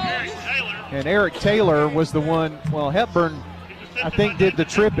 And Eric Taylor was the one, well, Hepburn, I think, did the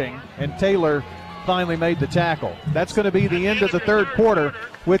tripping, and Taylor finally made the tackle. That's going to be the end of the third quarter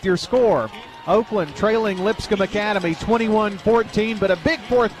with your score. Oakland trailing Lipscomb Academy 21-14, but a big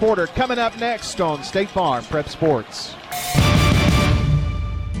fourth quarter coming up next on State Farm Prep Sports.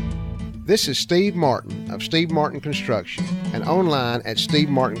 This is Steve Martin of Steve Martin Construction and online at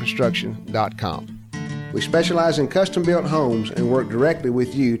stevemartinconstruction.com. We specialize in custom-built homes and work directly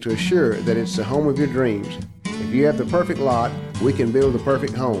with you to assure that it's the home of your dreams. If you have the perfect lot, we can build the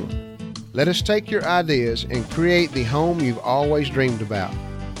perfect home. Let us take your ideas and create the home you've always dreamed about.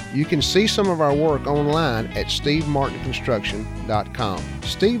 You can see some of our work online at stevemartinconstruction.com.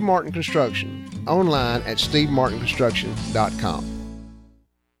 Steve Martin Construction, online at stevemartinconstruction.com.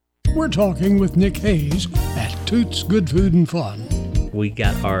 We're talking with Nick Hayes at Toots Good Food and Fun. We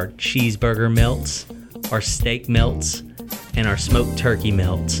got our cheeseburger melts, our steak melts, and our smoked turkey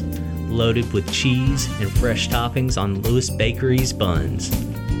melts, loaded with cheese and fresh toppings on Lewis Bakery's buns.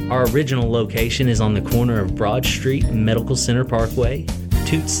 Our original location is on the corner of Broad Street and Medical Center Parkway.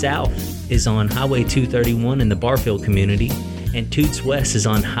 Toots South is on Highway 231 in the Barfield community, and Toots West is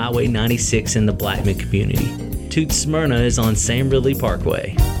on Highway 96 in the Blackman community. Toots Smyrna is on Sam Ridley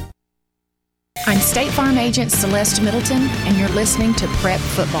Parkway. I'm State Farm Agent Celeste Middleton, and you're listening to Prep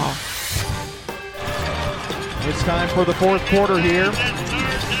Football. It's time for the fourth quarter here.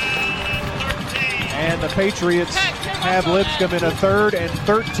 And the Patriots have Lipscomb in a 3rd and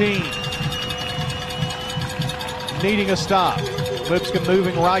 13. Needing a stop. Lipscomb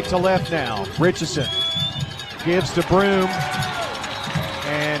moving right to left now. Richardson gives to Broom.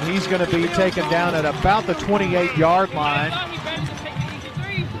 And he's going to be taken down at about the 28-yard line.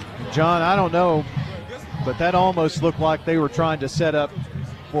 John, I don't know, but that almost looked like they were trying to set up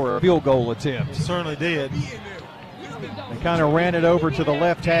for a field goal attempt. It certainly did. They kind of ran it over to the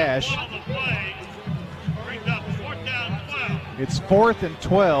left hash. It's 4th and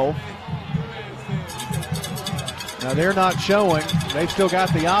 12. Now they're not showing. They've still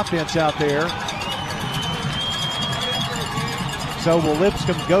got the offense out there. So will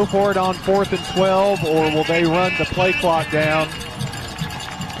Lipscomb go for it on 4th and 12, or will they run the play clock down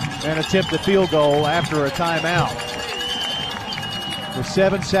and attempt a field goal after a timeout? With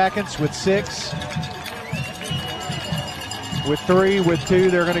 7 seconds, with 6, with 3, with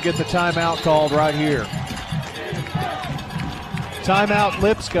 2, they're going to get the timeout called right here. Timeout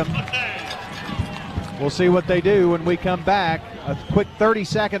Lipscomb. We'll see what they do when we come back. A quick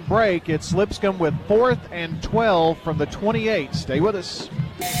 30-second break. It's Lipscomb with 4th and 12 from the 28. Stay with us.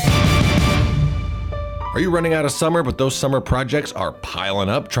 Are you running out of summer, but those summer projects are piling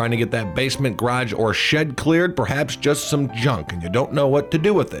up, trying to get that basement, garage, or shed cleared, perhaps just some junk, and you don't know what to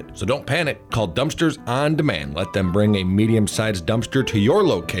do with it? So don't panic. Call Dumpsters on Demand. Let them bring a medium-sized dumpster to your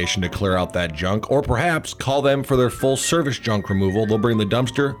location to clear out that junk, or perhaps call them for their full-service junk removal. They'll bring the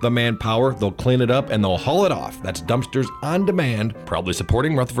dumpster, the manpower, they'll clean it up, and they'll haul it off. That's Dumpsters on Demand, proudly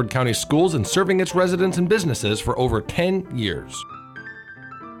supporting Rutherford County schools and serving its residents and businesses for over 10 years.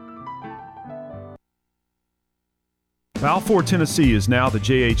 Balfour, Tennessee is now the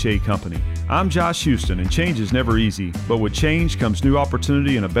JHA Company. I'm Josh Houston, and change is never easy, but with change comes new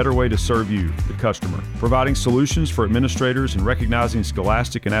opportunity and a better way to serve you, the customer. Providing solutions for administrators and recognizing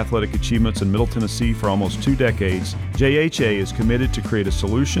scholastic and athletic achievements in Middle Tennessee for almost 2 decades, JHA is committed to create a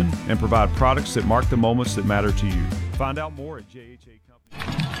solution and provide products that mark the moments that matter to you. Find out more at JHA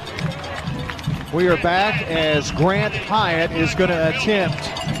Company. We are back as Grant Hyatt is going to attempt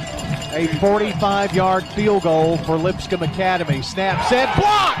a 45-yard field goal for Lipscomb Academy. Snap set,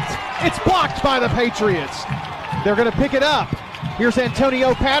 blocked! It's blocked by the Patriots. They're going to pick it up. Here's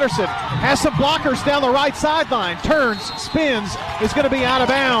Antonio Patterson. Has some blockers down the right sideline. Turns, spins, is going to be out of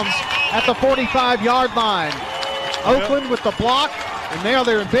bounds at the 45-yard line. Oakland with the block, and now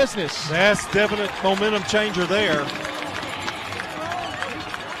they're in business. That's definite momentum changer there.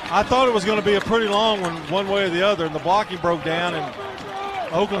 I thought it was going to be a pretty long one way or the other, and the blocking broke down, and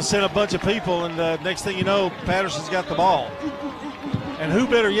Oakland sent a bunch of people, and next thing you know, Patterson's got the ball. And who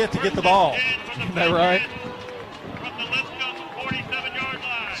better yet to get the ball? Isn't that right?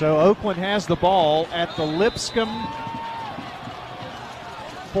 So Oakland has the ball at the Lipscomb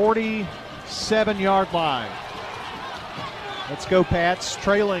 47-yard line. Let's go, Pats,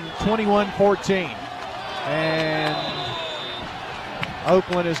 trailing 21-14. And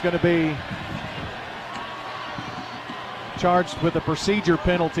Oakland is going to be charged with a procedure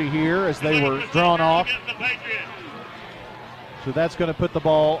penalty here as they were drawn off. So that's going to put the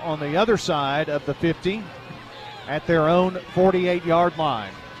ball on the other side of the 50 at their own 48-yard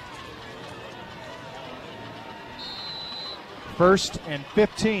line. 1st and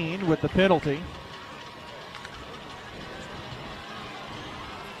 15 with the penalty.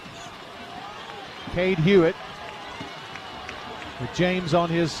 Cade Hewitt with James on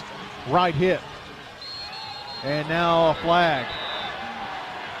his right hip. And now a flag.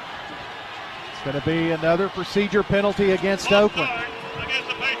 It's going to be another procedure penalty against Oakland.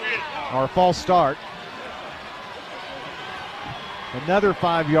 Or a false start. Another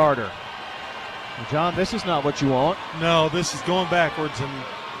 5-yarder. Well, John, this is not what you want. No, this is going backwards, and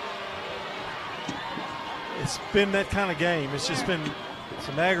it's been that kind of game. It's just been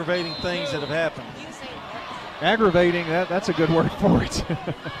some aggravating things that have happened. Aggravating, that's a good word for it.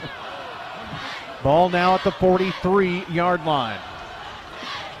 Ball now at the 43-yard line.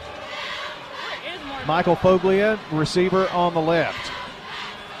 Michael Foglia, receiver on the left.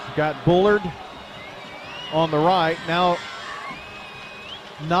 Got Bullard on the right. Now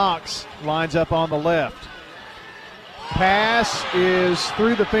Knox lines up on the left. Pass is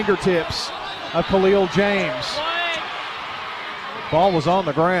through the fingertips of Khalil James. Ball was on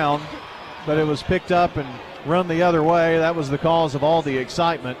the ground, but it was picked up and run the other way. That was the cause of all the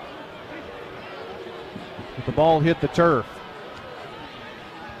excitement. But the ball hit the turf.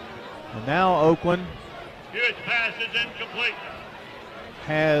 And now Oakland Hewitt's pass is incomplete.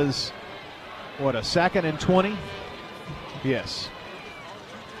 has, what, a 2nd and 20? Yes.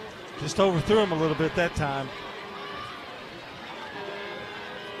 Just overthrew him a little bit that time.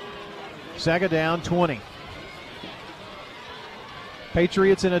 2nd down, 20.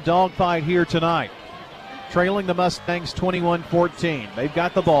 Patriots in a dogfight here tonight. Trailing the Mustangs 21-14. They've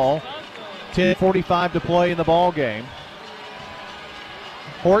got the ball. 10:45 to play in the ball game.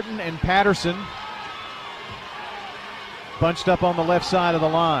 Horton and Patterson bunched up on the left side of the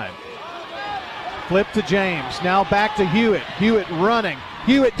line. Flip to James. Now back to Hewitt. Hewitt running.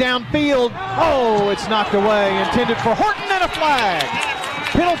 Hewitt downfield. Oh, it's knocked away. Intended for Horton and a flag.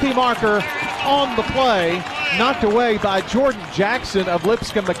 Penalty marker on the play. Knocked away by Jordan Jackson of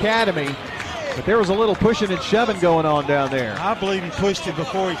Lipscomb Academy. But there was a little pushing and shoving going on down there. I believe he pushed him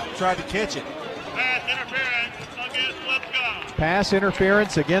before he tried to catch it. Pass interference against Lipscomb. Pass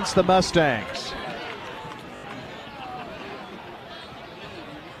interference against the Mustangs.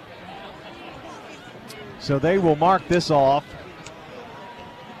 So they will mark this off.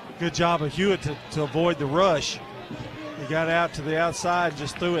 Good job of Hewitt to avoid the rush. He got out to the outside and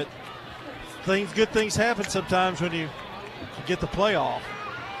just threw it. Good things happen sometimes when you get the play off.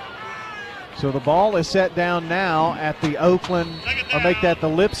 So the ball is set down now at the Oakland, or make that the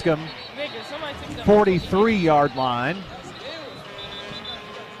Lipscomb 43-yard line.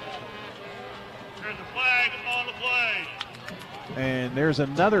 There's a flag on the play. And there's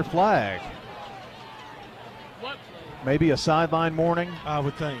another flag. Maybe a sideline warning? I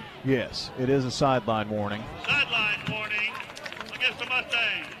would think. Yes, it is a sideline warning. Sideline warning against the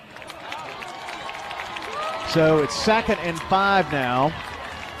Mustangs. So it's 2nd and 5 now.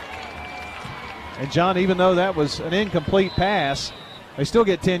 And John, even though that was an incomplete pass, they still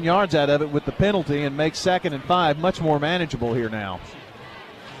get 10 yards out of it with the penalty and make 2nd and 5 much more manageable here now.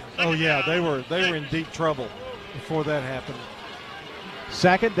 Oh yeah, they were in deep trouble before that happened.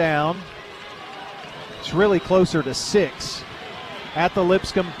 2nd down. It's really closer to 6 at the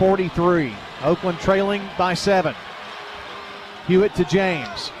Lipscomb 43. Oakland trailing by 7. Hewitt to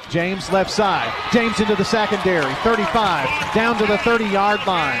James. James left side. James into the secondary. 35 down to the 30-yard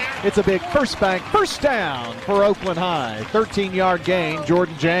line. It's a big first down for Oakland High. 13-yard gain,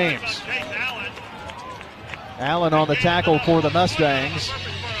 Jordan James. Allen on the tackle for the Mustangs.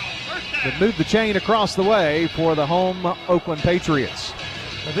 They moved the chain across the way for the home Oakland Patriots.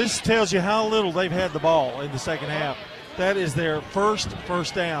 Now this tells you how little they've had the ball in the second half. That is their first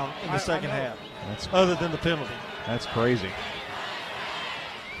down in the second half, other than the penalty. That's crazy.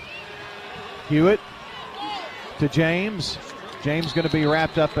 Hewitt to James. James going to be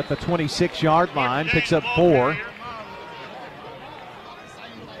wrapped up at the 26-yard line. Picks up 4.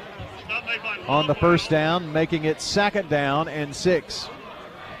 On the first down, making it 2nd down and 6.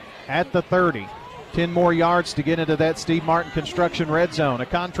 At the 30. 10 more yards to get into that Steve Martin Construction red zone. A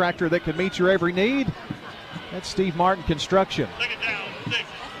contractor that can meet your every need. That's Steve Martin Construction.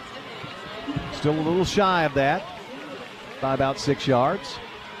 Still a little shy of that by about 6 yards.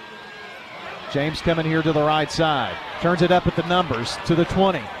 James coming here to the right side. Turns it up at the numbers to the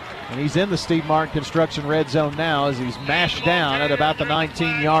 20. And he's in the Steve Martin Construction red zone now as he's mashed down at about the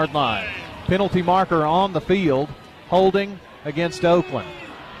 19-yard line. Penalty marker on the field. Holding against Oakland.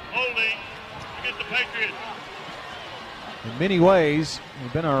 Holding against the Patriots. In many ways,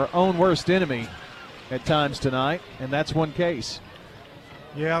 we've been our own worst enemy at times tonight, and that's one case.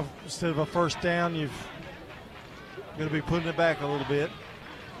 Yeah, instead of a first down, you're going to be putting it back a little bit.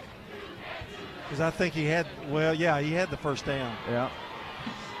 Because I think he had the first down. Yeah.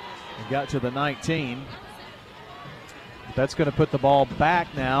 He got to the 19. That's going to put the ball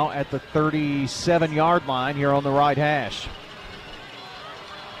back now at the 37-yard line here on the right hash.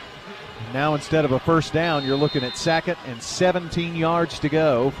 Now instead of a first down, you're looking at 2nd and 17 yards to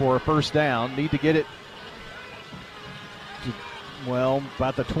go for a first down. Need to get it to,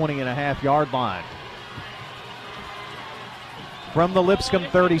 about the 20.5-yard line. From the Lipscomb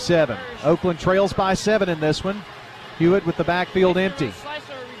 37. Oakland trails by 7 in this one. Hewitt with the backfield empty.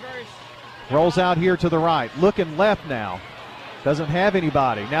 Rolls out here to the right. Looking left now. Doesn't have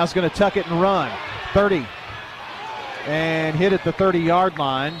anybody. Now he's going to tuck it and run. 30. And hit at the 30-yard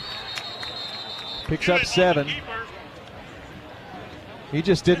line. Picks up 7. He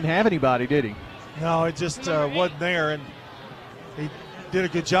just didn't have anybody, did he? No, it just wasn't there. And did a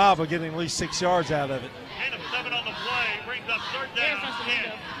good job of getting at least 6 yards out of it. 7 on the play, brings up 3rd down and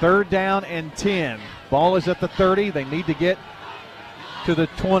 10. 3rd down and 10. Ball is at the 30. They need to get to the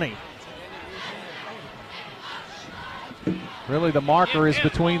 20. Really, the marker is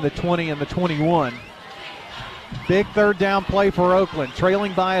between the 20 and the 21. Big 3rd down play for Oakland,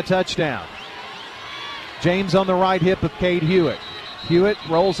 trailing by a touchdown. James on the right hip of Cade Hewitt. Hewitt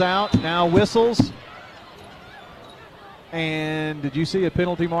rolls out, now whistles. And did you see a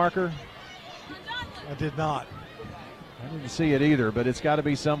penalty marker? I did not. I didn't see it either, but it's got to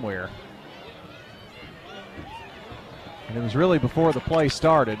be somewhere. And it was really before the play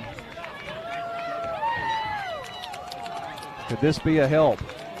started. Could this be a help?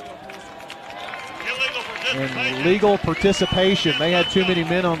 And legal participation. They had too many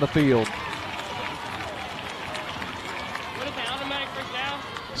men on the field.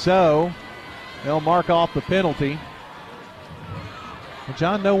 So they'll mark off the penalty. Well,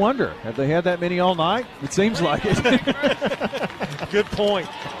 John, no wonder. Have they had that many all night? It seems like it. Good point.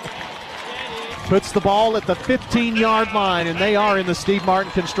 Puts the ball at the 15-yard line, and they are in the Steve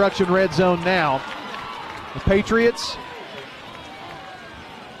Martin Construction red zone now. The Patriots,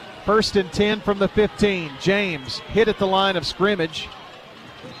 1st and 10 from the 15. James hit at the line of scrimmage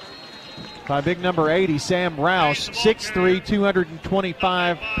by big number 80, Sam Rouse, 6'3",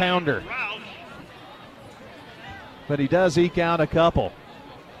 225-pounder. But he does eke out a couple.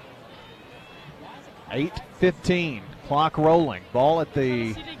 8:15, clock rolling. Ball at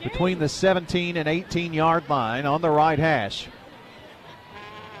the between the 17 and 18-yard line on the right hash.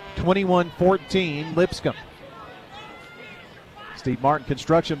 21-14, Lipscomb. Steve Martin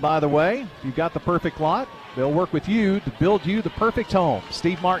Construction, by the way, you've got the perfect lot. They'll work with you to build you the perfect home.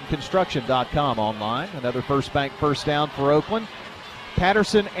 SteveMartinConstruction.com online. Another First Bank first down for Oakland.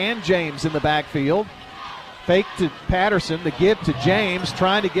 Patterson and James in the backfield. Fake to Patterson, the give to James,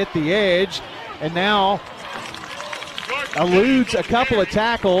 trying to get the edge, and now eludes a couple of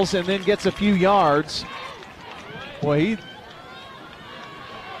tackles and then gets a few yards. Boy, he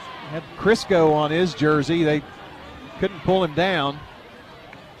had Crisco on his jersey. They couldn't pull him down,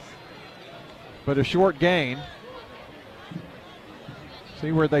 but a short gain.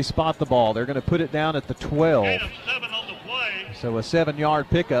 See where they spot the ball. They're going to put it down at the 12. So a 7-yard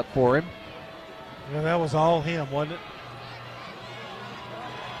pickup for him. Yeah, that was all him, wasn't it?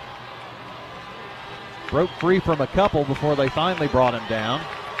 Broke free from a couple before they finally brought him down.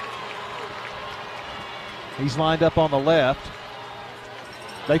 He's lined up on the left.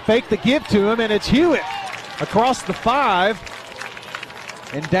 They fake the give to him, and it's Hewitt across the 5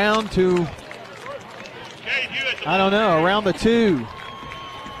 and down to, I don't know, around the 2.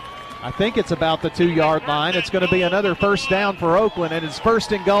 I think it's about the 2-yard line. It's going to be another first down for Oakland, and it's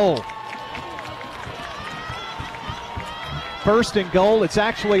 1st and goal. 1st and goal. It's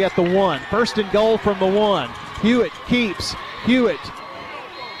actually at the 1. 1st and goal from the 1. Hewitt keeps. Hewitt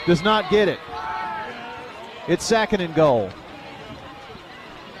does not get it. It's 2nd and goal.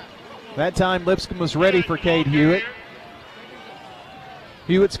 That time Lipscomb was ready for Cade Hewitt.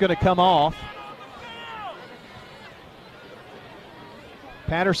 Hewitt's going to come off.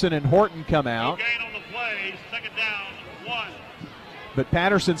 Patterson and Horton come out. But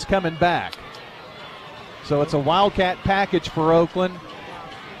Patterson's coming back. So it's a Wildcat package for Oakland.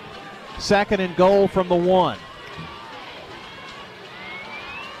 2nd and goal from the 1.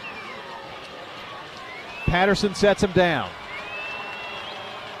 Patterson sets him down.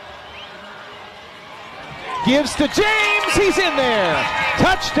 Gives to James. He's in there.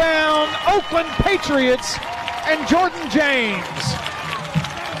 Touchdown, Oakland Patriots and Jordan James.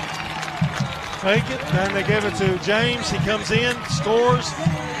 Take it, then they give it to James. He comes in, scores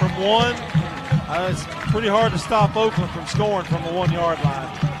from 1. It's pretty hard to stop Oakland from scoring from the 1-yard line.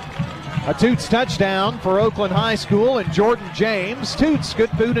 A Toots touchdown for Oakland High School and Jordan James. Toots, good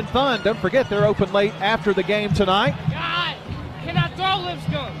food and fun. Don't forget they're open late after the game tonight. God, cannot throw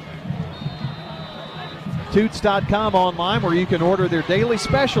Lipscomb. Toots.com online where you can order their daily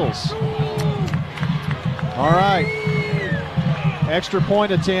specials. All right. Extra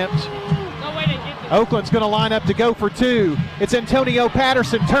point attempt. Oakland's going to line up to go for 2. It's Antonio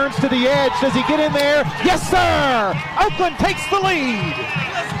Patterson, turns to the edge. Does he get in there? Yes, sir! Oakland takes the lead.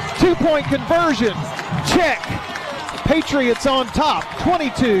 2-point conversion. Check. Patriots on top,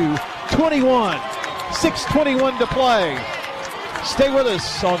 22-21. 6:21 to play. Stay with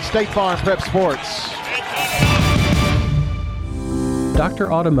us on State Farm Prep Sports.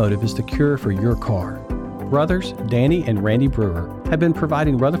 Dr. Automotive is the cure for your car. Brothers Danny and Randy Brewer have been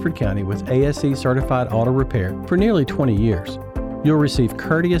providing Rutherford County with ASE certified auto repair for nearly 20 years. You'll receive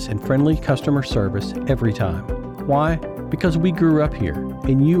courteous and friendly customer service every time. Why? because we grew up here,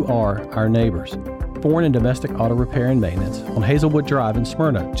 and you are our neighbors. Foreign and domestic auto repair and maintenance on Hazelwood Drive in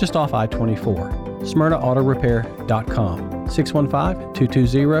Smyrna, just off I-24. SmyrnaAutoRepair.com.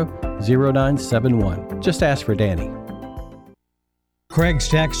 615-220-0971. Just ask for Danny. Craig's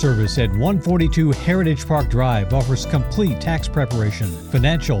Tax Service at 142 Heritage Park Drive offers complete tax preparation,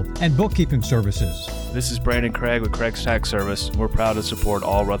 financial, and bookkeeping services. This is Brandon Craig with Craig's Tax Service. We're proud to support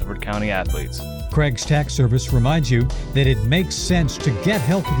all Rutherford County athletes. Craig's Tax Service reminds you that it makes sense to get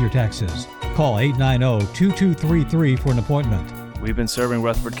help with your taxes. Call 890-2233 for an appointment. We've been serving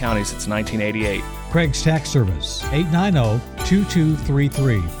Rutherford County since 1988. Craig's Tax Service,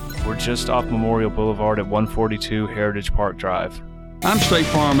 890-2233. We're just off Memorial Boulevard at 142 Heritage Park Drive. I'm State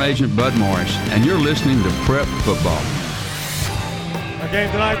Farm Agent Bud Morris, and you're listening to Prep Football. Our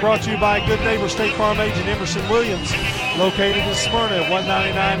game tonight brought to you by good neighbor State Farm Agent Emerson Williams, located in Smyrna at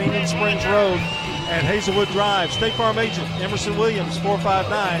 199 Eden Springs Road and Hazelwood Drive. State Farm Agent Emerson Williams,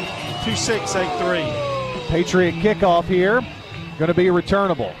 459-2683. Patriot kickoff here, going to be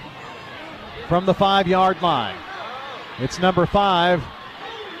returnable from the 5-yard line. It's number 5.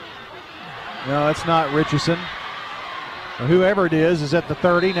 No, it's not Richardson. Whoever it is at the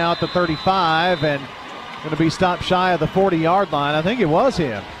 30, now at the 35, and going to be stopped shy of the 40-yard line. I think it was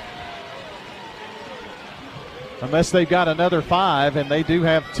him. Unless they've got another 5, and they do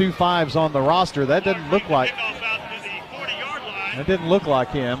have 2 5s on the roster. That didn't look like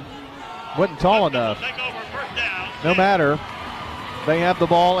him. Wasn't tall enough. No matter. They have the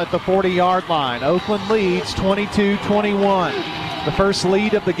ball at the 40-yard line. Oakland leads 22-21. The first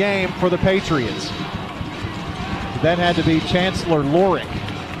lead of the game for the Patriots. That had to be Chancellor Lorick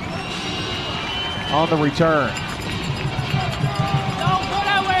on the return.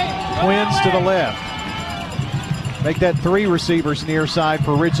 Twins to the left. Make that 3 receivers near side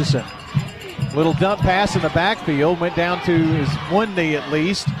for Richardson. Little dump pass in the backfield. Went down to his one knee at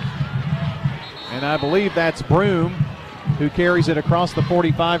least. And I believe that's Broom, who carries it across the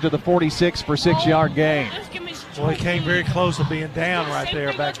 45 to the 46 for 6-yard gain. Well, he came very close to being down right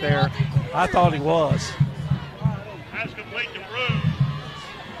there, back there. I thought he was.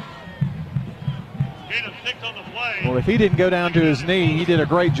 Well, if he didn't go down to his knee, he did a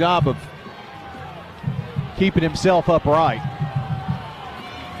great job of keeping himself upright.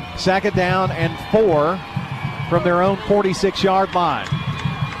 2nd down and 4 from their own 46-yard line.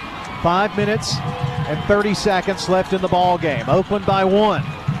 5 minutes and 30 seconds left in the ball game. Oakland by 1.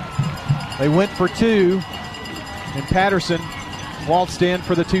 They went for 2, and Patterson waltzed in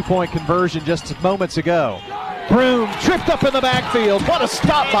for the 2-point conversion just moments ago. Broom tripped up in the backfield. What a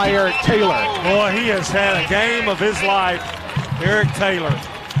stop by Eric Taylor. Boy, he has had a game of his life. Eric Taylor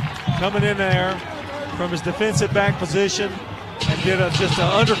coming in there from his defensive back position and did just an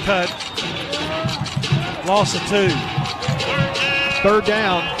undercut. Loss of 2. 3rd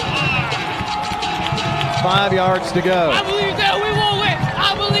down. 5 yards to go. I believe that we will win.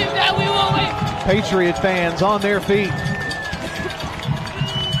 I believe that we will win. Patriot fans on their feet.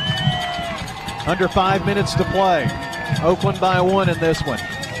 Under 5 minutes to play. Oakland by 1 in this one.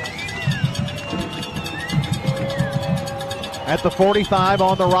 At the 45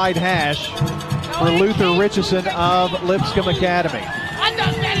 on the right hash for Luther Richardson of Lipscomb Academy.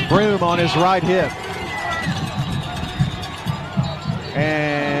 Broom on his right hip.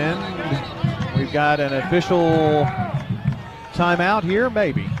 And we've got an official timeout here,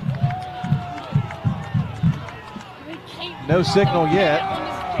 maybe. No signal yet.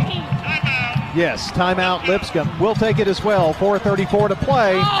 Yes, timeout Lipscomb. We'll take it as well. 4:34 to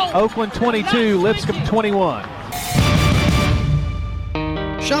play. Oakland 22, Lipscomb 21.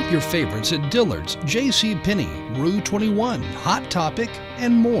 Shop your favorites at Dillard's, JCPenney, Rue 21, Hot Topic,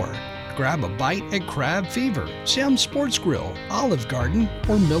 and more. Grab a bite at Crab Fever, Sam's Sports Grill, Olive Garden,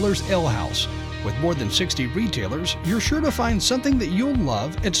 or Miller's Ale House. With more than 60 retailers, you're sure to find something that you'll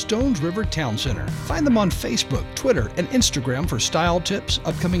love at Stones River Town Center. Find them on Facebook, Twitter, and Instagram for style tips,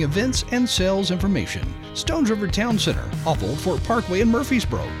 upcoming events, and sales information. Stones River Town Center, off Old Fort Parkway in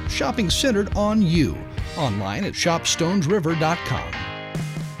Murfreesboro. Shopping centered on you. Online at shopstonesriver.com.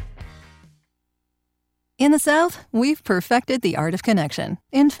 In the South, we've perfected the art of connection.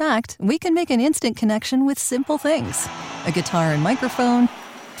 In fact, we can make an instant connection with simple things. A guitar and microphone,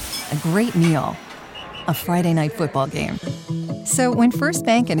 a great meal, a Friday night football game. So when First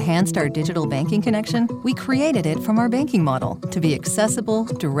Bank enhanced our digital banking connection, we created it from our banking model to be accessible,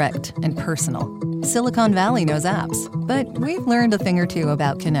 direct, and personal. Silicon Valley knows apps, but we've learned a thing or two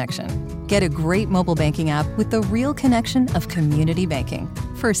about connection. Get a great mobile banking app with the real connection of community banking.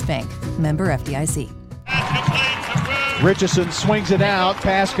 First Bank, member FDIC. Richardson swings it out,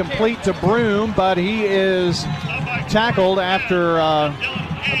 pass complete to Broom, but he is tackled after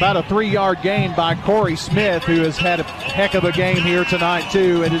about a 3-yard gain by Corey Smith, who has had a heck of a game here tonight,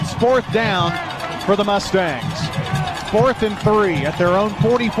 too. And it's 4th down for the Mustangs. 4th and 3 at their own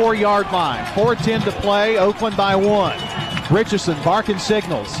 44-yard line. 4:10 to play, Oakland by 1. Richardson barking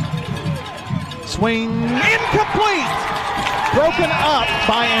signals. Swing incomplete! Broken up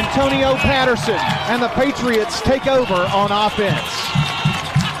by Antonio Patterson, and the Patriots take over on offense.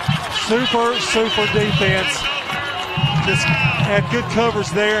 Super defense. Just had good covers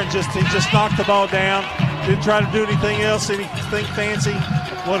there, and he just knocked the ball down. Didn't try to do anything else, anything fancy.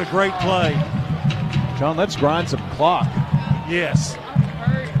 What a great play. John, let's grind some clock. Yes.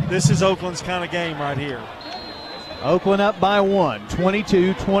 This is Oakland's kind of game right here. Oakland up by 1,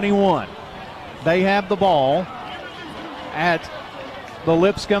 22-21. They have the ball at the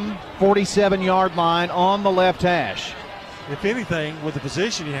Lipscomb 47-yard line on the left hash. If anything, with the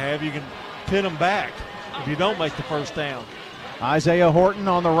position you have, you can pin them back if you don't make the first down. Isaiah Horton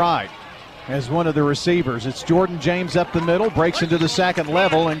on the right as one of the receivers. It's Jordan James up the middle, breaks into the second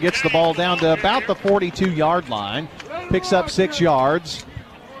level and gets the ball down to about the 42-yard line. Picks up 6 yards.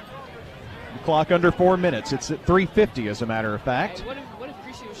 The clock under 4 minutes. It's at 3:50 as a matter of fact.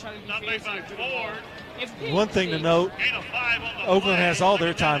 One thing to note, Oakland has all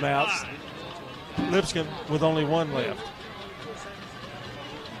their timeouts. Lipscomb with only 1 left.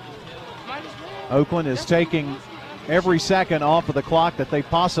 Oakland is taking every second off of the clock that they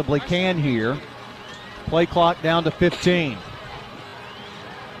possibly can here. Play clock down to 15.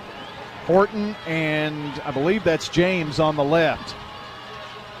 Horton and I believe that's James on the left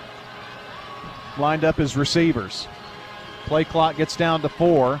lined up as receivers. Play clock gets down to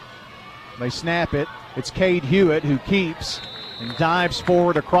 4. They snap it. It's Cade Hewitt who keeps and dives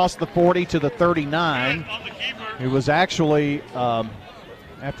forward across the 40 to the 39. It was actually,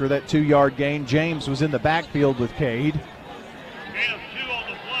 after that 2-yard gain, James was in the backfield with Cade.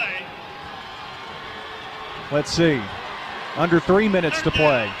 Let's see. Under 3 minutes to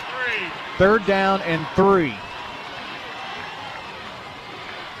play. 3rd down and 3.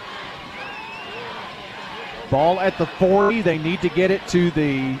 Ball at the 40. They need to get it to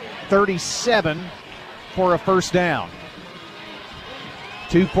the 37 for a first down.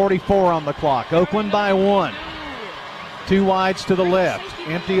 2:44 on the clock. Oakland by 1. 2 wides to the left.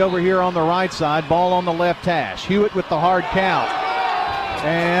 Empty over here on the right side. Ball on the left hash. Hewitt with the hard count.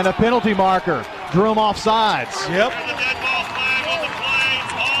 And a penalty marker. Drew him off sides. Yep.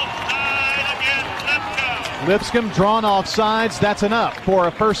 Lipscomb drawn off sides. That's enough for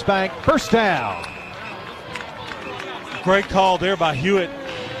a First Bank first down. Great call there by Hewitt.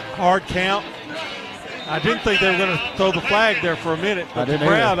 Hard count. I didn't think they were going to throw the flag there for a minute, but the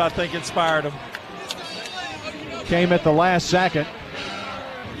crowd, I think, inspired them. Came at the last second.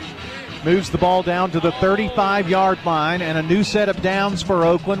 Moves the ball down to the 35-yard line, and a new set of downs for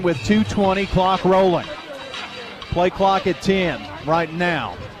Oakland with 2:20 clock rolling. Play clock at 10 right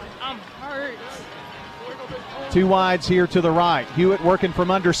now. 2 wides here to the right. Hewitt working from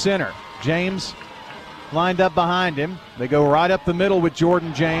under center. James lined up behind him. They go right up the middle with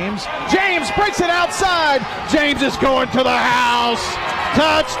Jordan James. James breaks it outside. James is going to the house.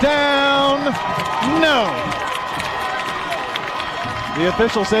 Touchdown. No. The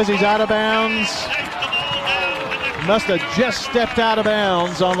official says he's out of bounds. Must have just stepped out of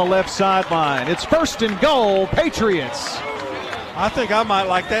bounds on the left sideline. It's 1st and goal, Patriots. I think I might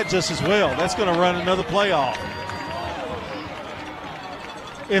like that just as well. That's going to run another play off.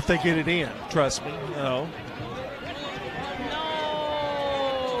 If they get it in, trust me. No.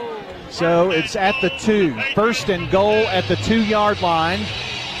 So it's at the 2. 1st and goal at the 2-yard line.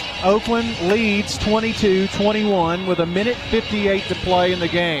 Oakland leads 22-21 with 1:58 to play in the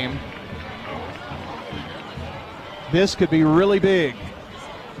game. This could be really big.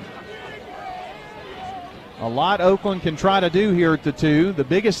 A lot Oakland can try to do here at the 2. The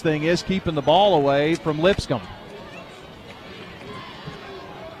biggest thing is keeping the ball away from Lipscomb.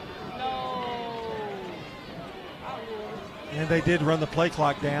 And they did run the play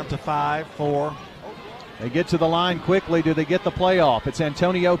clock down to 5, 4. They get to the line quickly. Do they get the play off? It's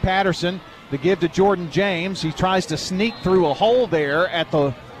Antonio Patterson. The give to Jordan James. He tries to sneak through a hole there at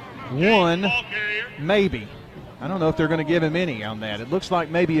the 1. Maybe. I don't know if they're going to give him any on that. It looks like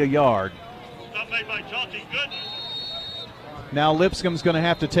maybe a yard. Now Lipscomb's going to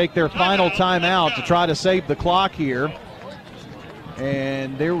have to take their final timeout to try to save the clock here.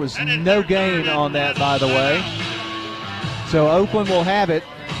 And there was no gain on that, by the way. So Oakland will have it.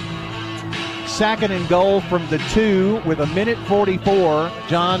 2nd and goal from the 2 with 1:44.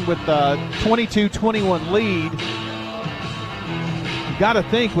 John with the 22-21 lead. got to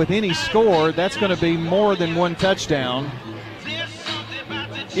think with any score, that's going to be more than one touchdown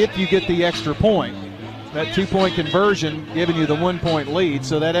if you get the extra point. That 2-point conversion giving you the 1-point lead,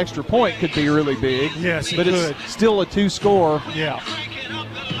 so that extra point could be really big. Yes, but it's still a 2-score. Yeah.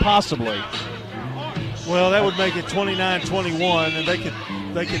 Possibly. Well, that would make it 29-21, and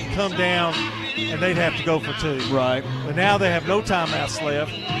they could come down and they'd have to go for 2. Right. But now they have no timeouts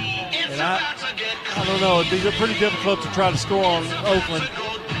left. And I don't know. It'd be pretty difficult to try to score on Oakland.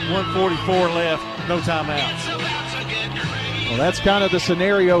 1:44 left, no timeouts. Well, that's kind of the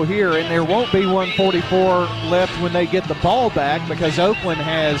scenario here, and there won't be 1:44 left when they get the ball back because Oakland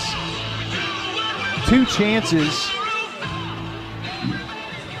has 2 chances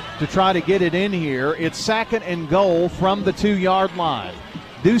to try to get it in here. It's 2nd and goal from the 2-yard line.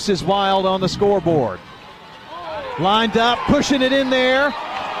 Deuce is Wild on the scoreboard. Lined up, pushing it in there.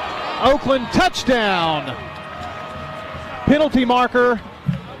 Oakland touchdown. Penalty marker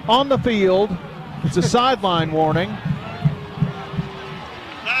on the field. It's a sideline warning.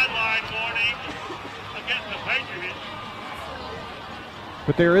 Sideline warning against the Patriots.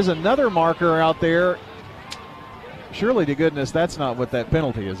 But there is another marker out there. Surely to goodness that's not what that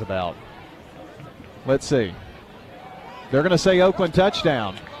penalty is about. Let's see. They're going to say Oakland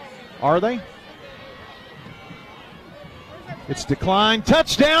touchdown. Are they? It's declined.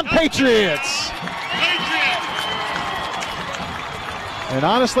 Touchdown, Patriots! And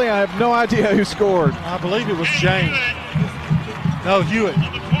honestly, I have no idea who scored. I believe it was James. No, Hewitt.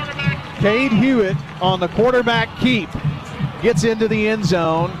 Cade Hewitt on the quarterback keep gets into the end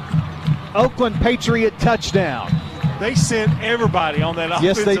zone. Oakland Patriot touchdown. They sent everybody on that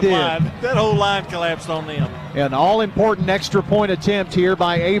offensive line. That whole line collapsed on them. An all-important extra point attempt here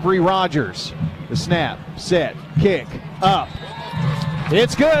by Avery Rogers. The snap, set, kick, up.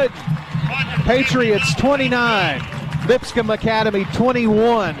 It's good. Patriots 29, Lipscomb Academy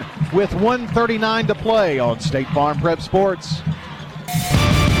 21 with 1:39 to play on State Farm Prep Sports.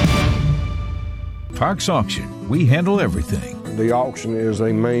 Parks Auction. We handle everything. The auction is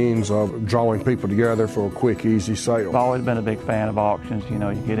a means of drawing people together for a quick, easy sale. I've always been a big fan of auctions. You know,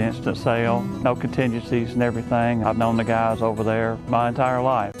 you get instant sale, no contingencies and everything. I've known the guys over there my entire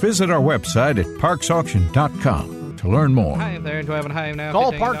life. Visit our website at parksauction.com to learn more. Hi there, do I have a high now?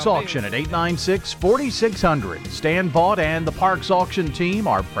 Call Parks Auction at 896-4600. Stan Vaught and the Parks Auction team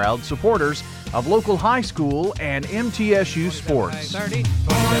are proud supporters of local high school and MTSU sports. 30,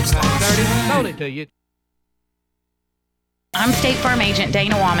 sold it to you. I'm State Farm Agent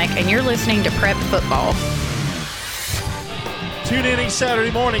Dana Womack, and you're listening to Prep Football. Tune in each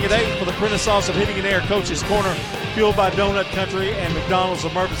Saturday morning at 8 for the Renaissance of Hitting and Air Coach's Corner, fueled by Donut Country and McDonald's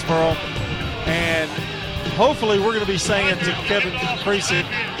of Murfreesboro. And hopefully we're going to be saying to Kevin Creasy,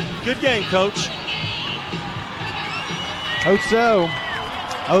 good game, Coach. Hope so.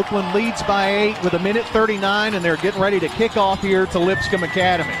 Oakland leads by 8 with 1:39, and they're getting ready to kick off here to Lipscomb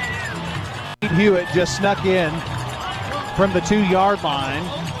Academy. Hewitt just snuck in from the 2-yard line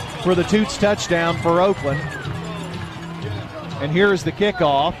for the Toots touchdown for Oakland. And here's the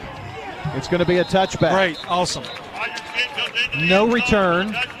kickoff. It's going to be a touchback. Great, awesome. No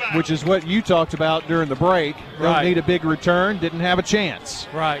return, which is what you talked about during the break. Don't Right. need a big return, didn't have a chance.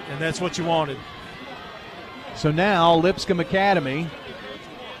 Right, and that's what you wanted. So now Lipscomb Academy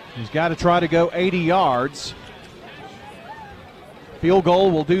has got to try to go 80 yards. Field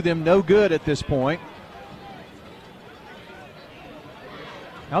goal will do them no good at this point.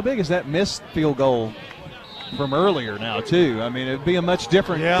 How big is that missed field goal from earlier now, too? I mean, it would be a much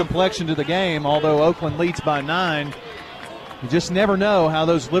different complexion to the game, although Oakland leads by 9. You just never know how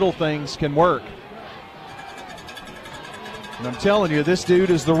those little things can work. And I'm telling you, this dude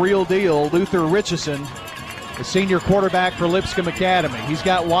is the real deal. Luther Richardson, the senior quarterback for Lipscomb Academy. He's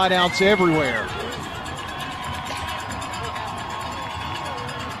got wideouts everywhere.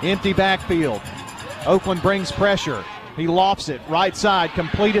 Empty backfield. Oakland brings pressure. He lofts it right side,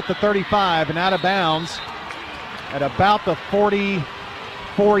 complete at the 35 and out of bounds at about the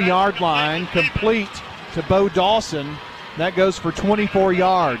 44-yard line, complete to Bo Dawson. That goes for 24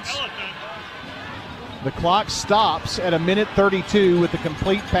 yards. The clock stops at 1:32 with the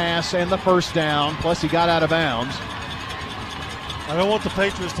complete pass and the first down, plus he got out of bounds. I don't want the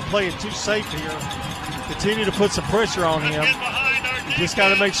Patriots to play it too safe here. Continue to put some pressure on him. You just got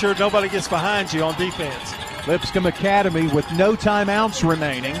to make sure nobody gets behind you on defense. Lipscomb Academy with no timeouts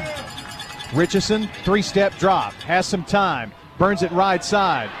remaining. Richardson, 3-step drop, has some time, burns it right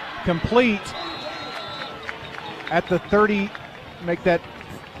side, complete at the 30, make that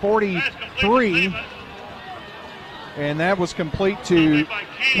 43, and that was complete to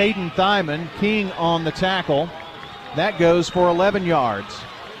Caden Thyman. King on the tackle. That goes for 11 yards.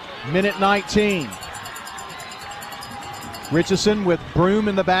 Minute 19. Richardson with Broom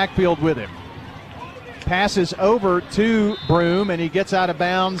in the backfield with him. Passes over to Broom, and he gets out of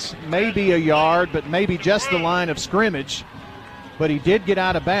bounds, maybe a yard, but maybe just the line of scrimmage. But he did get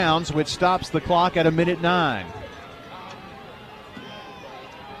out of bounds, which stops the clock at a minute 9.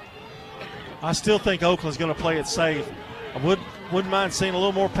 I still think Oakland's going to play it safe. I wouldn't mind seeing a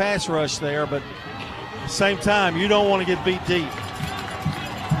little more pass rush there, but at the same time, you don't want to get beat deep.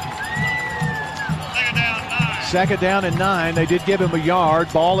 Second down and 9. They did give him a yard.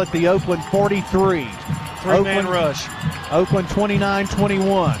 Ball at the Oakland 43. Three-man rush. Oakland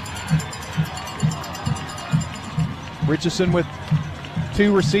 29-21. Richardson with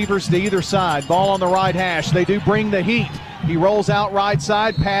 2 receivers to either side. Ball on the right hash. They do bring the heat. He rolls out right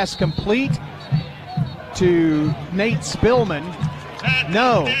side. Pass complete to Nate Spillman.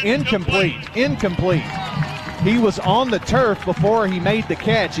 No, incomplete. Incomplete. He was on the turf before he made the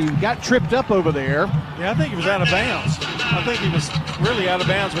catch. He got tripped up over there. Yeah, I think he was out of bounds. I think he was really out of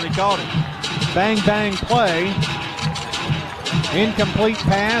bounds when he caught him. Bang, bang play. Incomplete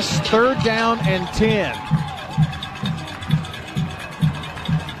pass. Third down and 10.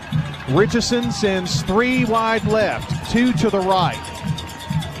 Richardson sends 3 wide left, 2 to the right.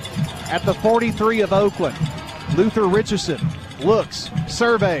 At the 43 of Oakland, Luther Richardson looks,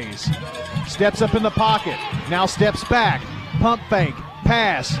 surveys, steps up in the pocket, now steps back, pump fake,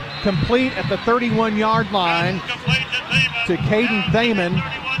 pass, complete at the 31-yard line to Caden Thaman.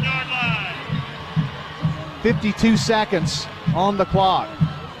 52 seconds on the clock.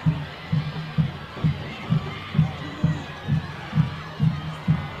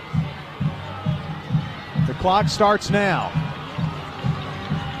 The clock starts now.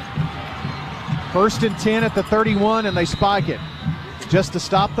 First and 10 at the 31, and they spike it just to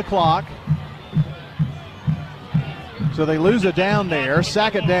stop the clock. So they lose a down there.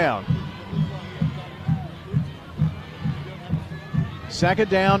 Second down. Second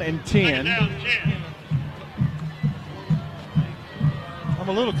down and 10. I'm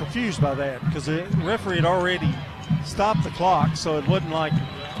a little confused by that because the referee had already stopped the clock, so it wasn't like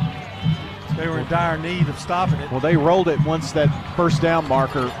they were in dire need of stopping it. Well, they rolled it once that first down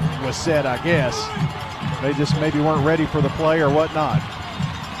marker was set, I guess. They just maybe weren't ready for the play or whatnot.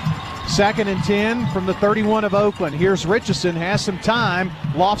 Second and 10 from the 31 of Oakland. Here's Richardson, has some time,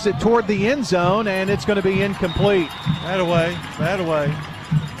 lofts it toward the end zone, and it's going to be incomplete. That away.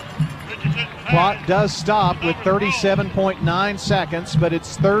 Clock does stop with 37.9 seconds, but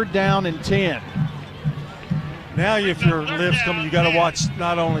it's third down and 10. Now if your lift's coming, you got to watch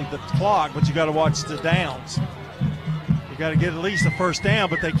not only the clock, but you got to watch the downs. You got to get at least a first down,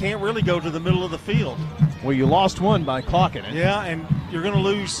 but they can't really go to the middle of the field. Well, you lost one by clocking it. Yeah, and you're going to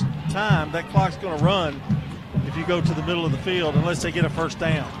lose time. That clock's going to run if you go to the middle of the field unless they get a first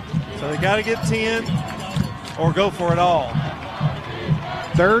down. So they got to get 10 or go for it all.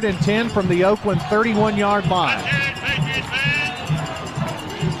 Third and 10 from the Oakland 31-yard line.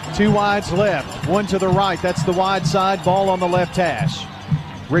 2 wides left, 1 to the right. That's the wide side, ball on the left hash.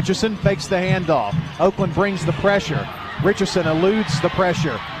 Richardson fakes the handoff. Oakland brings the pressure. Richardson eludes the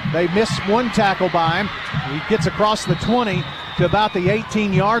pressure. They miss 1 tackle by him. He gets across the 20 to about the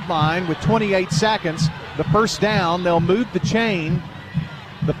 18-yard line with 28 seconds. The first down, they'll move the chain.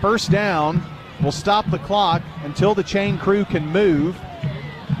 The first down will stop the clock until the chain crew can move.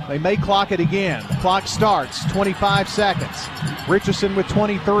 They may clock it again. The clock starts, 25 seconds. Richardson with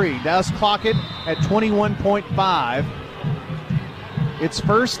 23, does clock it at 21.5. It's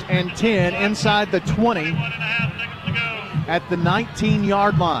first and 10 inside the 20 at the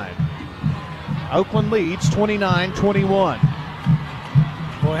 19-yard line. Oakland leads 29-21.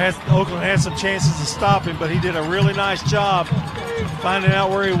 Well, Oakland had some chances to stop him, but he did a really nice job finding out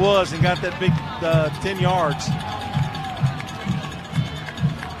where he was and got that big 10 yards.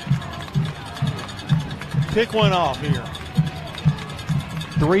 Pick one off here.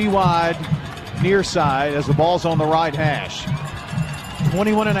 3 wide, near side as the ball's on the right hash.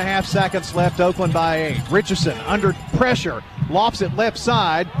 21.5 seconds left, Oakland by 8. Richardson under pressure, lofts it left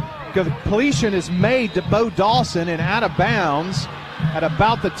side. Completion is made to Bo Dawson and out of bounds at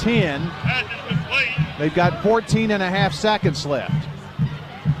about the 10. They've got 14.5 seconds left.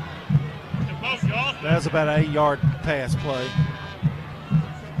 That's about an 8-yard pass play.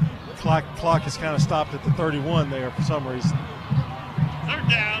 Clock is kind of stopped at the 31 there for some reason. Third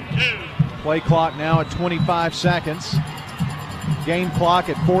down, 2. Play clock now at 25 seconds. Game clock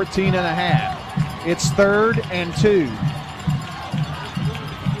at 14.5. It's third and 2.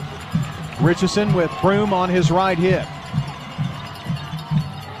 Richardson with Broom on his right hip.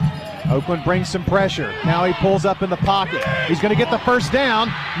 Oakland brings some pressure. Now he pulls up in the pocket. He's going to get the first down.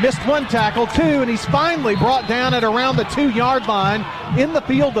 Missed one tackle, two, and he's finally brought down at around the 2-yard line in the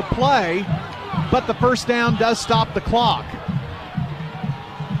field of play, but the first down does stop the clock.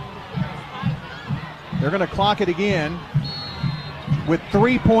 They're going to clock it again with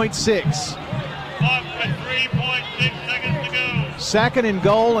 3.6. 3.6 seconds to go. Second and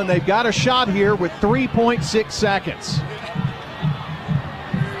goal, and they've got a shot here with 3.6 seconds.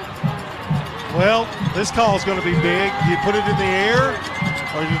 Well, this call is going to be big. Do you put it in the air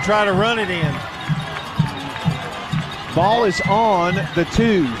or do you try to run it in? Ball is on the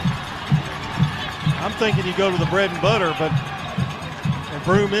 2. I'm thinking you go to the bread and butter, and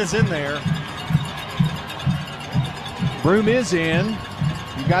Broome is in there. Broome is in.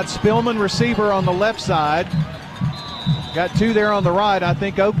 You got Spillman, receiver, on the left side. Got 2 there on the right. I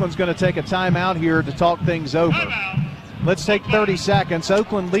think Oakland's going to take a timeout here to talk things over. Let's take 30 seconds.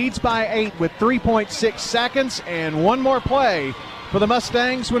 Oakland leads by 8 with 3.6 seconds and one more play for the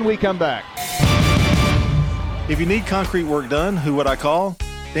Mustangs when we come back. If you need concrete work done, who would I call?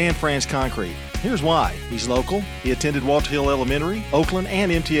 Dan Franz Concrete. Here's why. He's local. He attended Walter Hill Elementary, Oakland,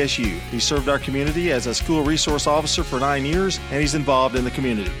 and MTSU. He served our community as a school resource officer for 9 years, and he's involved in the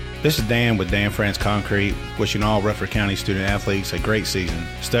community. This is Dan with Dan Franz Concrete, wishing all Rutherford County student athletes a great season.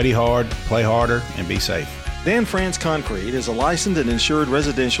 Study hard, play harder, and be safe. Dan Franz Concrete is a licensed and insured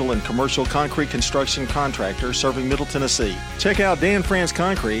residential and commercial concrete construction contractor serving Middle Tennessee. Check out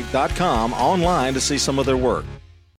danfranzconcrete.com online to see some of their work.